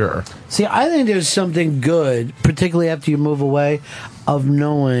for sure. See, I think there's something good, particularly after you move away, of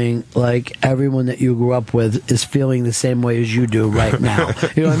knowing everyone that you grew up with is feeling the same way as you do right now.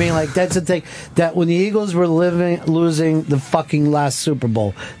 You know what I mean? That's the thing. That when the Eagles were losing the fucking last Super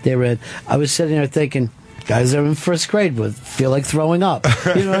Bowl they were in, I was sitting there thinking, guys I'm in first grade with feel like throwing up.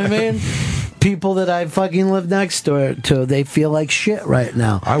 You know what I mean? People that I fucking live next door to, they feel like shit right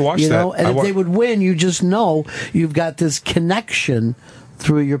now. I watched that. And if they would win, you just know you've got this connection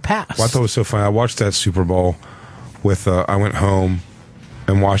through your past. Well, I thought it was so funny. I watched that Super Bowl with. I went home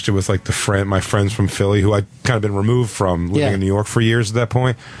and watched it with my friends from Philly, who I'd kind of been removed from living in New York for years at that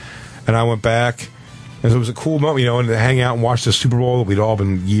point. And I went back, and it was a cool moment, and to hang out and watch the Super Bowl. We'd all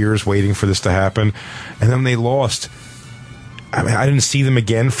been years waiting for this to happen, and then they lost. I mean, I didn't see them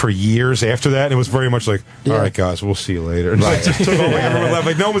again for years after that. And it was very much all right, guys, we'll see you later. And just took over. Everyone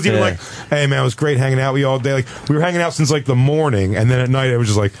left. No one was even hey, man, it was great hanging out with you all day. We were hanging out since the morning, and then at night it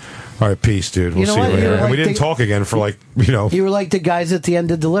was just all right, peace, dude. We'll see you later. And we didn't talk again for You were like the guys at the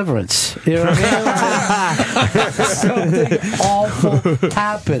end of Deliverance. You know what I mean? Something awful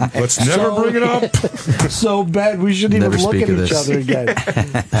happened. Let's never bring it up. So bad we shouldn't even look at each other again.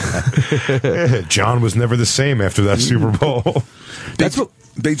 John was never the same after that Super Bowl. That's what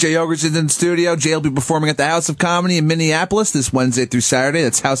Big J Ogres is in the studio. Jay will be performing at the House of Comedy in Minneapolis this Wednesday through Saturday.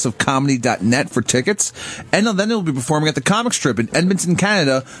 That's houseofcomedy.net for tickets. And then he'll be performing at the Comic Strip in Edmonton,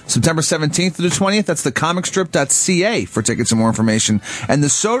 Canada, September 17th to the 20th. That's the comicstrip.ca for tickets and more information. And the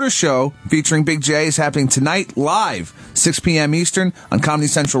Soda Show featuring Big J is happening tonight live, 6 p.m. Eastern on Comedy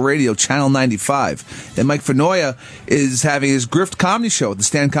Central Radio, Channel 95. And Mike Fenoya is having his Grift Comedy Show at the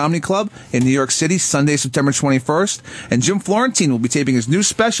Stand Comedy Club in New York City, Sunday, September 21st. And Jim Florentine will be taping his new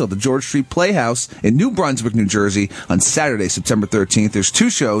special at the George Street Playhouse in New Brunswick, New Jersey on Saturday, September 13th. There's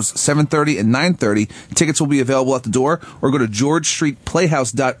 2 shows, 7:30 and 9:30. Tickets will be available at the door, or go to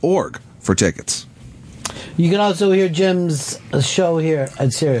georgestreetplayhouse.org for tickets. You can also hear Jim's show here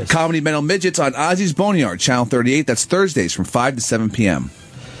at Sirius. Comedy Metal Midgets on Ozzy's Boneyard, Channel 38. That's Thursdays from 5 to 7 p.m.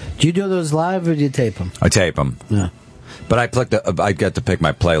 Do you do those live or do you tape them? I tape them. Yeah. But I get to pick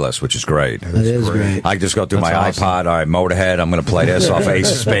my playlist, which is great. That is great. I just go through my iPod. All right, Motorhead. I'm going to play this off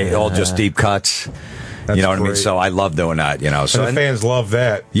Ace of Spades, all just deep cuts. You know what I mean? So I love doing that. So and the fans love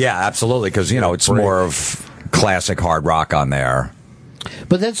that. Yeah, absolutely, because it's more of classic hard rock on there.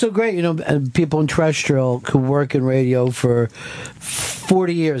 But that's so great, people in terrestrial who work in radio for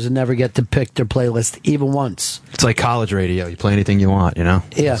 40 years and never get to pick their playlist even once. It's like college radio. You play anything you want, Yeah.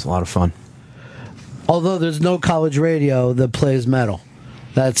 It's a lot of fun. Although there's no college radio that plays metal.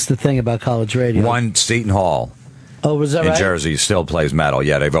 That's the thing about college radio. One Seton Hall. Oh, was that in right? Jersey still plays metal.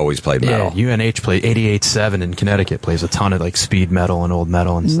 Yeah, they've always played metal. Yeah, UNH play 88.7 in Connecticut plays a ton of like speed metal and old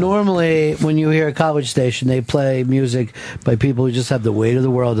metal and stuff. Normally, when you hear a college station, they play music by people who just have the weight of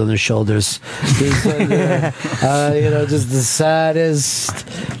the world on their shoulders. Just, just the saddest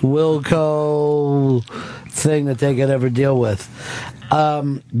Wilco thing that they could ever deal with.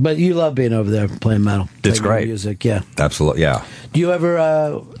 But you love being over there playing metal. It's great. Music, yeah. Absolutely, yeah. Do you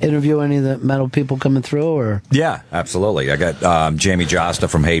ever interview any of the metal people coming through, or? Yeah, absolutely. I got Jamie Josta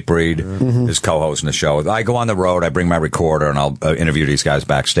from Hatebreed is co-hosting the show. I go on the road, I bring my recorder, and I'll interview these guys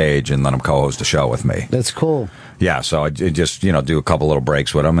backstage and let them co-host the show with me. That's cool. Yeah, so I just do a couple little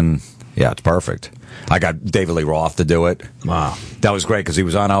breaks with them, and yeah, it's perfect. I got David Lee Roth to do it. Wow, that was great because he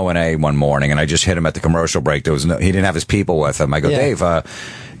was on O&A one morning, and I just hit him at the commercial break. He didn't have his people with him. I go, Dave,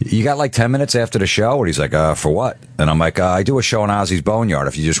 you got like 10 minutes after the show? And he's like, for what? And I'm like, I do a show in Ozzy's Boneyard.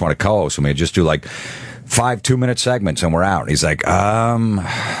 If you just want to co-host with me, just do like 5 2-minute segments, and we're out. And he's like, all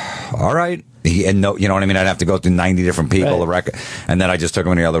right. You know what I mean? I'd have to go through 90 different people to record, and then I just took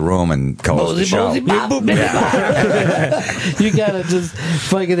him in the other room and co-hosted the show. You gotta just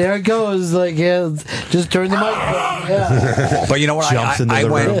fucking, there it goes, like, just turn the microphone. Yeah. But you know what? I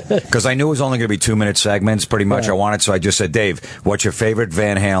went because I knew it was only going to be 2-minute segments. Pretty much, I wanted, so I just said, Dave, what's your favorite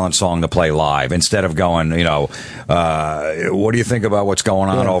Van Halen song to play live? Instead of going, what do you think about what's going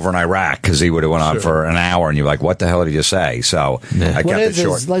on over in Iraq? Because he would have went on for an hour, and you're like, what the hell did you say? So I kept it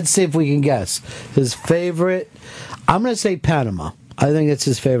short. Let's see if we can guess. His favorite, I'm going to say Panama. I think it's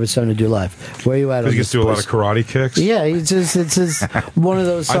his favorite song to do live. Where are you at? He gets to do a lot of karate kicks. Yeah, it's his one of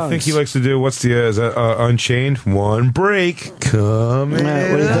those songs. I think he likes to do, what's the, is that Unchained? One break, come in.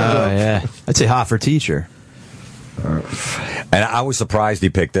 Yeah. I'd say Hot for Teacher. And I was surprised he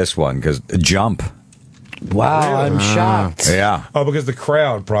picked this one, because Jump. Wow, I'm shocked. Yeah. Oh, because the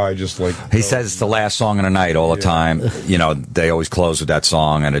crowd probably just like... He says it's the last song of the night all the time. They always close with that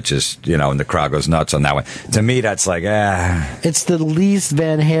song, and it just, and the crowd goes nuts on that one. To me, that's like, It's the least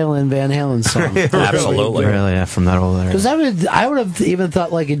Van Halen song. Absolutely. Really, yeah, from that old era. Because I would have even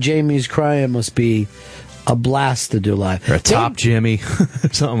thought like a Jamie's Crying must be a blast to do live. Or a Top Jimmy,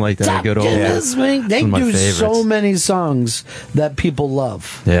 something like that. Top Good old. They do so many songs that people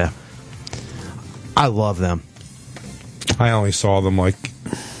love. Yeah. I love them. I only saw them like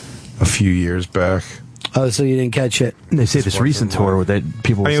a few years back. Oh, so you didn't catch it? They say this recent tour that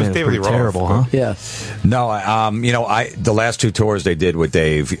people were saying it's pretty terrible, huh? Yeah. No, the last 2 tours they did with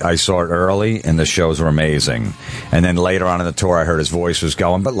Dave, I saw it early, and the shows were amazing. And then later on in the tour, I heard his voice was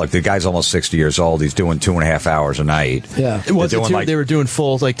going. But look, the guy's almost 60 years old. He's doing 2.5 hours a night. Yeah. They were doing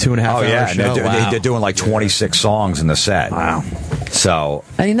full 2.5 hours. Oh yeah, show. They're doing like 26 songs in the set. Wow. So.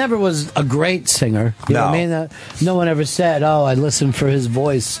 And he never was a great singer. You know what I mean? No one ever said, I listened for his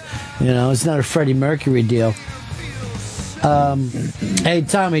voice. It's not a Freddie Mercury deal. Hey,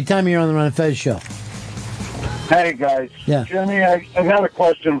 Tommy, you're on the Ron and Fez show. Hey, guys. Yeah. Jimmy, I got a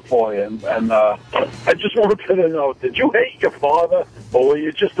question for you, and I just wanted to know, did you hate your father, or were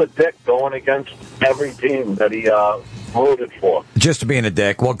you just a dick going against every team that he voted for? Just being a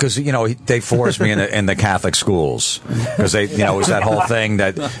dick. Well, because, they forced me in the Catholic schools. Because it was that whole thing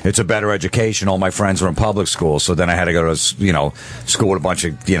that it's a better education. All my friends were in public school. So then I had to go to, school with a bunch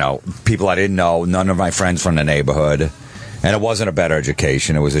of, people I didn't know. None of my friends from the neighborhood. And it wasn't a better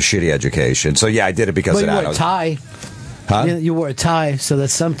education. It was a shitty education. So, yeah, I did it because of that. You wore a tie. Huh? You wore a tie, so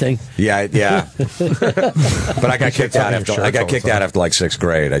that's something. Yeah. But I got kicked out after like 6th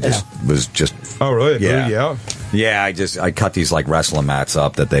grade. I was just. Oh, really? Yeah. Yeah, I cut these like wrestling mats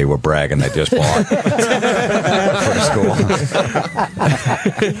up that they were bragging they just bought for school.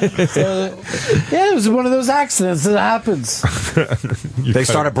 It was one of those accidents that happens. They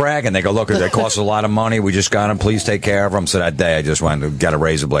started bragging. They go, look, they cost a lot of money. We just got them. Please take care of them. So that day I just went and got a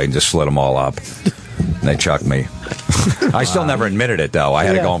razor blade and just slit them all up. And they chucked me. I still never admitted it, though. I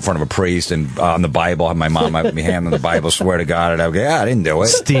had to go in front of a priest and on the Bible, have my mom have me hand on the Bible, swear to God, and I go, I didn't do it.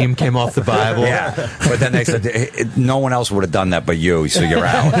 Steam came off the Bible. Yeah. But then they said, no one else would have done that but you, so you're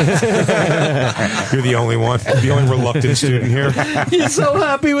out. You're the only one, the only reluctant student here. You're so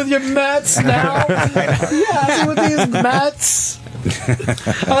happy with your Mets now? You're happy with these Mets?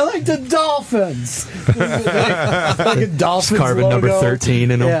 I like the Dolphins. Like a Dolphins Carbon logo. number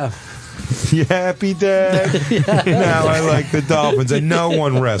 13 in them. Yeah. You happy, Dad? Now I like the Dolphins, and no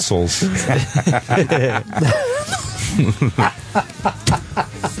one wrestles. The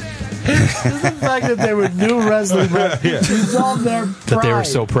fact that they were new wrestling, it's all their pride. That they were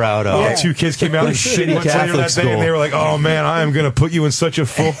so proud of. Yeah. 2 kids came out and shitty Catholic that school. day, and they were like, "Oh man, I am going to put you in such a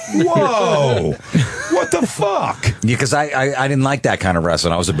full." Whoa! What the fuck? Yeah, because I didn't like that kind of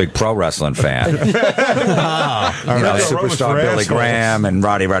wrestling. I was a big pro wrestling fan. Superstar Billy Graham and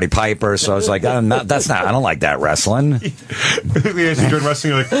Roddy Piper. So I was like, I don't like that wrestling. As you're doing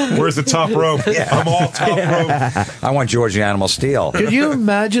wrestling, you're like, where's the top rope? I'm all top rope. I want George the Animal Steel. Could you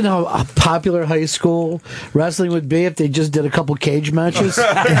imagine how popular high school wrestling would be if they just did a couple cage matches?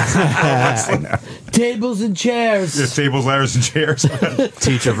 Tables and chairs. Yeah, tables, ladders, and chairs.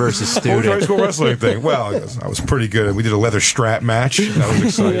 Teacher versus student. High school wrestling thing. Well, I was pretty good. We did a leather strap match. That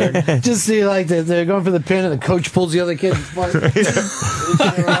was exciting. Just see, like, they're going for the pin, and the coach pulls the other kid.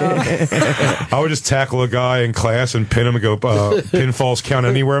 I would just tackle a guy in class and pin him and go, pinfalls count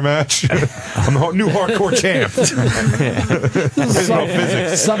anywhere match. I'm the new hardcore champ.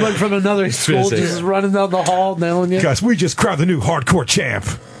 Someone from another school just running down the hall, nailing you. Guys, we just crowned the new hardcore champ.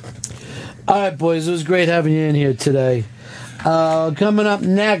 All right, boys, it was great having you in here today. Coming up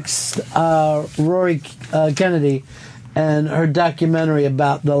next, Rory Kennedy and her documentary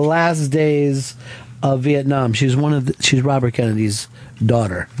about the last days of Vietnam. She's Robert Kennedy's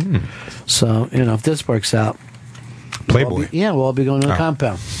daughter. So, if this works out, Playboy. we'll all be going to the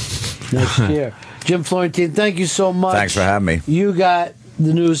compound next year. Jim Florentine, thank you so much. Thanks for having me. You got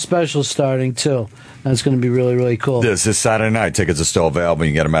the new special starting too. That's going to be really, really cool. This is Saturday night. Tickets are still available.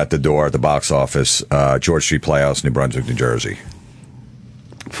 You can get them at the door at the box office, George Street Playhouse, New Brunswick, New Jersey.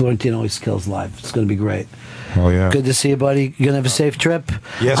 Florentine always kills live. It's going to be great. Oh, yeah. Good to see you, buddy. You going to have a safe trip?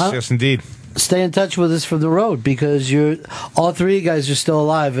 Yes, indeed. Stay in touch with us from the road because all three of you guys are still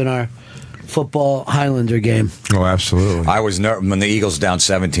alive in our football Highlander game. Oh, absolutely. I was nervous when the Eagles down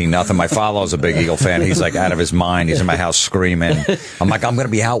 17-0. My father's a big Eagle fan. He's like out of his mind. He's in my house screaming. I'm like, I'm going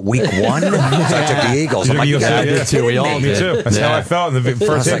to be out week 1. So I took the Eagles. I'm like, you got to do too. We all me too. That's how I felt in the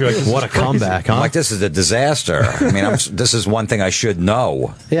first game. Like, what a comeback, huh? I'm like, this is a disaster. I mean, this is one thing I should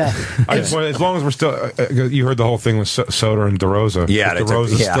know. Yeah. As long as we're still, you heard the whole thing with Soder and DeRosa. Yeah,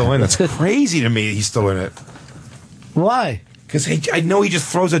 DeRosa's still in. That's crazy to me. He's still in it. Why? Because I know he just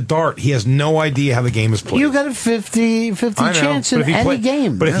throws a dart. He has no idea how the game is played. You got a 50-50 chance in any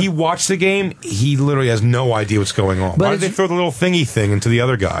game. But if he watched the game, he literally has no idea what's going on. Why did they throw the little thingy thing into the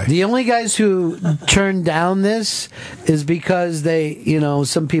other guy? The only guys who turned down this is because they,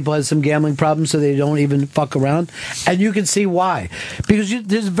 some people had some gambling problems, so they don't even fuck around. And you can see why. Because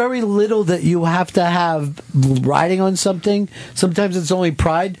there's very little that you have to have riding on something. Sometimes it's only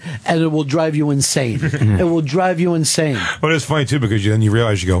pride, and it will drive you insane. It will drive you insane. But it's funny too because then you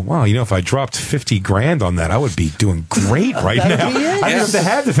realize you go, wow, if I dropped $50,000 on that, I would be doing great right now. I didn't have to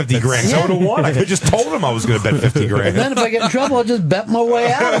have the $50,000. So I would have won. I could have just told him I was going to bet $50,000. And then if I get in trouble, I'll just bet my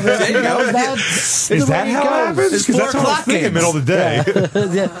way out of it. Is that how it happens? Because that's what I'm thinking middle of the day.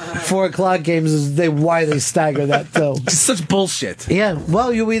 4 o'clock games is why they stagger that too. It's such bullshit. Yeah.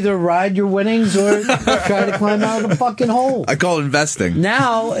 Well, you either ride your winnings or try to climb out of the fucking hole. I call it investing.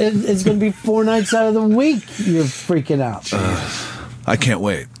 Now it's going to be 4 nights out of the week you're freaking out. I can't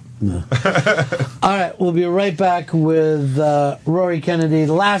wait. No. All right, we'll be right back with Rory Kennedy,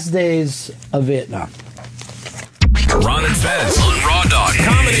 The Last Days of Vietnam. Ron and Fez on Raw Dog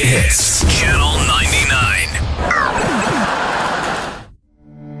Comedy Hits, Channel 99.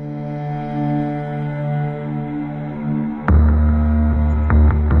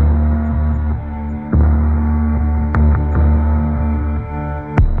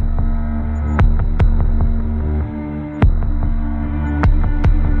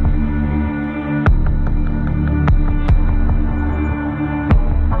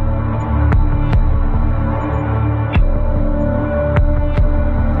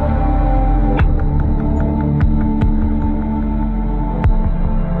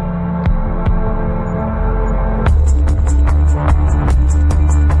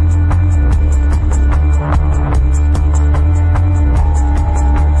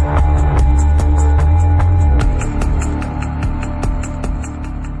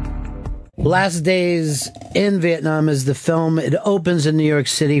 Last Days in Vietnam is the film. It opens in New York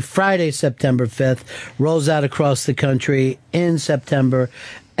City Friday, September 5th, rolls out across the country in September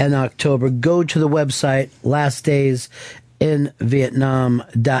and October. Go to the website,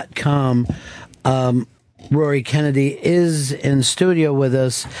 lastdaysinvietnam.com. Rory Kennedy is in studio with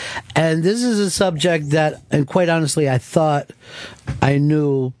us, and this is a subject that, and quite honestly, I thought I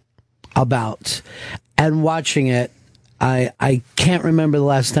knew about. And watching it, I can't remember the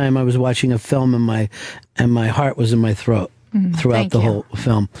last time I was watching a film and my heart was in my throat throughout the whole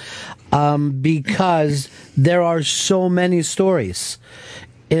film, because there are so many stories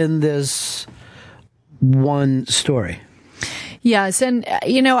in this one story. Yes, and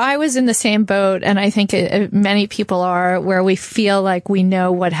I was in the same boat, and I think many people are, where we feel like we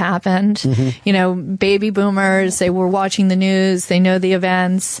know what happened. Mm-hmm. Baby boomers, they were watching the news, they know the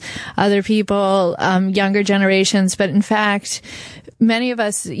events. Other people, younger generations, but in fact, many of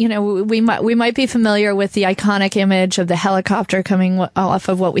us, we might be familiar with the iconic image of the helicopter coming off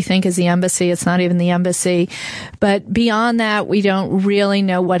of what we think is the embassy. It's not even the embassy. But beyond that, we don't really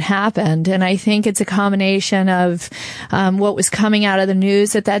know what happened. And I think it's a combination of what was coming out of the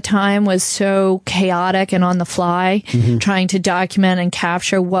news at that time was so chaotic and on the fly, trying to document and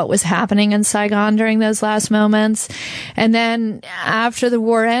capture what was happening in Saigon during those last moments. And then after the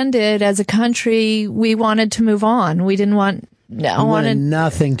war ended, as a country, we wanted to move on. We didn't want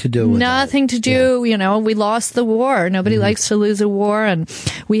nothing to do with nothing to do. We lost the war. Nobody likes to lose a war, and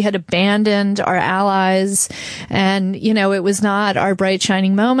we had abandoned our allies, and it was not our bright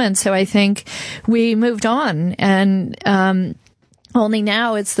shining moment. So I think we moved on, and only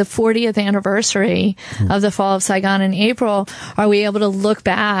now it's the 40th anniversary of the fall of Saigon in April. Are we able to look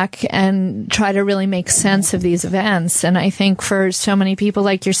back and try to really make sense of these events? And I think for so many people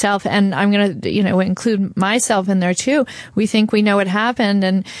like yourself, and I'm going to, include myself in there too, we think we know what happened.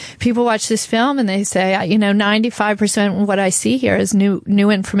 And people watch this film and they say, 95% of what I see here is new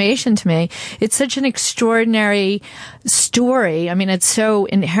information to me. It's such an extraordinary story. I mean, it's so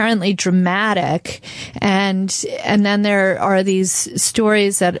inherently dramatic. And then there are these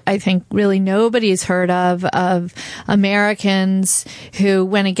stories that I think really nobody's heard of Americans who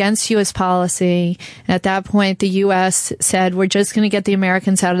went against U.S. policy. And at that point, the U.S. said, we're just going to get the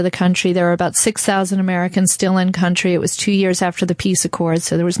Americans out of the country. There were about 6,000 Americans still in country. It was 2 years after the peace accord,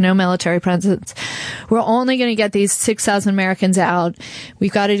 so there was no military presence. We're only going to get these 6,000 Americans out.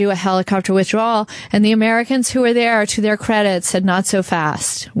 We've got to do a helicopter withdrawal. And the Americans who were there, to their credit, said, not so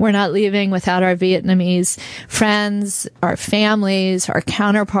fast. We're not leaving without our Vietnamese friends, our families, our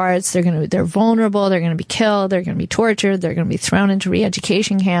counterparts. They're vulnerable. They're going to be killed. They're going to be tortured. They're going to be thrown into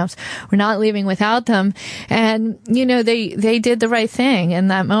re-education camps. We're not leaving without them. And, they did the right thing in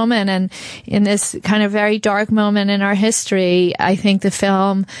that moment. And in this kind of very dark moment in our history, I think the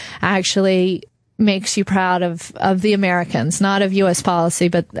film actually makes you proud of the Americans, not of U.S. policy,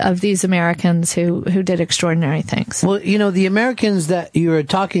 but of these Americans who did extraordinary things. Well, the Americans that you were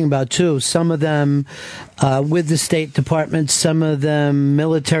talking about too, some of them with the State Department, some of them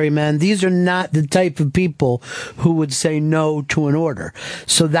military men, these are not the type of people who would say no to an order.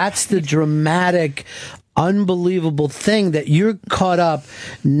 So that's the dramatic, unbelievable thing, that you're caught up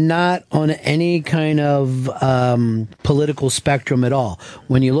not on any kind of political spectrum at all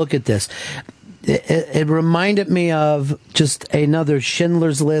when you look at this. It reminded me of just another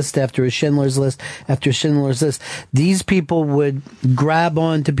Schindler's List after a Schindler's List after Schindler's List. These people would grab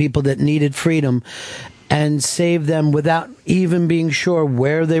on to people that needed freedom and save them without even being sure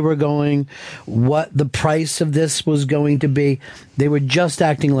where they were going, what the price of this was going to be. They were just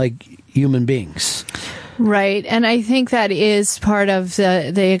acting like human beings. Right. And I think that is part of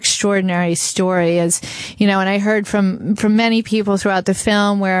the extraordinary story is, and I heard from many people throughout the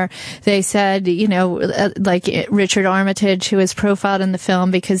film where they said, like Richard Armitage, who is profiled in the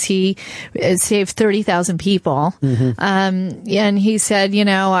film because he saved 30,000 people. And he said,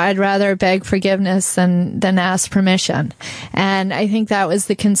 I'd rather beg forgiveness than ask permission. And I think that was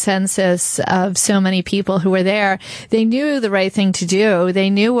the consensus of so many people who were there. They knew the right thing to do. They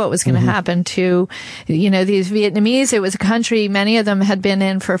knew what was going to happen to, these Vietnamese. It was a country many of them had been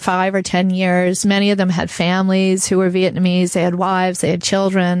in for 5 or 10 years. Many of them had families who were Vietnamese. They had wives, they had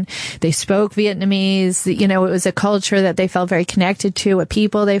children. They spoke Vietnamese. It was a culture that they felt very connected to, a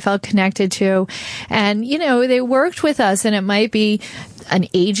people they felt connected to. And, they worked with us, and it might be an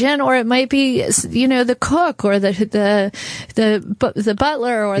agent, or it might be, the cook, or the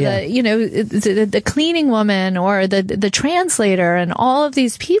butler, or the cleaning woman, or the translator, and all of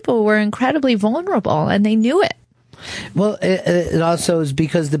these people were incredibly vulnerable, and they knew it. Well, it also is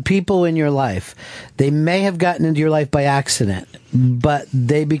because the people in your life, they may have gotten into your life by accident, but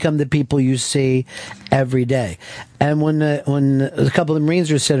they become the people you see every day. And when a couple of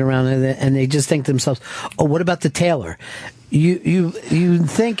Marines are sitting around and they just think to themselves, oh, what about the tailor? You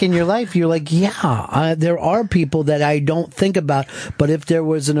think in your life, you're like, there are people that I don't think about, but if there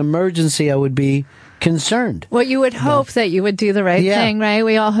was an emergency, I would be concerned. Well, you would hope that you would do the right thing, right?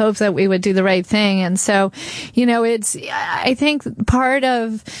 We all hope that we would do the right thing. And so, I think part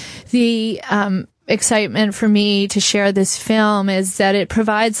of the excitement for me to share this film is that it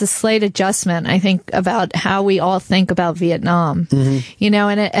provides a slight adjustment, I think, about how we all think about Vietnam. You know,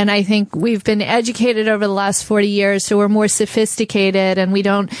 and I think we've been educated over the last 40 years, so we're more sophisticated, and we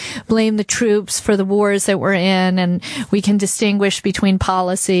don't blame the troops for the wars that we're in, and we can distinguish between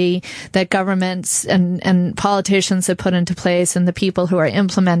policy that governments and politicians have put into place and the people who are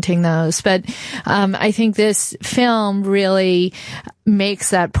implementing those. But I think this film really makes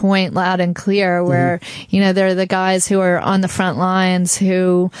that point loud and clear, where, you know, they're the guys who are on the front lines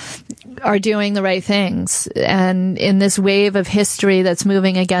who are doing the right things, and in this wave of history that's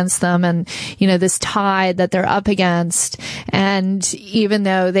moving against them, and, you know, this tide that they're up against. And even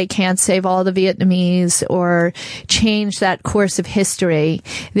though they can't save all the Vietnamese or change that course of history,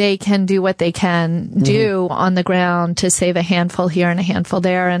 they can do what they can do on the ground to save a handful here and a handful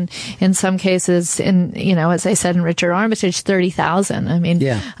there. And in some cases, you know, as I said, in Richard Armitage, 30,000. I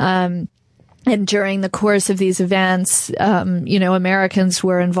mean, and during the course of these events, you know, Americans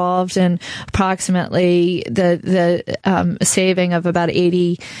were involved in approximately the saving of about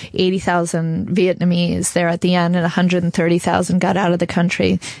 80,000 Vietnamese there at the end, and 130,000 got out of the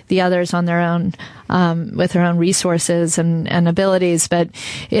country. The others on their own, with their own resources and abilities. But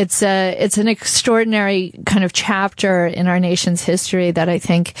it's an extraordinary kind of chapter in our nation's history that I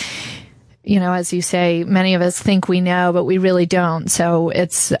think, you know, as you say, many of us think we know, but we really don't. So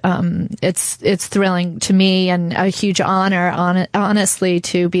it's thrilling to me, and a huge honor, honestly,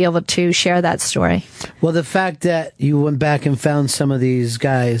 to be able to share that story. Well, the fact that you went back and found some of these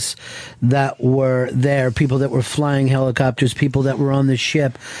guys that were there, people that were flying helicopters, people that were on the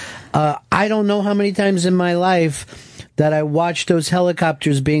ship. I don't know how many times in my life that I watched those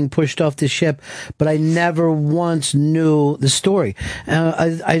helicopters being pushed off the ship, but I never once knew the story.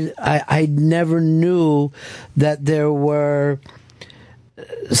 I never knew that there were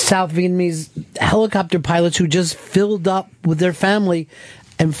South Vietnamese helicopter pilots who just filled up with their family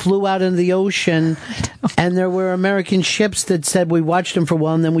and flew out into the ocean. And there were American ships that said, we watched them for a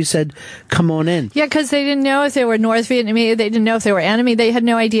while, and then we said, come on in. Yeah, because they didn't know if they were North Vietnamese. They didn't know if they were enemy. They had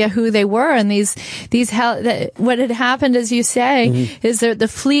no idea who they were. And what had happened, as you say, is that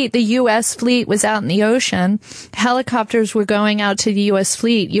the U.S. fleet was out in the ocean. Helicopters were going out to the U.S.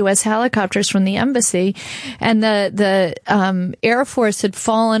 fleet, U.S. helicopters from the embassy. And the Air Force had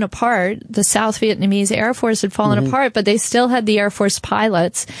fallen apart. The South Vietnamese Air Force had fallen apart, but they still had the Air Force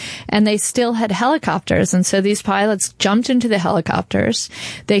pilots, and they still had helicopters. And so these pilots jumped into the helicopters.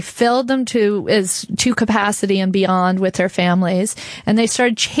 They filled them to capacity and beyond with their families. And they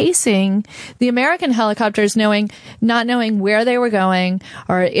started chasing the American helicopters, not knowing where they were going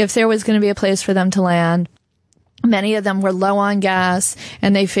or if there was going to be a place for them to land. Many of them were low on gas,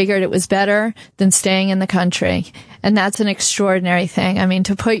 and they figured it was better than staying in the country. And that's an extraordinary thing. I mean,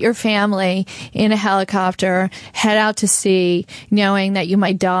 to put your family in a helicopter, head out to sea, knowing that you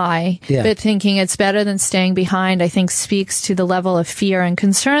might die, but thinking it's better than staying behind, I think speaks to the level of fear and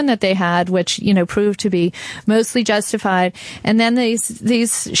concern that they had, which, you know, proved to be mostly justified. And then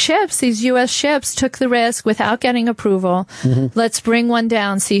these ships, these U.S. ships, took the risk without getting approval. Let's bring one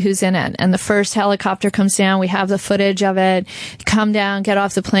down, see who's in it. And the first helicopter comes down. We have the footage of it. Come down, get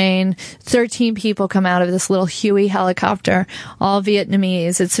off the plane. 13 people come out of this little Huey helicopter, all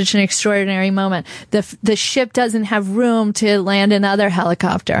Vietnamese. It's such an extraordinary moment. The ship doesn't have room to land another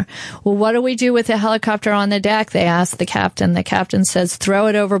helicopter. Well, what do we do with the helicopter on the deck? They ask the captain. The captain says, throw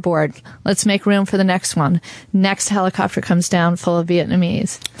it overboard. Let's make room for the next one. Next helicopter comes down full of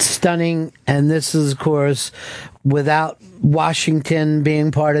Vietnamese. Stunning. And this is, of course, without Washington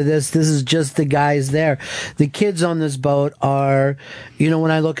being part of this is just the guys there. The kids on this boat are, you know,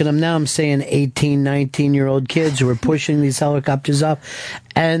 when I look at them now, I'm saying 18, 19-year-old kids who are pushing these helicopters up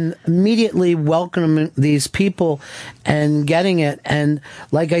and immediately welcoming these people and getting it. And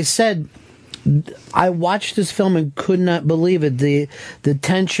like I said, I watched this film and could not believe it. The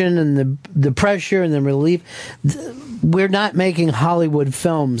tension and the pressure and the relief. We're not making Hollywood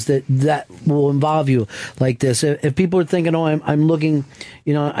films that will involve you like this. If people are thinking, oh, I'm looking,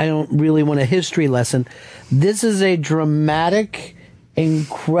 you know, I don't really want a history lesson. This is a dramatic,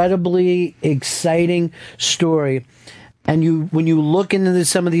 incredibly exciting story. And when you look into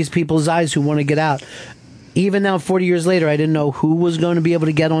some of these people's eyes who want to get out, even now, 40 years later, I didn't know who was going to be able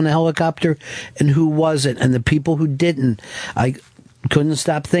to get on a helicopter and who wasn't. And the people who didn't, I couldn't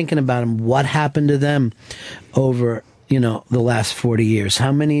stop thinking about them. What happened to them over, you know, the last 40 years?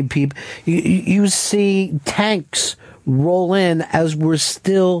 How many people? You see tanks roll in as we're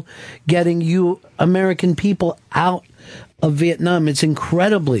still getting American people out of Vietnam. It's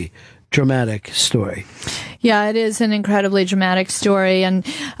incredibly dramatic story. Yeah, it is an incredibly dramatic story, and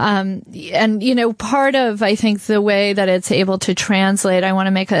you know, part of, I think, the way that it's able to translate, I want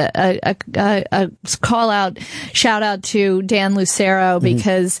to make a shout out to Dan Lucero,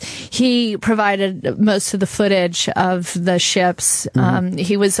 because he provided most of the footage of the ships.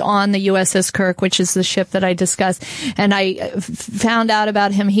 He was on the USS Kirk, which is the ship that I discussed, and I found out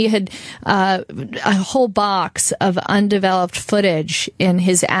about him. He had a whole box of undeveloped footage in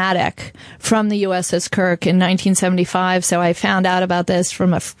his attic from the USS Kirk in 1975. So I found out about this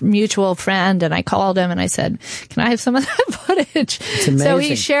from a mutual friend, and I called him and I said, "Can I have some of that footage?" It's amazing. So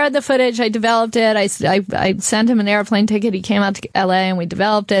he shared the footage. I developed it. I sent him an airplane ticket. He came out to LA and we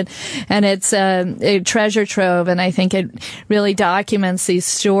developed it, and it's a treasure trove. And I think it really documents these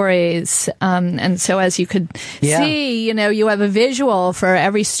stories. And so, as you could see, you know, you have a visual for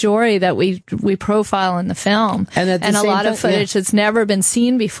every story that we profile in the film, and a lot of footage that's never been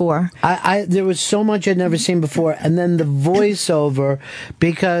seen before. There was so much I'd never seen before, and then the voiceover,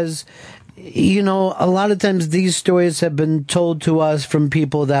 because, you know, a lot of times these stories have been told to us from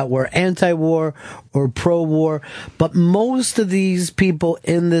people that were anti-war or pro-war, but most of these people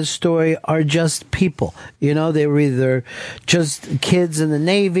in this story are just people. You know, they were either just kids in the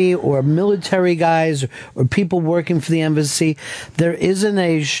Navy or military guys or people working for the embassy. There isn't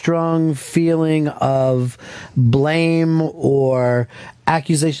a strong feeling of blame or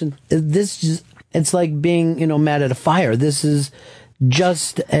accusation. It's like being, you know, mad at a fire. This is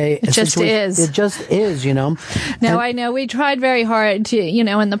just it just is, you know. No, I know we tried very hard to, you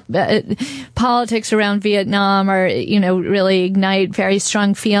know, and the politics around Vietnam are, you know, really ignite very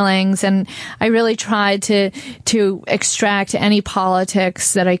strong feelings, and I really tried to extract any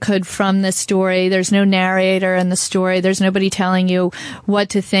politics that I could from this story. There's no narrator in the story. There's nobody telling you what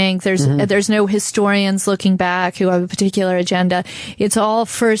to think. There's no historians looking back who have a particular agenda. It's all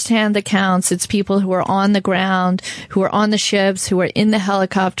firsthand accounts. It's people who are on the ground, who are on the ships, who are in the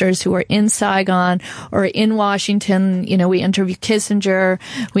helicopters, who are in Saigon or in Washington. You know, we interview Kissinger,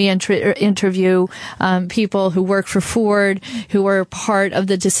 we interview people who work for Ford, who were part of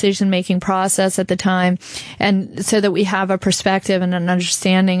the decision-making process at the time, and so that we have a perspective and an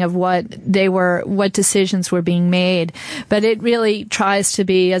understanding of what decisions were being made. But it really tries to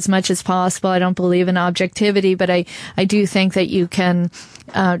be as much as possible. I don't believe in objectivity, but I do think that you can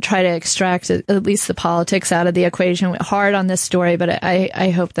try to extract at least the politics out of the equation. Hard on this story, but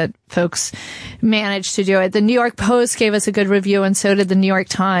I hope that folks manage to do it. The New York Post gave us a good review, and so did the New York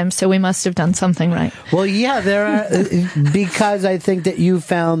Times, so we must have done something right. Well, yeah, there are, because I think that you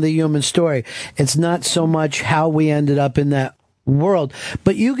found the human story. It's not so much how we ended up in that world,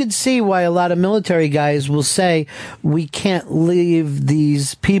 but you could see why a lot of military guys will say we can't leave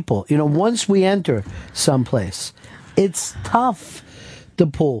these people. You know, once we enter someplace, it's tough to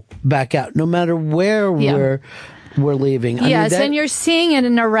pull back out, no matter where we're leaving. Yes, and you're seeing it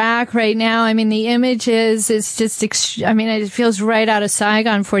in Iraq right now. I mean, the images is just, it feels right out of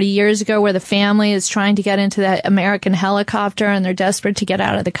Saigon 40 years ago, where the family is trying to get into that American helicopter and they're desperate to get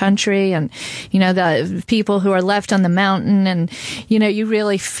out of the country. And, you know, the people who are left on the mountain, and, you know, you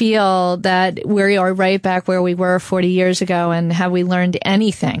really feel that we are right back where we were 40 years ago. And have we learned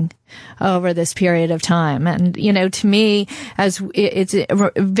anything over this period of time? And, you know, to me, as it's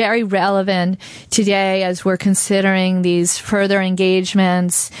very relevant today as we're considering these further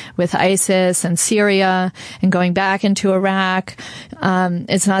engagements with ISIS and Syria and going back into Iraq.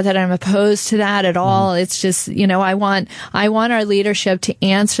 It's not that I'm opposed to that at all. It's just, you know, I want our leadership to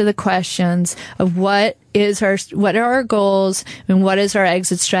answer the questions of what are our goals, and what is our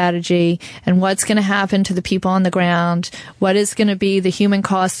exit strategy, and what's going to happen to the people on the ground, what is going to be the human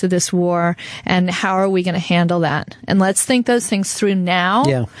cost of this war, and how are we going to handle that? And let's think those things through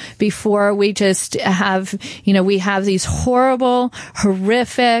now, before we just have, you know, we have these horrible,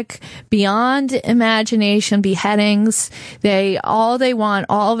 horrific, beyond imagination beheadings. All they want,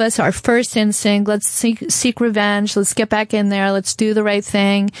 all of us, our first instinct, let's seek revenge, let's get back in there, let's do the right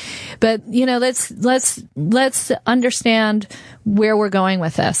thing. But, you know, let's understand where we're going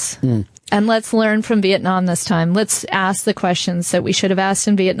with this. And let's learn from Vietnam this time. Let's ask the questions that we should have asked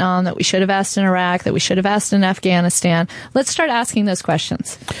in Vietnam, that we should have asked in Iraq, that we should have asked in Afghanistan. Let's start asking those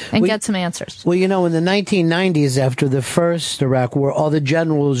questions and get some answers. Well, you know, in the 1990s, after the first Iraq War, all the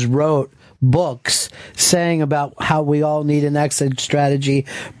generals wrote books saying about how we all need an exit strategy,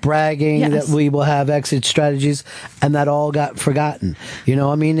 bragging that we will have exit strategies, and that all got forgotten. You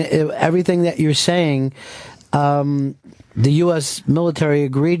know, I mean, everything that you're saying, the U.S. military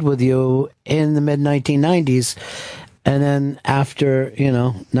agreed with you in the mid-1990s, and then after, you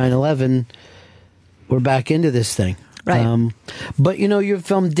know, 9/11, we're back into this thing. Right. But your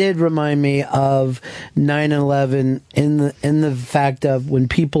film did remind me of 9/11 in the fact of when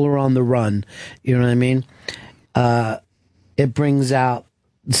people are on the run. You know what I mean? It brings out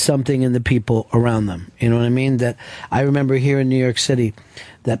something in the people around them. You know what I mean? That I remember here in New York City,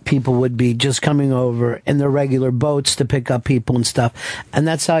 that people would be just coming over in their regular boats to pick up people and stuff. And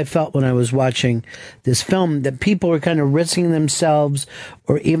that's how I felt when I was watching this film, that people were kind of risking themselves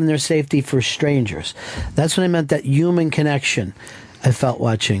or even their safety for strangers. That's what I meant, that human connection I felt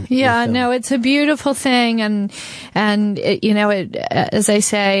watching. Yeah, no, it's a beautiful thing, and it, as I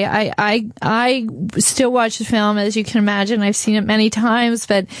say, I still watch the film, as you can imagine. I've seen it many times,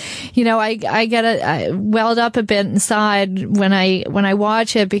 but I get welled up a bit inside when I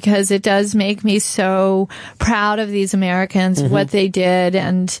watch it, because it does make me so proud of these Americans, what they did,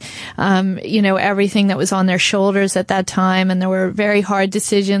 and everything that was on their shoulders at that time, and there were very hard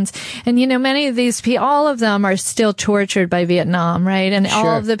decisions, and many of these people, all of them are still tortured by Vietnam, right? And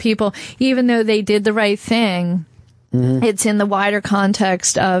all of the people, even though they did the right thing, it's in the wider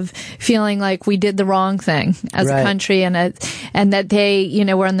context of feeling like we did the wrong thing as a country, and that they,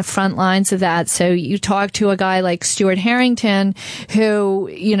 were on the front lines of that. So you talk to a guy like Stuart Harrington, who,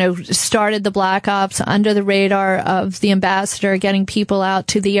 started the Black Ops under the radar of the ambassador, getting people out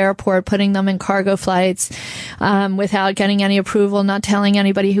to the airport, putting them in cargo flights, without getting any approval, not telling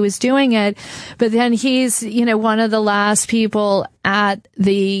anybody who was doing it. But then he's, one of the last people at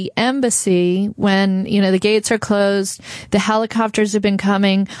the embassy when, the gates are closed. The helicopters have been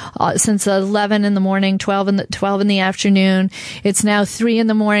coming since 11 in the morning, 12 in the afternoon. It's now 3 in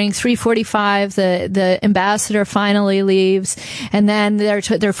the morning, 3:45. The ambassador finally leaves, and then there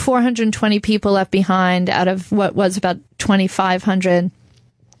are 420 people left behind out of what was about 2,500.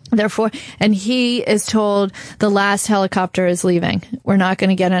 Therefore, and he is told the last helicopter is leaving. We're not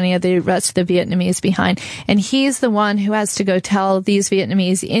going to get any of the rest of the Vietnamese behind. And he's the one who has to go tell these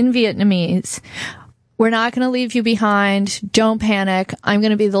Vietnamese in Vietnamese, we're not going to leave you behind. Don't panic. I'm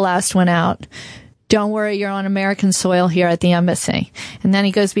going to be the last one out. Don't worry, you're on American soil here at the embassy. And then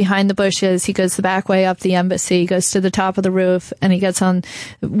he goes behind the bushes. He goes the back way up the embassy, goes to the top of the roof, and he gets on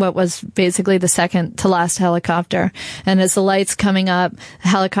what was basically the second to last helicopter. And as the light's coming up, the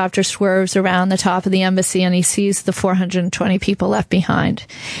helicopter swerves around the top of the embassy, and he sees the 420 people left behind.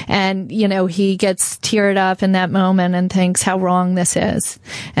 And, he gets teared up in that moment and thinks how wrong this is,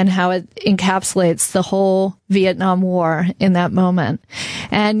 and how it encapsulates the whole Vietnam War in that moment.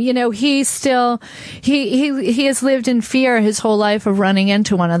 And, he still, he has lived in fear his whole life of running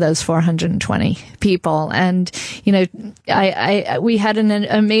into one of those 420 people. And, we had an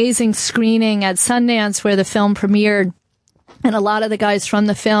amazing screening at Sundance where the film premiered. And a lot of the guys from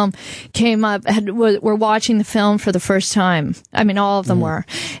the film came up, were watching the film for the first time. I mean, all of them were.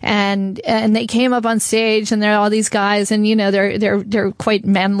 And they came up on stage, and there are all these guys, and, they're quite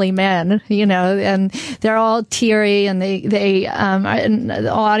manly men, and they're all teary, and and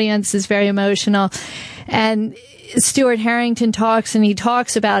the audience is very emotional. And Stuart Harrington talks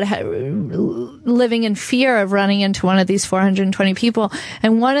about living in fear of running into one of these 420 people.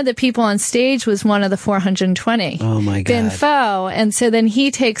 And one of the people on stage was one of the 420. Oh my God. Vin Pho. And so then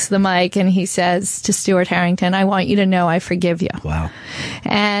he takes the mic and he says to Stuart Harrington, I want you to know I forgive you. Wow.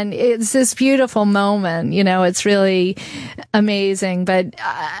 And it's this beautiful moment, it's really amazing. But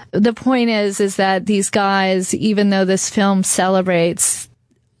the point is that these guys, even though this film celebrates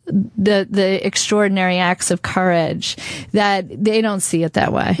the extraordinary acts of courage, that they don't see it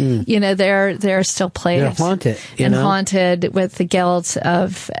that way. They're still plagued. They're haunted, haunted with the guilt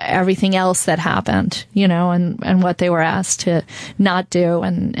of everything else that happened, and what they were asked to not do,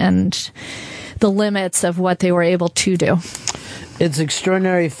 and the limits of what they were able to do. It's an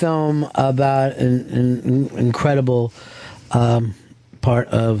extraordinary film about an incredible part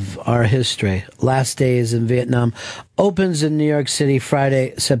of our history. Last Days in Vietnam opens in New York City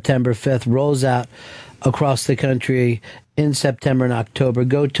Friday, September 5th, rolls out across the country in September and October.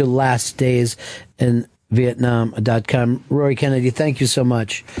 Go to lastdaysinvietnam.com. Rory Kennedy, thank you so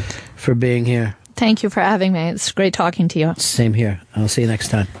much for being here. Thank you for having me. It's great talking to you. Same here. I'll see you next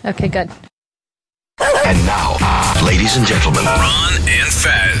time. Okay, good. And now, ladies and gentlemen, Ron and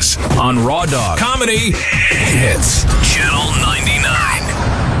Fez on Raw Dog Comedy Hits, Channel 99.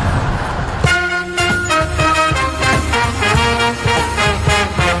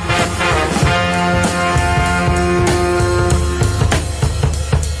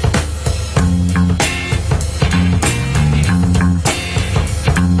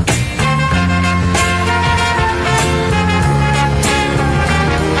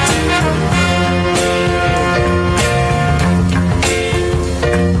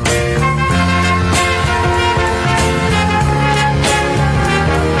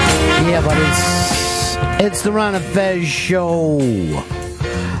 It's the Ron and Fez show.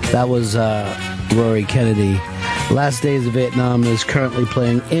 That was Rory Kennedy. Last Days of Vietnam is currently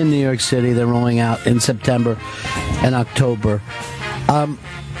playing in New York City. They're rolling out in September and October.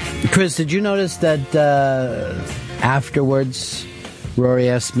 Chris, did you notice that afterwards Rory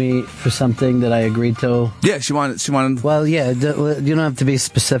asked me for something that I agreed to? Yeah, she wanted. Well, yeah, you don't have to be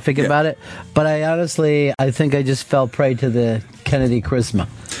specific about it. But I think I just fell prey to the Kennedy charisma.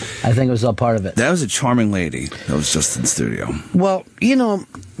 I think it was all part of it. That was a charming lady that was just in the studio. Well, you know,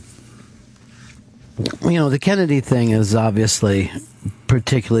 the Kennedy thing is obviously,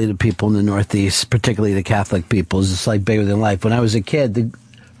 particularly the people in the Northeast, particularly the Catholic people, is just like bigger than life. When I was a kid,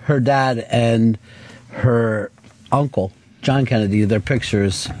 her dad and her uncle, John Kennedy, their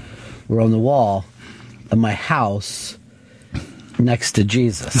pictures were on the wall of my house next to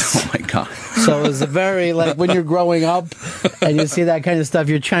Jesus. Oh my God. So it was a very, like, when you're growing up and you see that kind of stuff,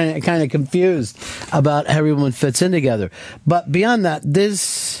 you're kind of confused about how everyone fits in together. But beyond that,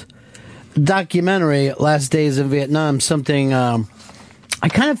 this documentary, Last Days in Vietnam, something, I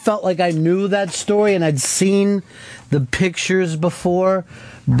kind of felt like I knew that story and I'd seen the pictures before,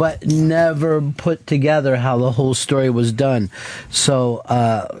 but never put together how the whole story was done. So,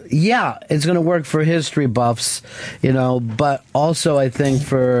 yeah, it's going to work for history buffs, but also I think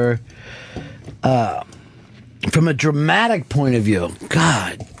from a dramatic point of view,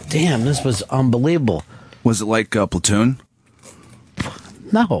 God damn, this was unbelievable. Was it like Platoon?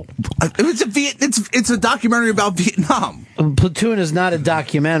 No. It's a documentary about Vietnam. Platoon is not a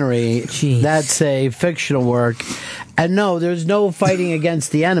documentary. Jeez. That's a fictional work. And no, there's no fighting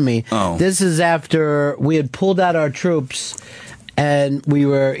against the enemy. Oh. This is after we had pulled out our troops, and we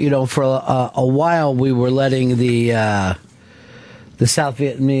were, for a while, we were letting the South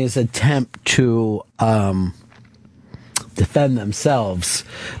Vietnamese attempt to defend themselves.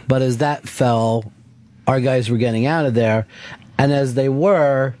 But as that fell, our guys were getting out of there. And as they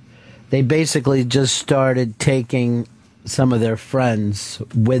basically just started taking some of their friends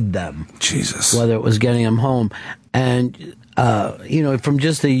with them. Jesus. Whether it was getting them home. And, from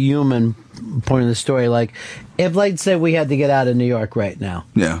just the human point of the story, like, if, like, say we had to get out of New York right now.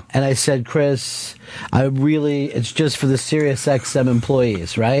 Yeah. And I said, Chris, it's just for the Sirius XM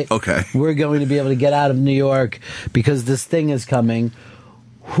employees, right? Okay. We're going to be able to get out of New York because this thing is coming.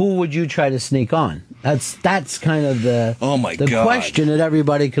 Who would you try to sneak on? That's kind of the question that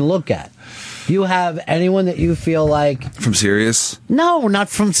everybody can look at. Do you have anyone that you feel like from Sirius? No, not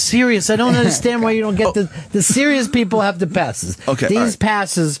from Sirius. I don't understand why you don't get the Sirius people have the passes. Okay, these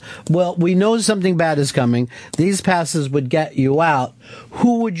passes. Well, we know something bad is coming. These passes would get you out.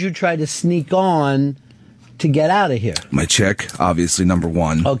 Who would you try to sneak on to get out of here? My chick, obviously, number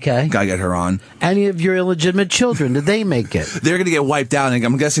one. Okay. Gotta get her on. Any of your illegitimate children, did they make it? They're gonna get wiped out.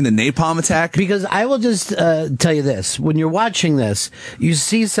 I'm guessing the napalm attack? Because I will just tell you this. When you're watching this, you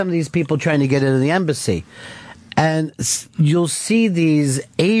see some of these people trying to get into the embassy. And you'll see these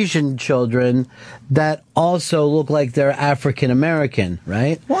Asian children that also look like they're African American,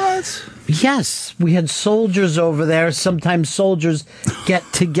 right? What? Yes, we had soldiers over there. Sometimes soldiers get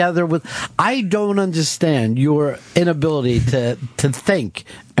together with... I don't understand your inability to think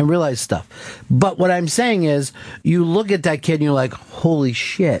and realize stuff. But what I'm saying is, you look at that kid and you're like, holy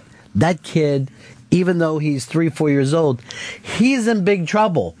shit, that kid, even though he's 3-4 years old, he's in big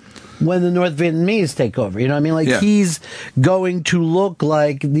trouble when the North Vietnamese take over. You know what I mean? Like, he's going to look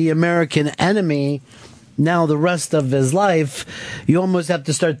like the American enemy now the rest of his life. You almost have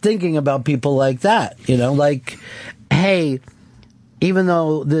to start thinking about people like that. Like, hey, even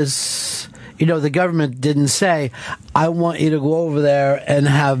though this, the government didn't say, I want you to go over there and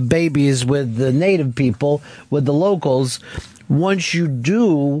have babies with the native people, with the locals. Once you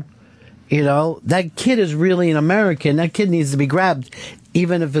do, that kid is really an American. That kid needs to be grabbed.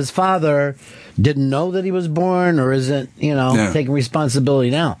 Even if his father didn't know that he was born or isn't, taking responsibility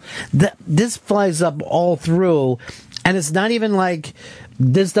now. This flies up all through, and it's not even like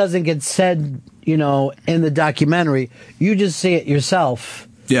this doesn't get said, in the documentary. You just see it yourself.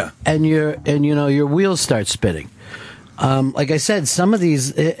 Yeah. And your wheels start spinning. Like I said, some of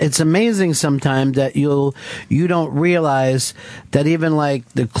these, it's amazing sometimes that you don't realize that even like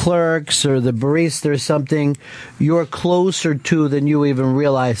the clerks or the barista or something, you're closer to than you even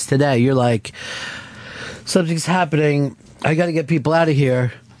realize today. You're like, something's happening. I got to get people out of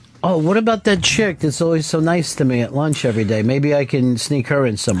here. Oh, what about that chick that's always so nice to me at lunch every day? Maybe I can sneak her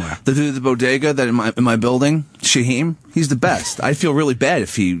in somewhere. The dude at the bodega that in my building, Shaheem, he's the best. I feel really bad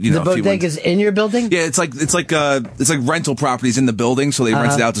if he, The bodega's in your building? Yeah, it's like rental properties in the building, so they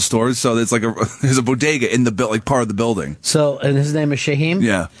rent it out to stores. So it's like there's a bodega in the part of the building. So, and his name is Shaheem?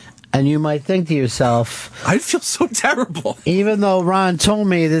 Yeah. And you might think to yourself, I feel so terrible. Even though Ron told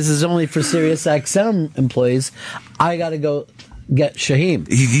me this is only for Sirius XM employees, I got to go get Shaheem.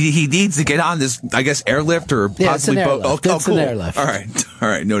 He needs to get on this, I guess, airlift or possibly boat. Airlift. Oh, It's cool. an airlift. All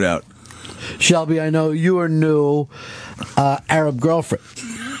right, no doubt. Shelby, I know your new Arab girlfriend.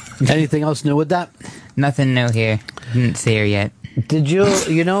 Anything else new with that? Nothing new here. Didn't see her yet. Did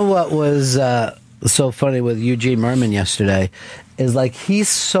you know what was so funny with Eugene Merman yesterday? Is like he's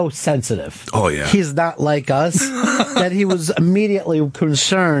so sensitive. Oh, yeah. He's not like us. That he was immediately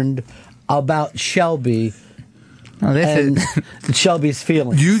concerned about Shelby. And Shelby's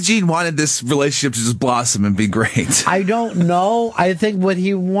feelings. Eugene wanted this relationship to just blossom and be great. I don't know. I think what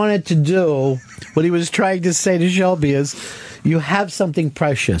he wanted to do, what he was trying to say to Shelby is, you have something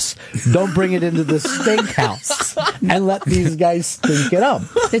precious. Don't bring it into the steakhouse and let these guys stink it up.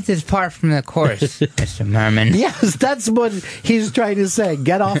 This is part from the course, Mr. Merman. Yes, that's what he's trying to say.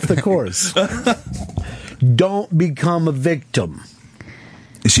 Get off the course. Don't become a victim.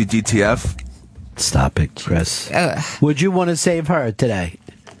 Is she DTF? Stop it, Chris. Would you want to save her today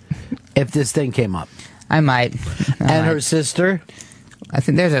if this thing came up? I might. And her sister? I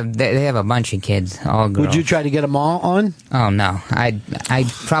think they have a bunch of kids, all girls. Would you try to get them all on? Oh no, I'd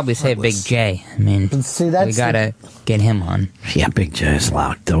probably say Big J. I mean, see, that's we gotta get him on. Yeah, Big J is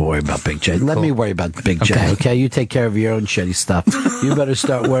loud. Don't worry about Big J. Let me worry about Big J. Okay, you take care of your own shitty stuff. You better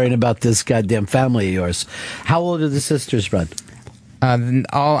start worrying about this goddamn family of yours. How old are the sisters, Bud?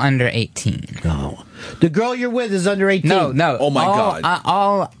 All under 18. No, the girl you're with is under 18. No. Oh my God.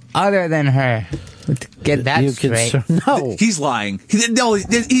 All other than her. Get that straight. No. He's lying.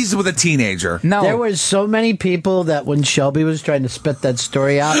 He's with a teenager. No. There were so many people that when Shelby was trying to spit that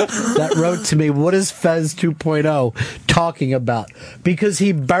story out, that wrote to me, what is Fez 2.0 talking about? Because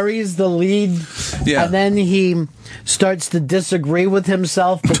he buries the lead, and then he starts to disagree with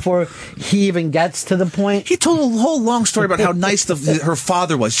himself before he even gets to the point. He told a whole long story about how nice her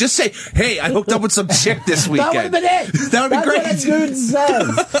father was. Just say, hey, I hooked up with some chick this weekend. That would have been it. That would be great. That's what a dude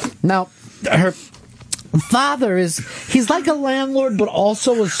says. Now, her father he's like a landlord, but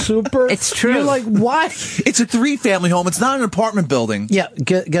also a super. It's true. You're like, what? It's a 3-family home. It's not an apartment building. Yeah,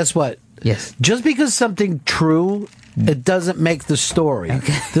 guess what? Yes. Just because something true, it doesn't make the story.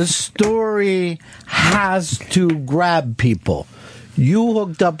 Okay. The story has to grab people. You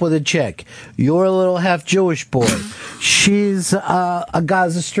hooked up with a chick. You're a little half Jewish boy. She's a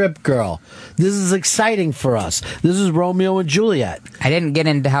Gaza Strip girl. This is exciting for us. This is Romeo and Juliet. I didn't get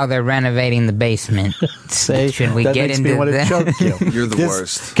into how they're renovating the basement. Should we that get makes into me want to that? choke you. You're the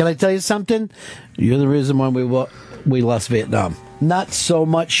worst. Can I tell you something? You're the reason why we lost Vietnam. Not so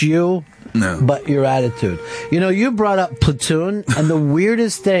much you, but your attitude. You know, you brought up Platoon, and the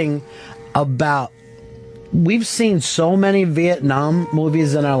weirdest thing about we've seen so many Vietnam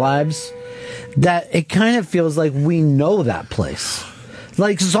movies in our lives that it kind of feels like we know that place.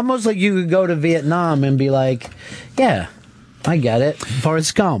 Like, it's almost like you could go to Vietnam and be like, yeah, I get it.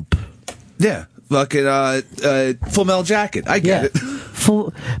 Forrest Gump. Yeah. Look at Full Metal Jacket. I get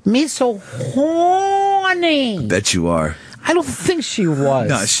it. Me so horny. Bet you are. I don't think she was.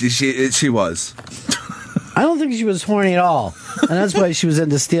 No, she was. I don't think she was horny at all. And that's why she was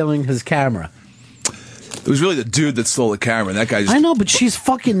into stealing his camera. It was really the dude that stole the camera. And that guy just... I know, but she's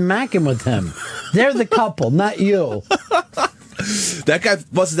fucking macking with him. They're the couple, not you. That guy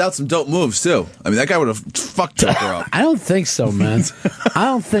busted out some dope moves, too. I mean, that guy would have fucked her up. I don't think so, man. I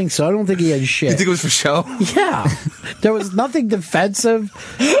don't think so. I don't think he had shit. You think it was for show? Yeah. There was nothing defensive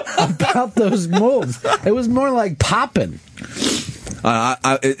about those moves. It was more like popping.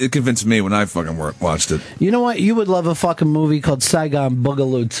 It convinced me when I fucking watched it. You know what? You would love a fucking movie called Saigon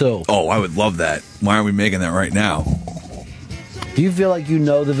Boogaloo 2. Oh, I would love that. Why aren't we making that right now? Do you feel like you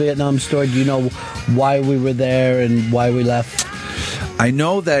know the Vietnam story? Do you know why we were there and why we left? I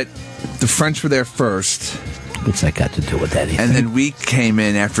know that the French were there first. What's that got to do with anything? And then we came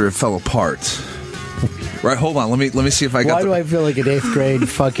in after it fell apart. Right, hold on. Let me see if I got. Why do I feel like an 8th grade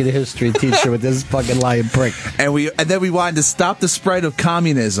fucking history teacher with this fucking lying prick? And then we wanted to stop the spread of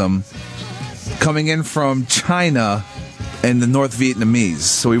communism coming in from China and the North Vietnamese.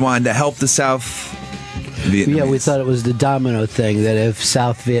 So we wanted to help the South Vietnamese. Yeah, we thought it was the domino thing that if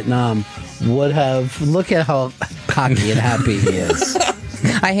South Vietnam would have. Look at how cocky and happy he is.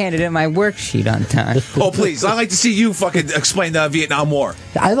 I handed in my worksheet on time. Oh, please. I'd like to see you fucking explain the Vietnam War.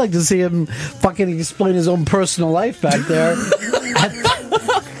 I'd like to see him fucking explain his own personal life back there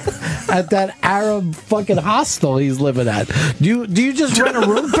at that Arab fucking hostel he's living at. Do you just rent a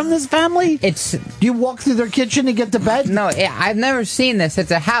room from this family? Do you walk through their kitchen to get to bed? No, I've never seen this.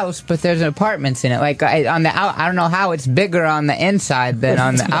 It's a house, but there's apartments in it. Like I don't know how it's bigger on the inside than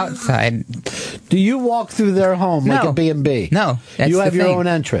on the outside. Do you walk through their home like No. a B&B? No, that's you have the your thing. own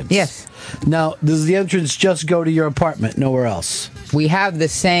entrance. Yes. Now, does the entrance just go to your apartment, nowhere else? We have the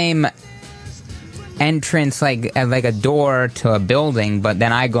same entrance, like a door to a building, but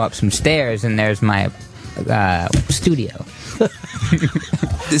then I go up some stairs and there's my studio.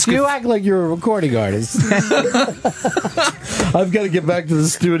 You act like you're a recording artist. I've got to get back to the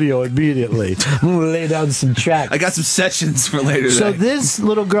studio immediately. I'm going to lay down some tracks. I got some sessions for later So today. this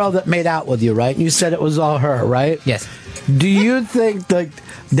little girl that made out with you, right? You said it was all her, right? Yes. Do you think that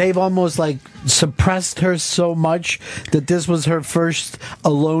they've almost like suppressed her so much that this was her first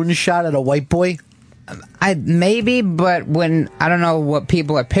alone shot at a white boy? Maybe, but when I don't know what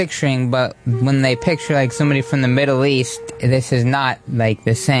people are picturing, but when they picture like somebody from the Middle East, this is not like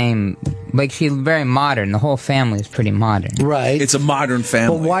the same. Like she's very modern. The whole family is pretty modern. Right. It's a modern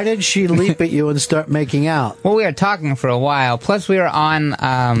family. But why did she leap at you and start making out? Well, we were talking for a while. Plus, we were on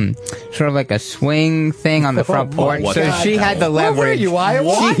sort of like a swing thing on the front porch, what so the she had the Where leverage. were you,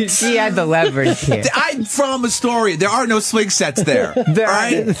 Iowa? She had the leverage here. I'm from Astoria. There are no swing sets there.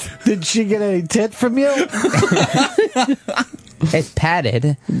 Did she get any tit from you? It's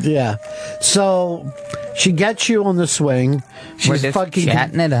padded. Yeah. So she gets you on the swing. She's We're just fucking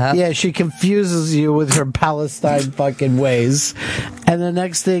chatting it up. Yeah, she confuses you with her Palestine fucking ways. And the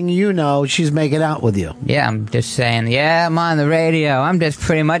next thing you know, she's making out with you. Yeah, I'm just saying, yeah, I'm on the radio. I'm just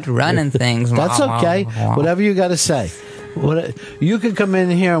pretty much running things. That's okay. Whatever you got to say. You can come in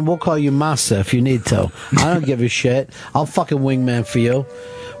here and we'll call you Masa if you need to. I don't give a shit. I'll fucking wingman for you.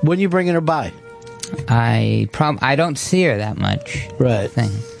 When you bringing her by? I don't see her that much. Right.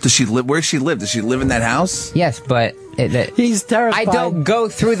 Does she live? Where does she live? Does she live in that house? Yes, but he's terrified. I don't go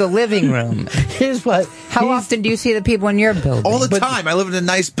through the living room. Here's what. How often do you see the people in your building? All the time. I live in a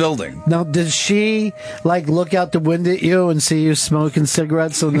nice building. Now, does she like look out the window at you and see you smoking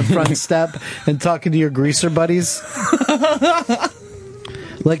cigarettes on the front step and talking to your greaser buddies?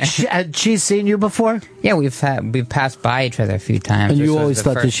 Like, had she seen you before? Yeah, we've passed by each other a few times. And This you was always the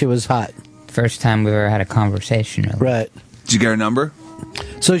thought that first- she was hot. First time we ever had a conversation. Really. Right. Did you get her number?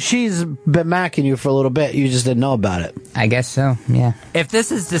 So she's been macking you for a little bit. You just didn't know about it. I guess so, yeah. If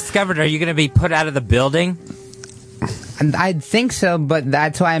this is discovered, are you going to be put out of the building? I think so, but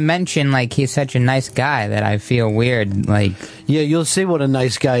that's why I mentioned, like, he's such a nice guy that I feel weird, like... Yeah, you'll see what a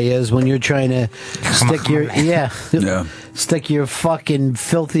nice guy is when you're trying to stick your... Yeah. Stick your fucking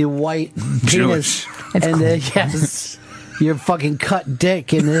filthy white penis and yes, your fucking cut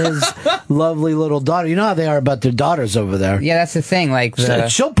dick in his lovely little daughter. You know how they are about their daughters over there. Yeah, that's the thing, like...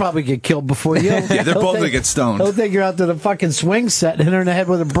 She'll probably get killed before you. Yeah, they're both going to get stoned. He'll take her out to the fucking swing set and hit her in the head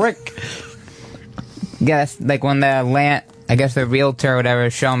with a brick. Yeah, that's like when the realtor or whatever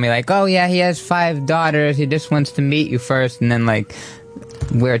showed me, like, oh yeah, he has 5 daughters, he just wants to meet you first, and then, like,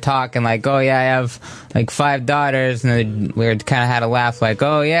 we were talking, like, oh yeah, I have, like, 5 daughters, and then we kind of had a laugh, like,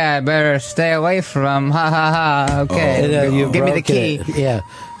 oh yeah, I better stay away from him, ha ha ha, okay, give me the key. Yeah,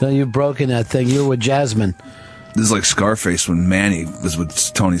 no, you've broken that thing. You were with Jasmine. This is like Scarface when Manny was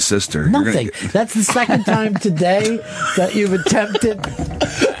with Tony's sister. Nothing. That's the second time today that you've attempted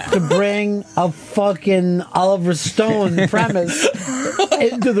to bring a fucking Oliver Stone premise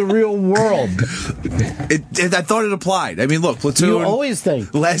into the real world. I thought it applied. I mean, look, Platoon. You always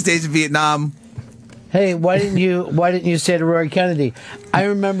think. The Last Days of Vietnam. Hey, why didn't you say to Roy Kennedy, I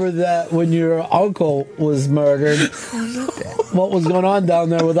remember that when your uncle was murdered, what was going on down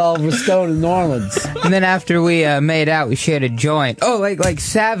there with Oliver Stone in New Orleans? And then after we made out, we shared a joint. Oh, like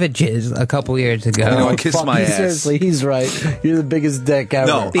Savages a couple years ago. Oh, kiss my ass. Seriously, he's right. You're the biggest dick ever.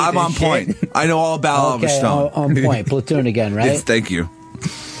 No, I'm on point. I know all about Oliver Stone. On point. Platoon again, right? Yes, thank you.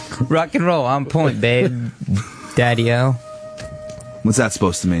 Rock and roll, on point, babe. Daddy-o. What's that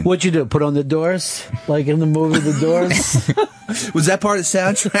supposed to mean? What'd you do? Put on the Doors? Like in the movie The Doors? Was that part of the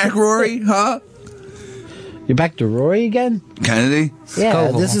soundtrack, Rory? Huh? You're back to Rory again? Kennedy?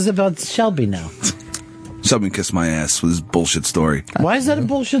 Yeah, this is about Shelby now. Somebody kissed my ass with his bullshit story. Why is that a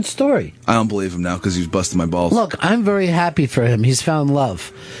bullshit story? I don't believe him now because he's busting my balls. Look, I'm very happy for him. He's found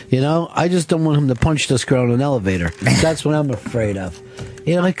love. You know, I just don't want him to punch this girl in an elevator. That's what I'm afraid of.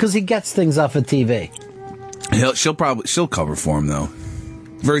 You know, because he gets things off of TV. She'll cover for him though.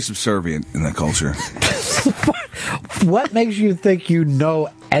 Very subservient in that culture. What makes you think you know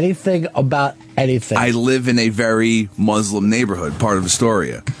anything about anything? I live in a very Muslim neighborhood, part of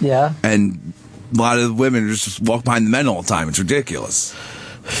Astoria. Yeah. And a lot of the women just walk behind the men all the time. It's ridiculous.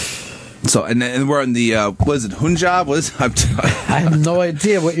 So and we're in the what is it, Hunjab? What is I have no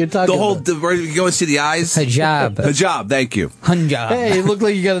idea what you're talking about. Where you go and see the eyes. Hijab. Thank you. Hunjab. Hey, you look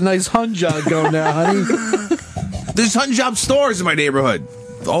like you got a nice Hunjab going there, honey. There's Hunjab stores in my neighborhood.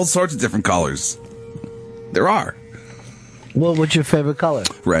 All sorts of different colors. There are. Well, what's your favorite color?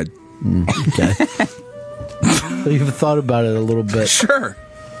 Red. Okay. So you've thought about it a little bit. Sure.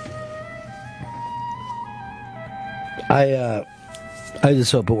 I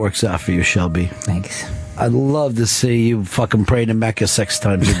just hope it works out for you, Shelby. Thanks. I'd love to see you fucking pray to Mecca 6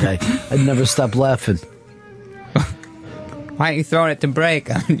 times a day. I'd never stop laughing. Why are you throwing it to break?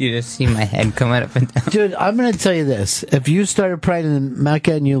 You just see my head coming up and down. Dude, I'm going to tell you this. If you started praying in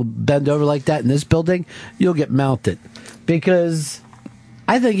Mecca and you bend over like that in this building, you'll get mounted. Because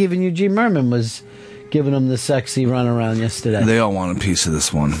I think even Eugene Merman was giving him the sexy run around yesterday. They all want a piece of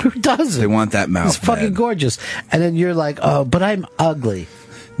this one. Who doesn't? They want that mouth. It's fucking gorgeous. And then you're like, oh, but I'm ugly.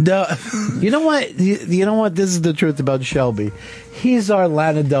 No, you know what? You know what? This is the truth about Shelby. He's our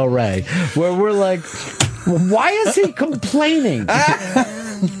Lana Del Rey, where we're like, why is he complaining?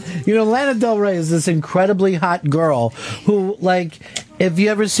 You know, Lana Del Rey is this incredibly hot girl who, like, if you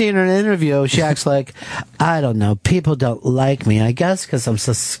ever seen her in an interview, she acts like, I don't know, people don't like me, I guess, because I'm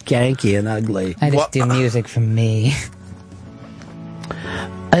so skanky and ugly. I just do music for me.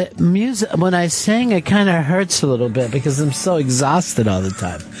 Music, when I sing, it kind of hurts a little bit because I'm so exhausted all the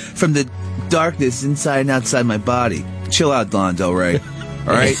time. From the darkness inside and outside my body. Chill out, Lana Del Rey. All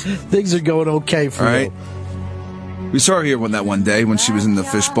right? Things are going okay for you. We saw her here one day when she was in the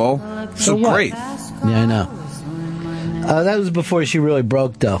fishbowl. So great. Yeah, I know. That was before she really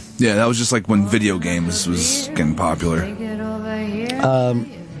broke, though. Yeah, that was just like when video games was getting popular.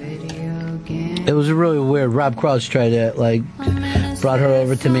 It was really weird. Rob Crouch tried to, like, brought her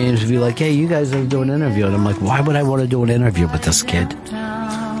over to me and she'd be like, hey, you guys are doing an interview. And I'm like, why would I want to do an interview with this kid?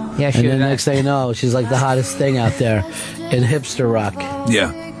 Yeah, and then next thing you know, she's like the hottest thing out there in hipster rock.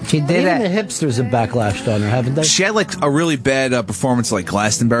 Yeah. She did Even the hipsters have backlashed on her, haven't they? She had like a really bad performance, like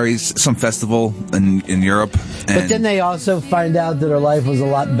Glastonbury, some festival in Europe. But then they also find out that her life was a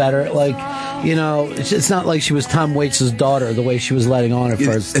lot better. Like, you know, it's not like she was Tom Waits' daughter the way she was letting on at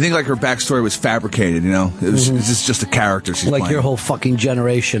first. I think like her backstory was fabricated. You know, it was just a character she's like playing. your whole fucking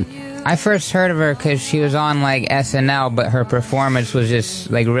generation. I first heard of her because she was on like SNL, but her performance was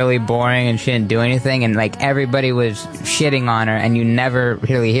just like really boring and she didn't do anything, and like everybody was shitting on her, and you never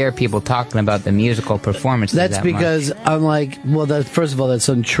really hear people talking about the musical performance. That's because I'm like, well, first of all, that's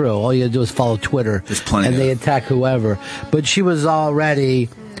untrue. All you do is follow Twitter, and they attack whoever. But she was already,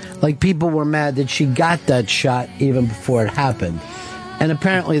 like, people were mad that she got that shot even before it happened. And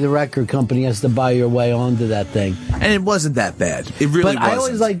apparently the record company has to buy your way onto that thing. And it wasn't that bad. It really wasn't. But I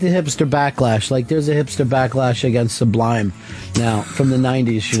always like the hipster backlash. Like, there's a hipster backlash against Sublime now from the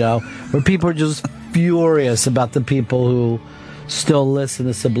 90s, you know, where people are just furious about the people who still listen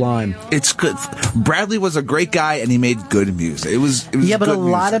to Sublime. It's good. Bradley was a great guy, and he made good music. It was yeah, but good a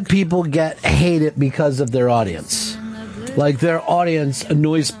lot music. of people hate it because of their audience. Like, their audience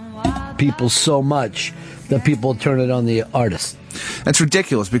annoys people so much that people turn it on the artist. That's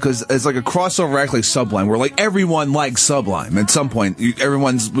ridiculous because it's like a crossover act like Sublime, where like everyone likes Sublime. At some point,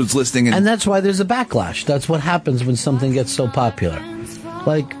 everyone was listening, and that's why there's a backlash. That's what happens when something gets so popular.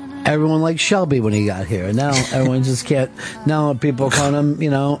 Like, everyone liked Shelby when he got here, and now everyone just can't. Now people are calling him, you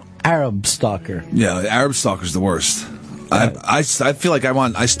know, Arab stalker. Yeah, Arab stalker's the worst. I feel like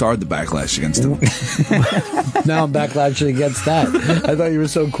I started the backlash against him. Now I'm backlashing against that. I thought you were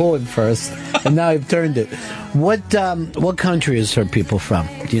so cool at first, and now I've turned it. What country is her people from?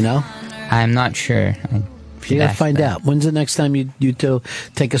 Do you know? I'm not sure. You gotta find out. When's the next time you two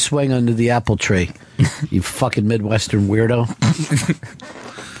take a swing under the apple tree? You fucking Midwestern weirdo.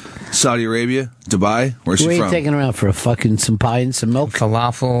 Saudi Arabia, Dubai. Where's she Where are you from? taking her out for some pie and some milk?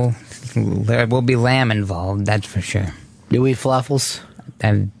 Falafel. There will be lamb involved, that's for sure. You eat falafels?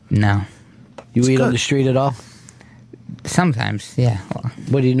 No. You eat on the street at all? Sometimes, yeah.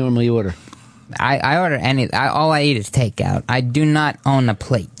 What do you normally order? I order all I eat is takeout. I do not own a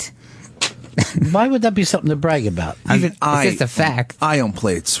plate. Why would that be something to brag about? Even it's just a fact. I own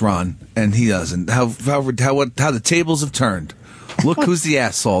plates, Ron, and he doesn't. How the tables have turned. Look who's the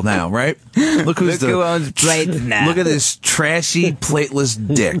asshole now, right? Look who owns plates now. Look at this trashy, plateless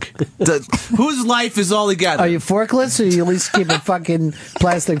dick. Whose life is all he got? Are you forkless, or you at least keep a fucking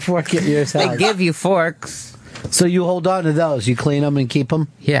plastic fork at your house? They give you forks. So you hold on to those. You clean them and keep them?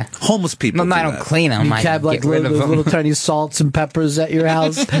 Yeah. Homeless people. No, I don't clean them. You I have like get rid of them. little tiny salts and peppers at your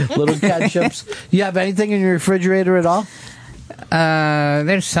house, little ketchups. You have anything in your refrigerator at all?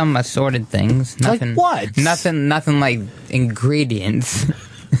 There's some assorted things. Nothing, like what? Nothing like ingredients.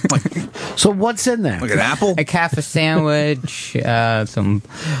 So what's in there? Like an apple? Like half a sandwich, some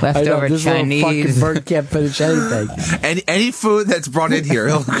leftover this Chinese. little fucking bird can't finish anything. Any food that's brought in here,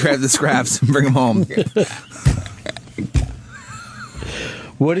 he'll grab the scraps and bring them home.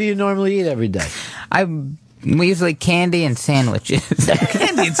 What do you normally eat every day? Usually candy and sandwiches.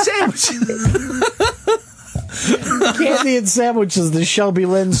 Candy and sandwiches? Candy and sandwiches, the Shelby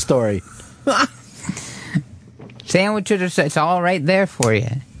Lynn story. Sandwiches, it's all right there for you.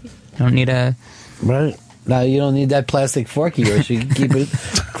 You don't need a... Right. Now, you don't need that plastic fork of yours. You can keep it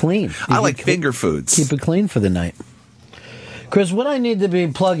clean. I like finger foods. Keep it clean for the night. Chris, what I need to be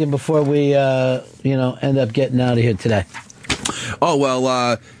plugging before we, end up getting out of here today? Oh,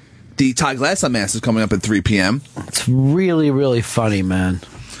 well, the Todd Glass Unmasked is coming up at 3 p.m. It's really, really funny, man.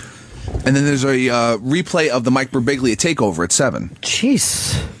 And then there's a replay of the Mike Birbiglia takeover at 7.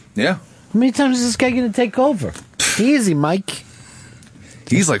 Jeez. Yeah. How many times is this guy going to take over? Easy, Mike.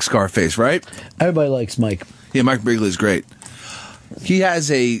 He's like Scarface, right? Everybody likes Mike. Yeah, Mike Birbiglia is great. He has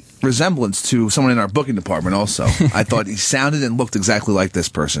a resemblance to someone in our booking department also. I thought he sounded and looked exactly like this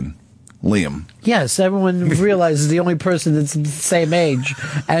person. Liam. Yes, everyone realizes the only person that's the same age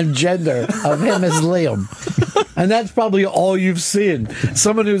and gender of him is Liam. And that's probably all you've seen.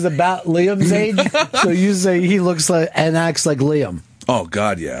 Someone who's about Liam's age, so you say he looks like and acts like Liam. Oh,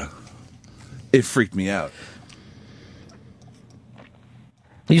 God, yeah. It freaked me out.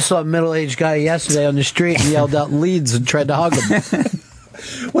 You saw a middle-aged guy yesterday on the street and yelled out Leeds and tried to hug him.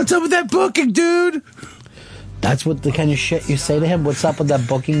 What's up with that booking, dude? That's what the kind of shit you say to him? What's up with that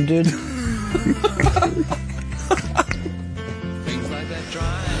booking, dude?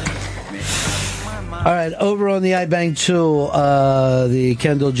 All right, over on the iBang 2, the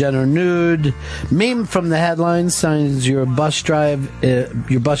Kendall Jenner nude meme from the headline signs your bus driver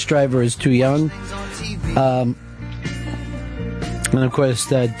is too young. And of course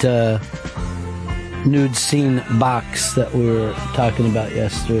that nude scene box that we were talking about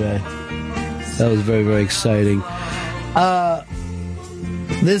yesterday. That was very, very exciting.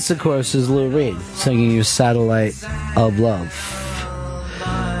 This, of course, is Lou Reed singing you Satellite of Love.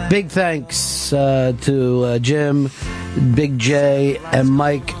 Big thanks to Jim, Big J, and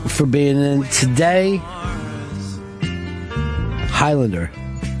Mike for being in today. Highlander.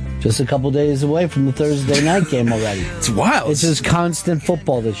 Just a couple days away from the Thursday night game already. It's wild. It's just constant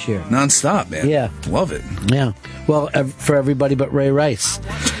football this year. Non-stop, man. Yeah. Love it. Yeah. Well, for everybody but Ray Rice.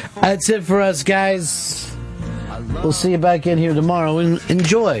 That's it for us, guys. We'll see you back in here tomorrow.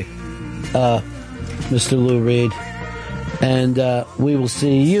 Enjoy, Mr. Lou Reed. And we will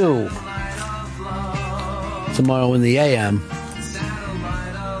see you tomorrow in the AM.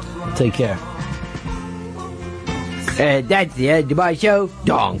 Take care. That's the end of my show.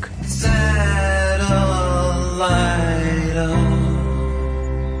 Donk.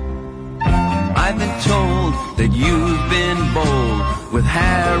 I've been told that you've been bold with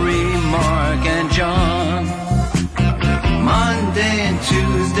Harry, Mark, and John. Monday and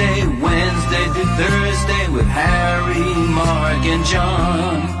Tuesday, Wednesday to Thursday with Harry, Mark, and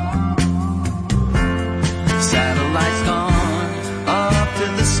John. Satellites gone up to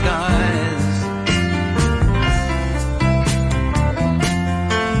the skies.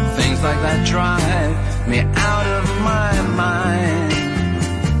 Things like that drive me out of my mind.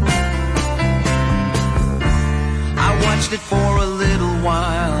 I watched it for a little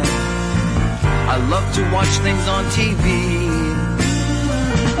while. I love to watch things on TV.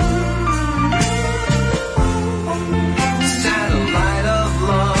 Satellite of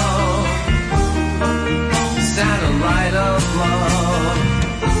love. Satellite of love.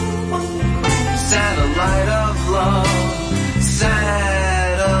 Satellite of love. Satellite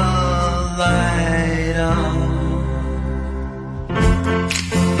of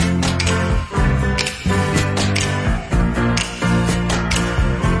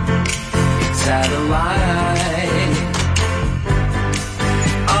satellite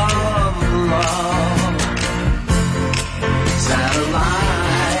of love. Satellite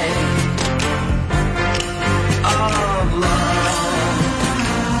of love.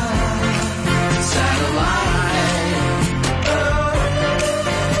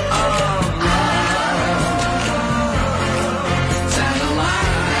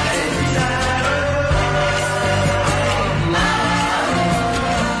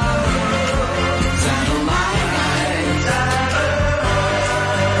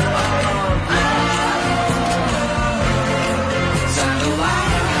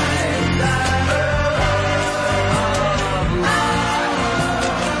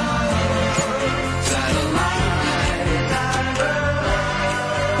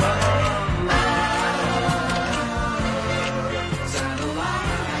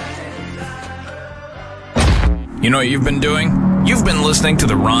 You know what you've been doing? You've been listening to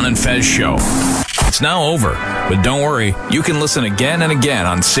the Ron and Fez Show. It's now over, but don't worry, you can listen again and again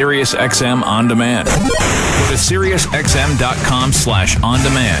on SiriusXM On Demand. Go to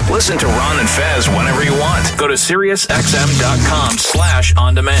SiriusXM.com/on-demand. Listen to Ron and Fez whenever you want. Go to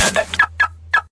SiriusXM.com/on-demand.